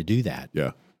fine to do that.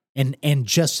 Yeah. And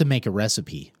just to make a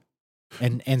recipe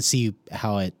and see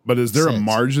how it. But is there sits. a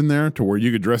margin there to where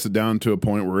you could dress it down to a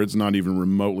point where it's not even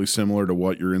remotely similar to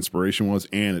what your inspiration was,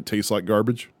 and it tastes like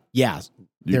garbage? Yeah,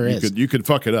 there is. You could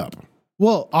fuck it up.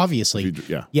 Well, obviously,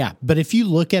 yeah. But if you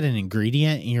look at an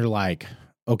ingredient and you're like,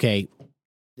 okay,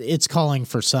 it's calling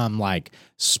for some like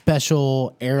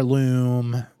special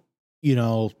heirloom,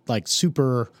 like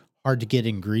super hard to get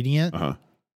ingredient.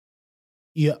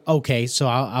 Yeah. Okay. So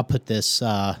I'll put this,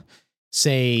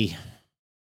 say,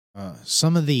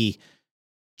 some of the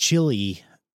chili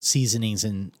seasonings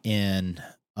in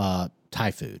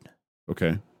Thai food.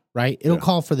 Okay. Right. It'll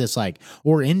call for this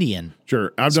or Indian.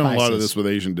 Sure. I've done a lot of spices. this with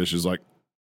Asian dishes. Like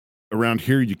around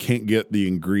here, you can't get the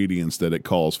ingredients that it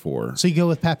calls for. So you go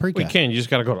with paprika. We can. You just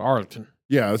got to go to Arlington.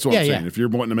 Yeah, that's what I'm saying. If you're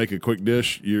wanting to make a quick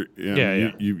dish, So you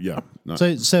either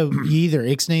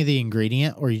ixnay the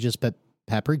ingredient or you just put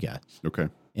paprika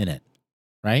in it,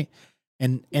 right?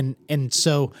 And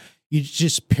so you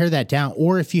just pare that down.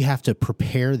 Or if you have to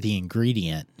prepare the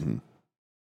ingredient,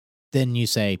 then you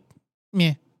say,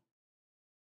 "Meh,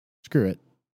 screw it."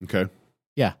 Okay.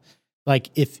 Yeah, like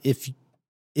if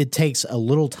it takes a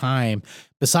little time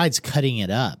besides cutting it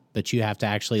up, but you have to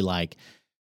actually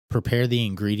prepare the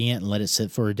ingredient and let it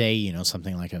sit for a day,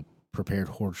 something like a prepared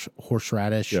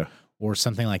horseradish or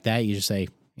something like that. You just say,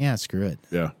 yeah, screw it.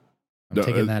 Yeah. I'm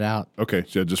taking that out. Okay.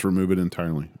 So just remove it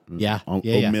entirely. Yeah.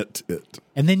 Omit it.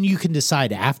 And then you can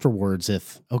decide afterwards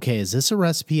is this a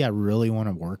recipe I really want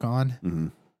to work on? Mm-hmm.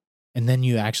 And then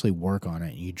you actually work on it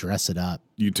and you dress it up.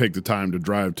 You take the time to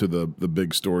drive to the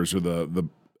big stores or the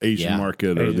Asian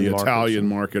market or the Italian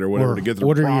market or whatever to get the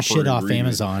order proper your shit off ingredient.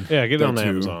 Amazon. Yeah, get it on That too.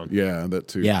 Amazon. Yeah, that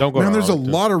too. Yeah. Don't go. Man, there's a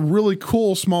Arlington. lot of really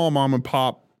cool small mom and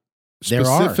pop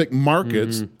specific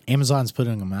markets. Amazon's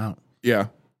putting them out. Yeah.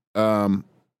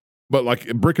 But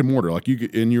like brick and mortar, like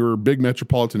in your big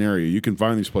metropolitan area, you can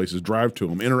find these places, drive to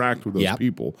them, interact with those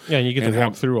people. Yeah, and you get to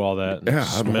walk through all that. Yeah,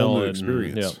 have a whole new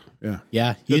experience.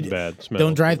 Yeah. Good, bad smell.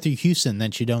 Don't drive through Houston,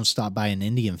 then you don't stop by an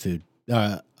Indian food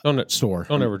store.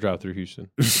 Don't ever drive through Houston.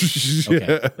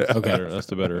 Okay. That's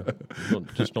the better.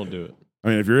 Just don't do it. I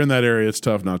mean, if you're in that area, it's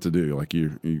tough not to do. Like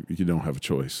you don't have a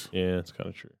choice. Yeah, it's kind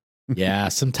of true. Yeah,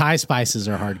 some Thai spices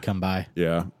are hard to come by.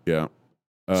 Yeah.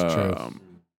 It's true.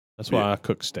 That's why I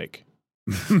cook steak.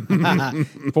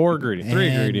 4 ingredients, 3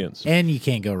 ingredients, and you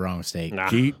can't go wrong with steak. Nah.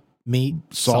 Heat, meat,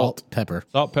 salt, pepper,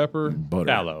 butter,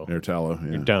 tallow. Tallow.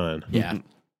 Yeah. You're done. Yeah.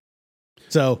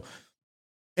 So,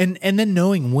 and then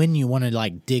knowing when you want to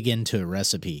dig into a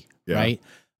recipe, right?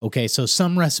 Okay, so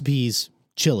some recipes,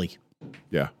 chili.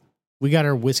 Yeah. We got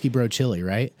our Whiskey Bro chili,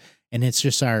 right? And it's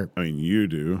just I mean, you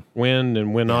do. When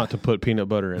and when not to put peanut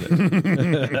butter in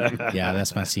it. Yeah,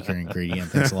 that's my secret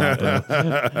ingredient. Thanks a lot, bro.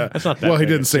 That's not that Well, he big.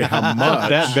 didn't say how much. Not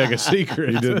that big a secret.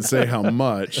 He didn't say how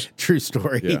much. True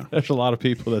story. Yeah. There's a lot of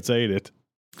people that's ate it.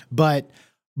 But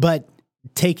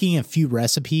taking a few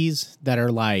recipes that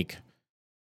are like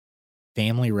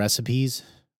family recipes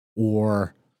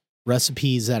or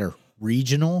recipes that are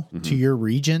regional to your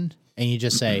region, and you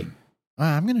just say,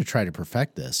 I'm going to try to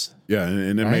perfect this. Yeah,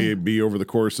 and it may be over the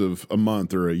course of a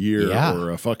month or a year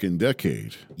or a fucking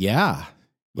decade. Yeah.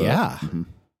 But, yeah.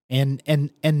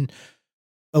 And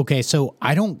okay, so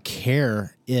I don't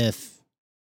care if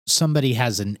somebody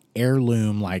has an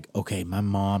heirloom like, okay, my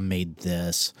mom made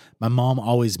this. My mom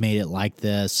always made it like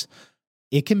this.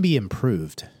 It can be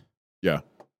improved. Yeah.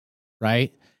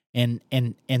 Right? And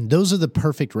those are the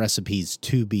perfect recipes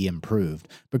to be improved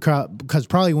because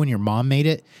probably when your mom made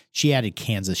it, she added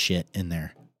Kansas shit in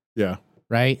there. Yeah.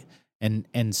 Right.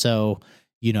 And so,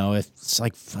 if it's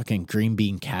like fucking green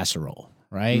bean casserole,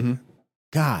 right? Mm-hmm.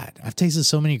 God, I've tasted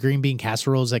so many green bean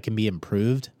casseroles that can be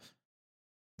improved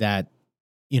that,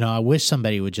 I wish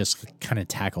somebody would just kind of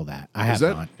tackle that. I have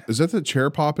not. Is that the chair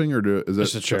popping or is that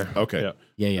It's a chair? Okay.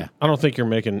 Yeah. I don't think you're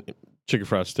making chicken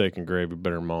fried steak and gravy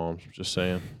better than mom's. Just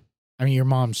saying. I mean, your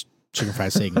mom's chicken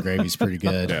fried steak and gravy is pretty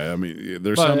good. Yeah, I mean,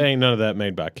 there's But ain't none of that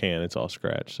made by can. It's all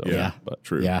scratch. So Yeah. but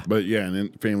True. Yeah. But yeah, and in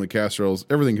family casseroles,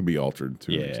 everything can be altered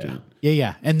to an extent.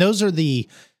 Yeah. And those are the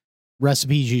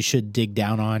recipes you should dig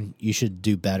down on. You should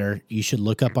do better. You should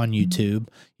look up on YouTube.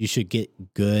 You should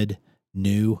get good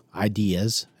new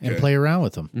ideas and play around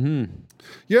with them. Mm-hmm.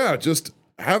 Yeah, just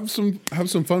have some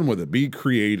fun with it. Be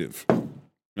creative.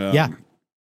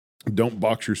 Don't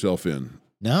box yourself in.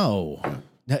 No.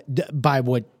 By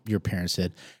what your parents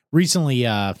did. Recently,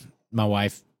 my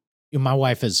wife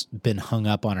has been hung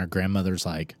up on her grandmother's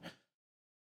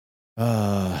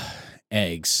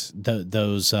eggs,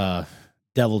 those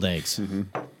deviled eggs,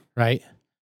 right?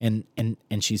 and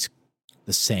she's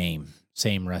the same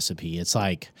recipe. It's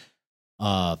like,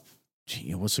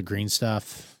 what's the green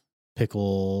stuff?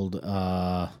 Pickled,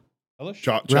 relish.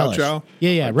 Relish. Chow.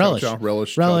 Yeah, like relish.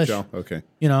 Relish. Relish. Chow. Okay.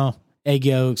 Egg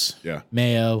yolks. Yeah.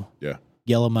 Mayo. Yeah.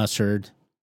 Yellow mustard,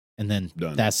 and then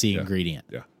Done. that's the ingredient.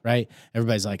 Yeah. Right?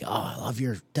 Everybody's like, oh, I love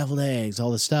your deviled eggs, all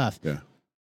this stuff. Yeah.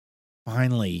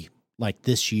 Finally, like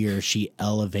this year, she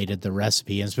elevated the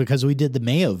recipe. And it's because we did the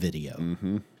mayo video.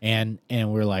 Mm-hmm. And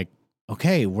we're like,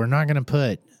 okay, we're not going to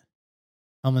put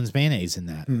Hellman's mayonnaise in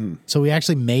that. Mm-hmm. So we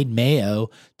actually made mayo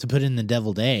to put in the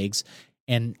deviled eggs.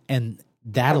 And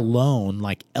that alone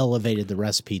like elevated the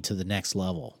recipe to the next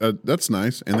level. That's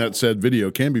nice. And that said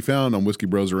video can be found on Whiskey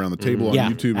Bros Around the Table on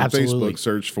YouTube and absolutely. Facebook.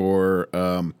 Search for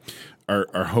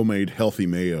our homemade healthy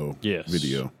mayo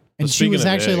video. And she was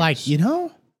actually like,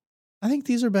 I think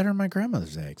these are better than my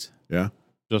grandmother's eggs. Yeah.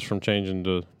 Just from changing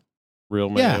to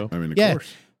real mayo. I mean, of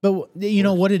course. But you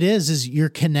know what it is you're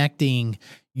connecting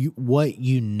what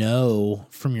you know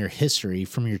from your history,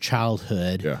 from your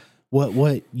childhood. Yeah.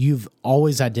 What you've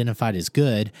always identified as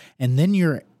good, and then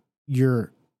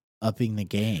you're upping the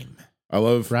game. I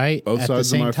love right both at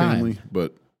sides of my time. family,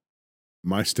 but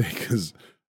my steak is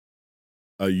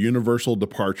a universal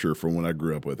departure from what I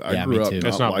grew up with. I grew up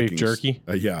It's not beef jerky.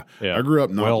 Yeah, I grew up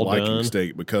not liking done.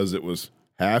 steak because it was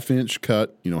half-inch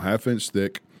cut, half-inch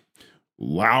thick,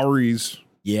 Lowry's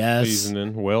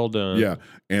seasoning, well done. Yeah,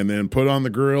 and then put on the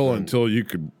grill until you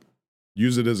could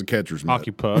use it as a catcher's mitt.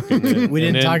 Hockey puck. And then, we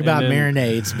didn't talk about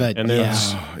marinades, but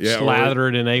slather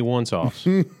it in A1 sauce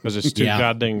because it's too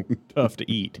goddamn tough to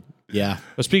eat. Yeah.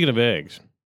 But speaking of eggs,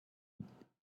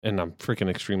 and I'm freaking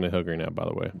extremely hungry now, by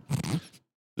the way.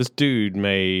 This dude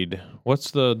made,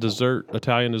 what's the dessert,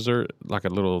 Italian dessert? Like a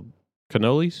little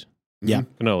cannolis? Yeah.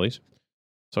 Cannolis.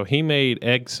 So he made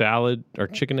egg salad or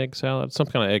chicken egg salad, some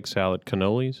kind of egg salad,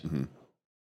 cannolis. Mm-hmm.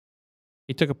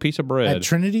 He took a piece of bread. At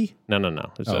Trinity?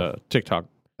 No. It's a TikTok.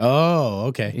 Oh,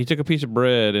 okay. He took a piece of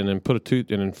bread and then and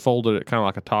then folded it kind of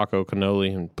like a taco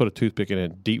cannoli and put a toothpick in it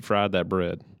and deep fried that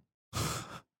bread.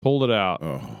 Pulled it out.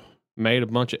 Made a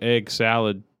bunch of egg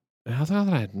salad. I thought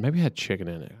I had chicken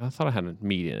in it. I thought I had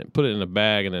meat in it. Put it in a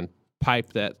bag and then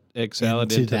piped that egg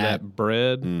salad into that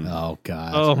bread. Oh,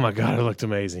 God. Oh, my God. It looked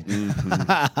amazing.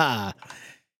 Mm-hmm.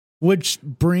 Which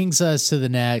brings us to the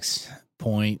next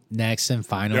and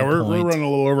final point. We're running a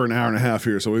little over an hour and a half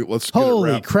here, so let's get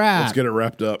Holy crap. Let's get it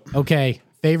wrapped up. Okay.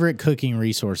 Favorite cooking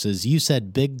resources. You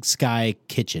said Big Sky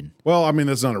Kitchen. Well, I mean,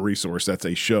 that's not a resource. That's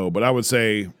a show. But I would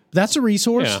say... That's a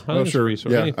resource? Yeah, sure. A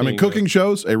resource. Yeah. I mean, cooking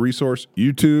shows, a resource.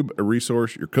 YouTube, a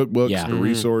resource. Your cookbooks, a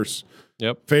resource.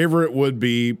 Yep. Favorite would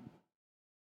be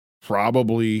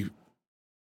probably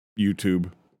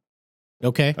YouTube.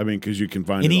 Okay. I mean, because you can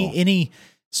find it all. Any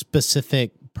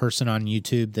specific person on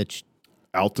YouTube that...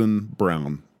 Alton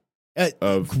Brown.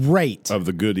 Great. Of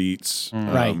the Good Eats.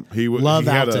 Right. Love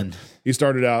Alton. He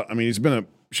started out, I mean, he's been a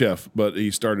chef, but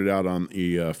he started out on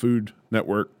the Food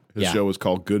Network. His show is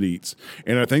called Good Eats.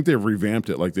 And I think they've revamped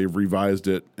it, like they've revised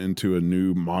it into a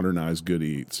new modernized Good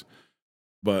Eats.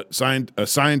 But a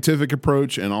scientific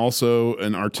approach and also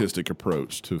an artistic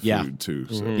approach to food, too.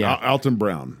 So, Alton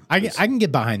Brown. I can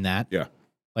get behind that. Yeah.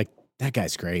 Like, that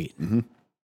guy's great. Mm-hmm.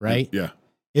 Right? Yeah.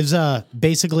 It was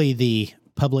basically the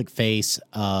public face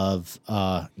of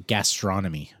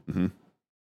gastronomy,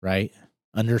 right?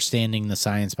 Understanding the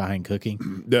science behind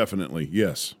cooking. Definitely,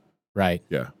 yes. Right.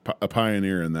 Yeah, a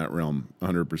pioneer in that realm,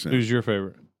 100%. Who's your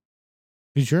favorite?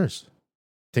 Who's yours?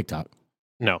 TikTok.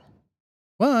 No.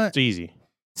 What? It's easy.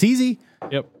 It's easy?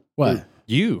 Yep. What?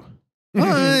 You. What?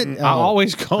 I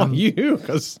always call you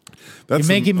because you're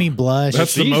making me blush.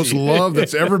 That's the most love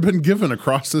that's ever been given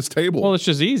across this table. Well, it's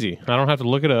just easy. I don't have to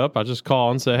look it up. I just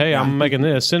call and say, "Hey, I'm making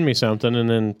this. Send me something." And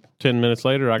then 10 minutes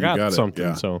later, I got something.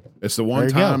 Yeah. So it's the one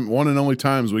and only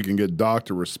times we can get Doc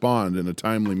to respond in a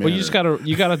timely manner. Well,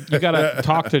 you gotta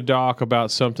talk to Doc about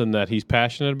something that he's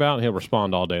passionate about, and he'll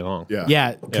respond all day long.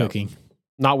 Yeah, cooking.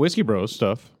 Not Whiskey Bros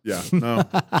stuff. Yeah, no,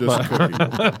 just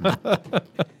cooking.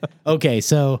 Okay,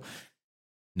 so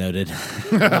noted.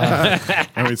 I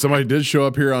mean, somebody did show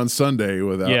up here on Sunday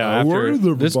without a word.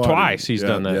 This twice he's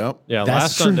done that. Yep. Yeah, that's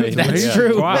last true. Sunday. That's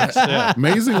true. Twice, yeah.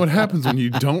 Amazing what happens when you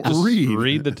don't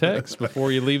Read the text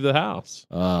before you leave the house.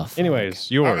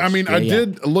 Anyways, yours. I mean, I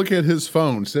did look at his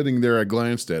phone sitting there. I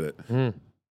glanced at it.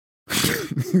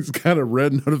 He's got a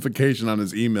red notification on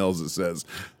his emails that says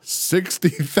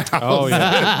 60,000. Oh, yeah.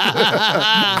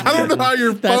 I don't know how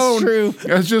your phone true.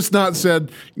 has just not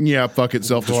said, yeah, fuck it,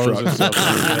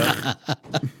 self-destruct.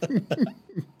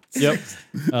 Yep.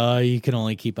 You can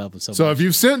only keep up with so So much. if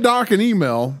you've sent Doc an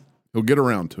email, he'll get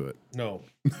around to it. No.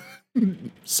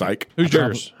 Psych. Who's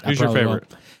yours? Who's your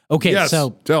favorite? Okay, Yes,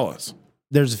 so tell us.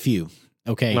 there's a few.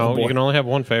 Okay. No, you can only have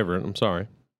one favorite. I'm sorry.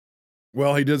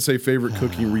 Well, he did say favorite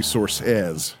cooking resource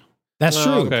as. That's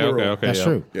true. Okay. That's yeah.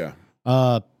 true.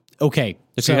 Yeah. Okay.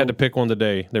 If you had to pick one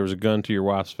today, there was a gun to your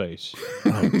wife's face.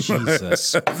 Oh,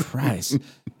 Jesus Christ.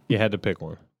 You had to pick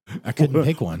one. I couldn't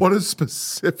pick one. What a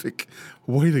specific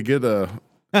way to get a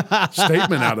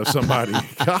statement out of somebody.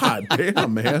 God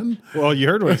damn, man. Well, you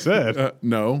heard what I said.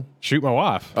 No. Shoot my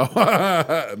wife.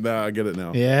 Oh, no, I get it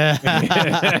now. Yeah.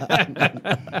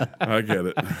 I get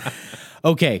it.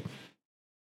 Okay.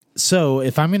 So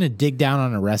if I'm going to dig down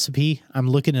on a recipe, I'm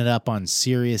looking it up on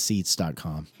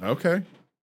SeriousEats.com. Okay.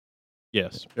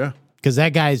 Yes. Yeah. Because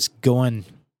that guy's going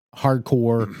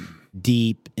hardcore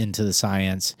deep into the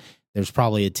science. There's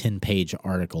probably a 10-page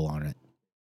article on it,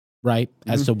 right?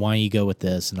 As to why you go with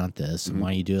this and not this, and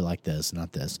why you do it like this and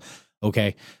not this.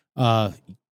 Okay.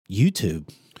 YouTube.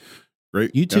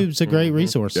 Great. YouTube's a great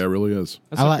resource. Yeah, it really is.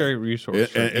 That's a great resource.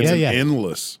 It's an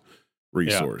endless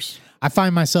resource. I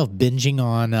find myself binging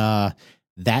on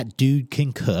That Dude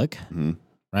Can Cook,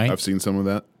 right? I've seen some of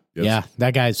that. Yes. Yeah,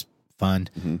 that guy's fun.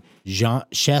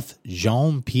 Chef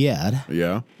Jean-Pierre.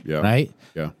 Yeah. Right?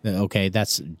 Yeah. Okay,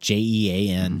 that's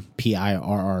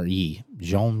Jeanpirre,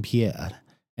 Jean-Pierre.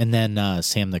 And then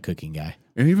Sam the Cooking Guy.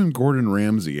 And even Gordon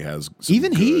Ramsay has some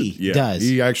he does.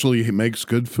 He actually makes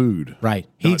good food. Right.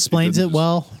 He explains it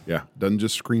well. Yeah. Doesn't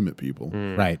just scream at people.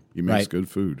 Right. He makes good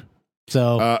food.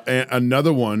 So and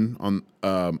another one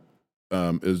on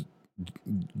is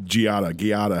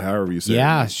Giada, however you say it.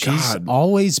 Yeah, she's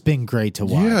always been great to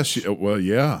watch.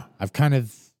 Yeah. I've kind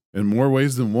of in more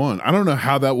ways than one. I don't know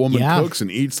how that woman Yeah. cooks and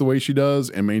eats the way she does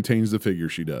and maintains the figure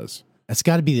she does. That's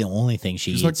got to be the only thing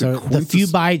she She's eats. like The few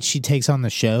bites she takes on the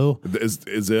show,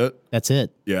 Is it? that's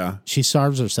it. Yeah. She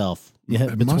starves herself It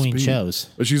must between be. shows.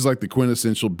 But she's like the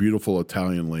quintessential beautiful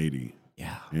Italian lady.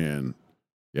 Yeah. And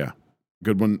yeah,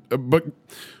 good one. But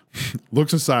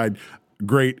looks aside,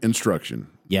 great instruction.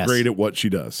 Yes. Great at what she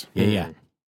does. Yeah.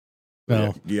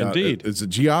 So Indeed. Is it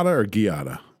Giada or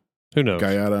Giada? Who knows?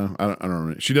 Guyada? I don't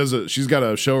know. She's got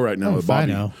a show right now with if I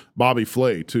know. Bobby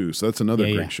Flay too. So that's another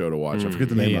great show to watch. I forget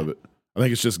the name of it. I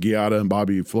think it's just Giada and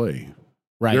Bobby Flay.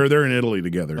 right. They're in Italy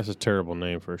together. That's a terrible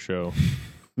name for a show.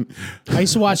 I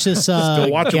used to watch this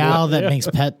watchable. gal that makes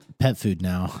pet food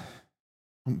now.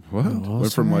 What? What Went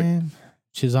was from her like name?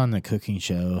 She was on the cooking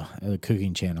show, the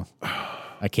cooking channel.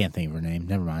 I can't think of her name.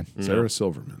 Never mind. Sarah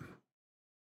Silverman.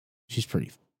 She's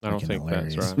pretty. I don't freaking think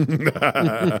hilarious.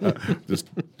 that's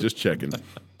right. just checking.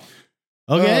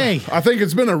 Okay. I think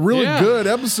it's been a really Yeah. good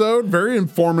episode. Very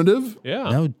informative. Yeah.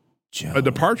 No joke. A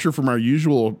departure from our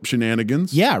usual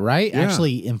shenanigans. Yeah, right? Yeah.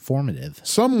 Actually informative.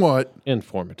 Somewhat,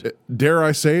 Informative. dare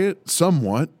I say it,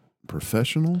 somewhat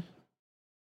professional.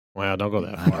 Wow, don't go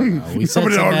that I far. don't know. We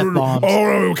said some F-bombs.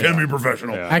 no, it can be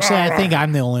professional. Yeah. Actually, I think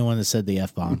I'm the only one that said the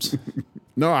F-bombs.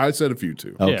 No, I said a few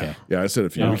too. Okay. Yeah, I said a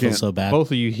few. I We don't feel can't. so bad.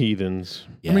 Both of you heathens.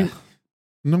 Yeah. I mean,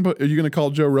 are you going to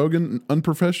call Joe Rogan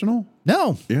unprofessional?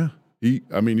 no. Yeah. He's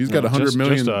got No, 100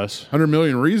 million, just us. 100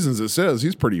 million reasons it says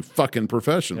he's pretty fucking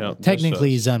professional. Yeah. Technically,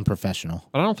 Just he's unprofessional.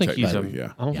 But I don't think he's Technically,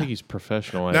 yeah. I don't think he's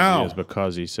professional as Now- he is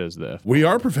because he says the F. We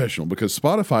are professional because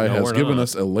Spotify No, has we're given not.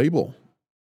 us a label.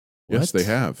 Yes, What? they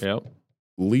have. Yep.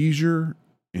 Leisure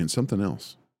and something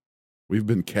else. We've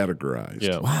been categorized.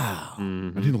 Yeah. Wow. I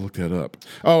need to look that up.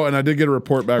 Oh, and I did get a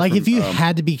report back. Like from, if you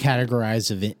had to be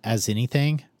categorized as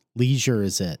anything, leisure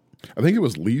is it. I think it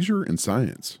was leisure and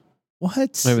science.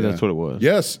 What? Maybe that's what it was.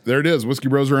 Yes, there it is. Whiskey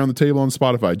Bros Around the Table on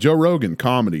Spotify. Joe Rogan,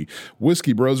 comedy.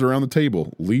 Whiskey Bros Around the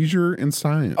Table, leisure and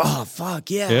science. Oh,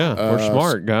 fuck, yeah. Yeah. We're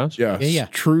smart, guys. Yeah.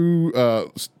 True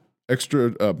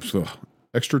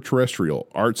extraterrestrial,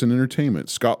 arts and entertainment,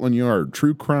 Scotland Yard,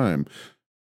 true crime,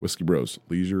 Whiskey Bros,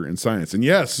 leisure and science. And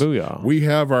yes, Booyah. we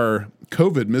have our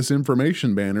COVID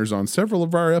misinformation banners on several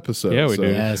of our episodes. Yeah, we so, do.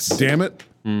 Yes. Damn it.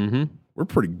 Mm-hmm. We're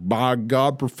pretty, by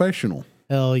God, professional.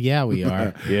 Hell yeah, we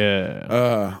are.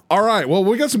 Yeah. All right. Well,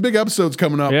 we got some big episodes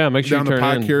coming up. Yeah, make sure down you the turn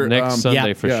pike in here. next Sunday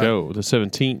yeah. for Yeah. show. The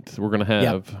 17th, we're going to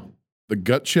have. The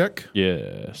Gut Check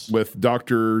Yes. with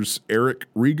doctors Eric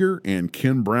Rieger and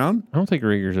Ken Brown. I don't think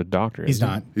Rieger's a doctor. He's is he?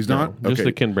 not. He's No, not? Just Okay.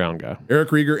 the Ken Brown guy. Eric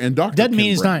Rieger and Dr. Doesn't Ken mean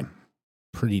he's Brown. not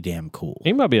pretty damn cool.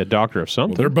 He might be a doctor of Well,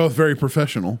 something. they're both very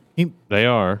professional. They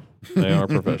are. They are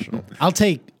professional. I'll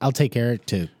take Eric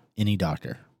to any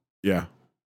doctor. Yeah.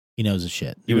 He knows his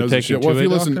shit. You would knows his take him shit. Well,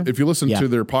 to a if you listen Yeah. to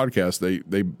their podcast,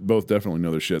 they both definitely know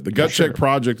their shit. The Gut sure. Check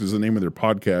Project is the name of their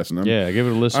podcast, and Yeah, give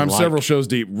it a listen. I'm like. several shows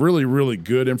deep. Really, really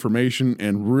good information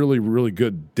and really, really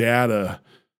good data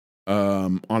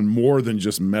on more than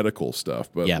just medical stuff,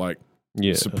 but Yeah. like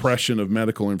suppression of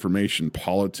medical information,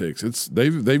 politics.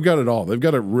 They've got it all. They've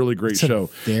got a really great show.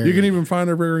 You can even find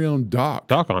our very own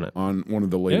doc on it on one of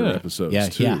the later episodes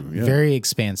too. Yeah, very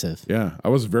expansive. Yeah, I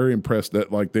was very impressed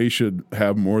that like they should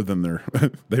have more than their.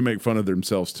 They make fun of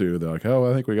themselves too. They're like, oh,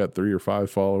 I think we got 3 or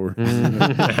 5 followers.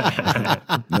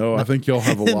 No, I think y'all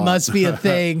have a lot. It must be a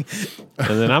thing.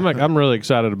 And then I'm really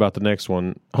excited about the next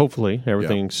one. Hopefully,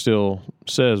 everything still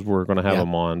says we're going to have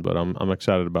them on, but I'm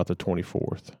excited about the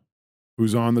 24th.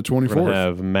 Who's on the 24th? We're going to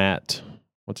have Matt.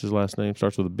 What's his last name?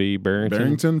 Starts with a B.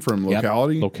 Barrington from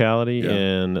Locality. Locality,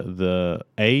 and the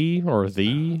A or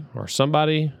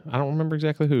somebody. I don't remember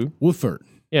exactly who. Woodford.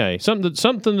 Yeah,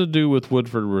 something to do with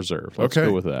Woodford Reserve. Let's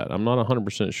go with that. I'm not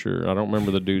 100% sure. I don't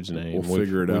remember the dude's name. We'll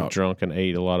figure it out. We've drunk and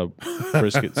ate a lot of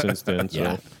brisket since then.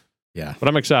 So. Yeah. But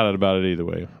I'm excited about it either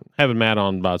way. Having Matt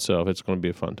on by itself, it's going to be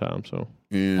a fun time. So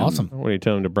awesome. What do you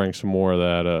tell him to bring some more of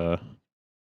that?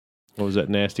 What was that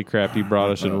nasty crap you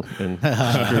brought us and screwed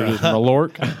us?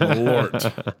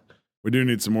 Malort. We do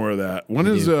need some more of that. When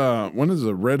is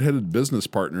a redheaded business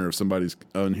partner of somebody's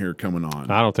on here coming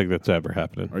on? I don't think that's ever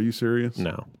happening. Are you serious?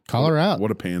 No. Call her out.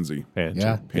 What a pansy.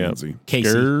 Yeah. Pansy.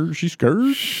 Casey. She's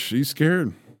scared. She's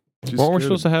scared. Weren't we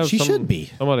supposed to have should be.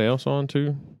 Somebody else on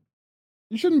too?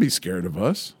 You shouldn't be scared of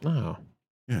us. No.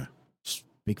 Yeah.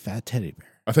 Big fat teddy bear.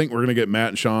 I think we're going to get Matt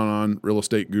and Sean on, Real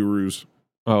Estate Gurus.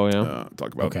 Oh, yeah.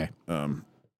 Talk about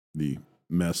the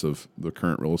mess of the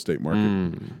current real estate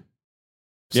market.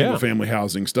 Single family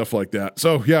housing, stuff like that.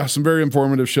 So, some very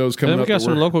informative shows coming up. And we got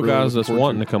some local guys that's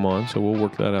wanting to come on, so we'll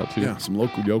work that out too. Yeah, some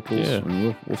local yokels. Yeah.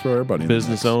 And we'll throw everybody in.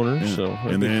 Business owners. Yeah. So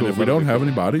and then if we don't have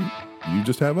anybody, you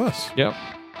just have us. Yep.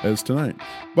 As tonight.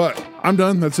 But I'm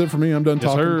done. That's it for me. I'm done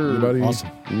talking. Sir. Anybody? Awesome.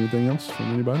 Anything else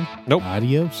from anybody? Nope.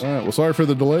 Adios. All right. Well, sorry for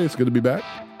the delay. It's good to be back.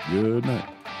 Good night.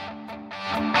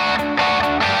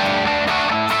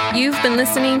 You've been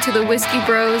listening to the Whiskey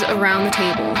Bros Around the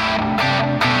Table.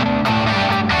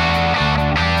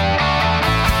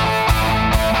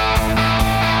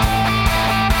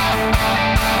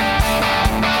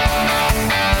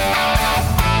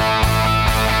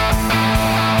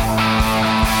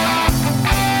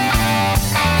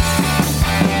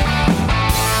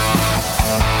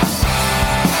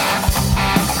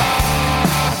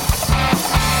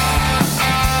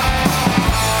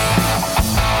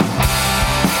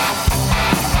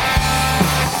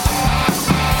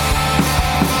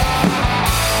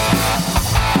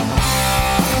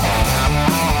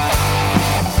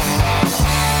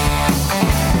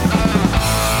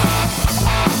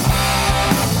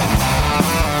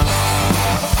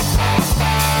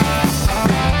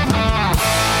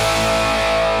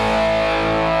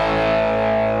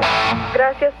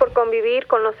 Gracias por convivir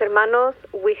con los hermanos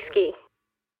Whiskey.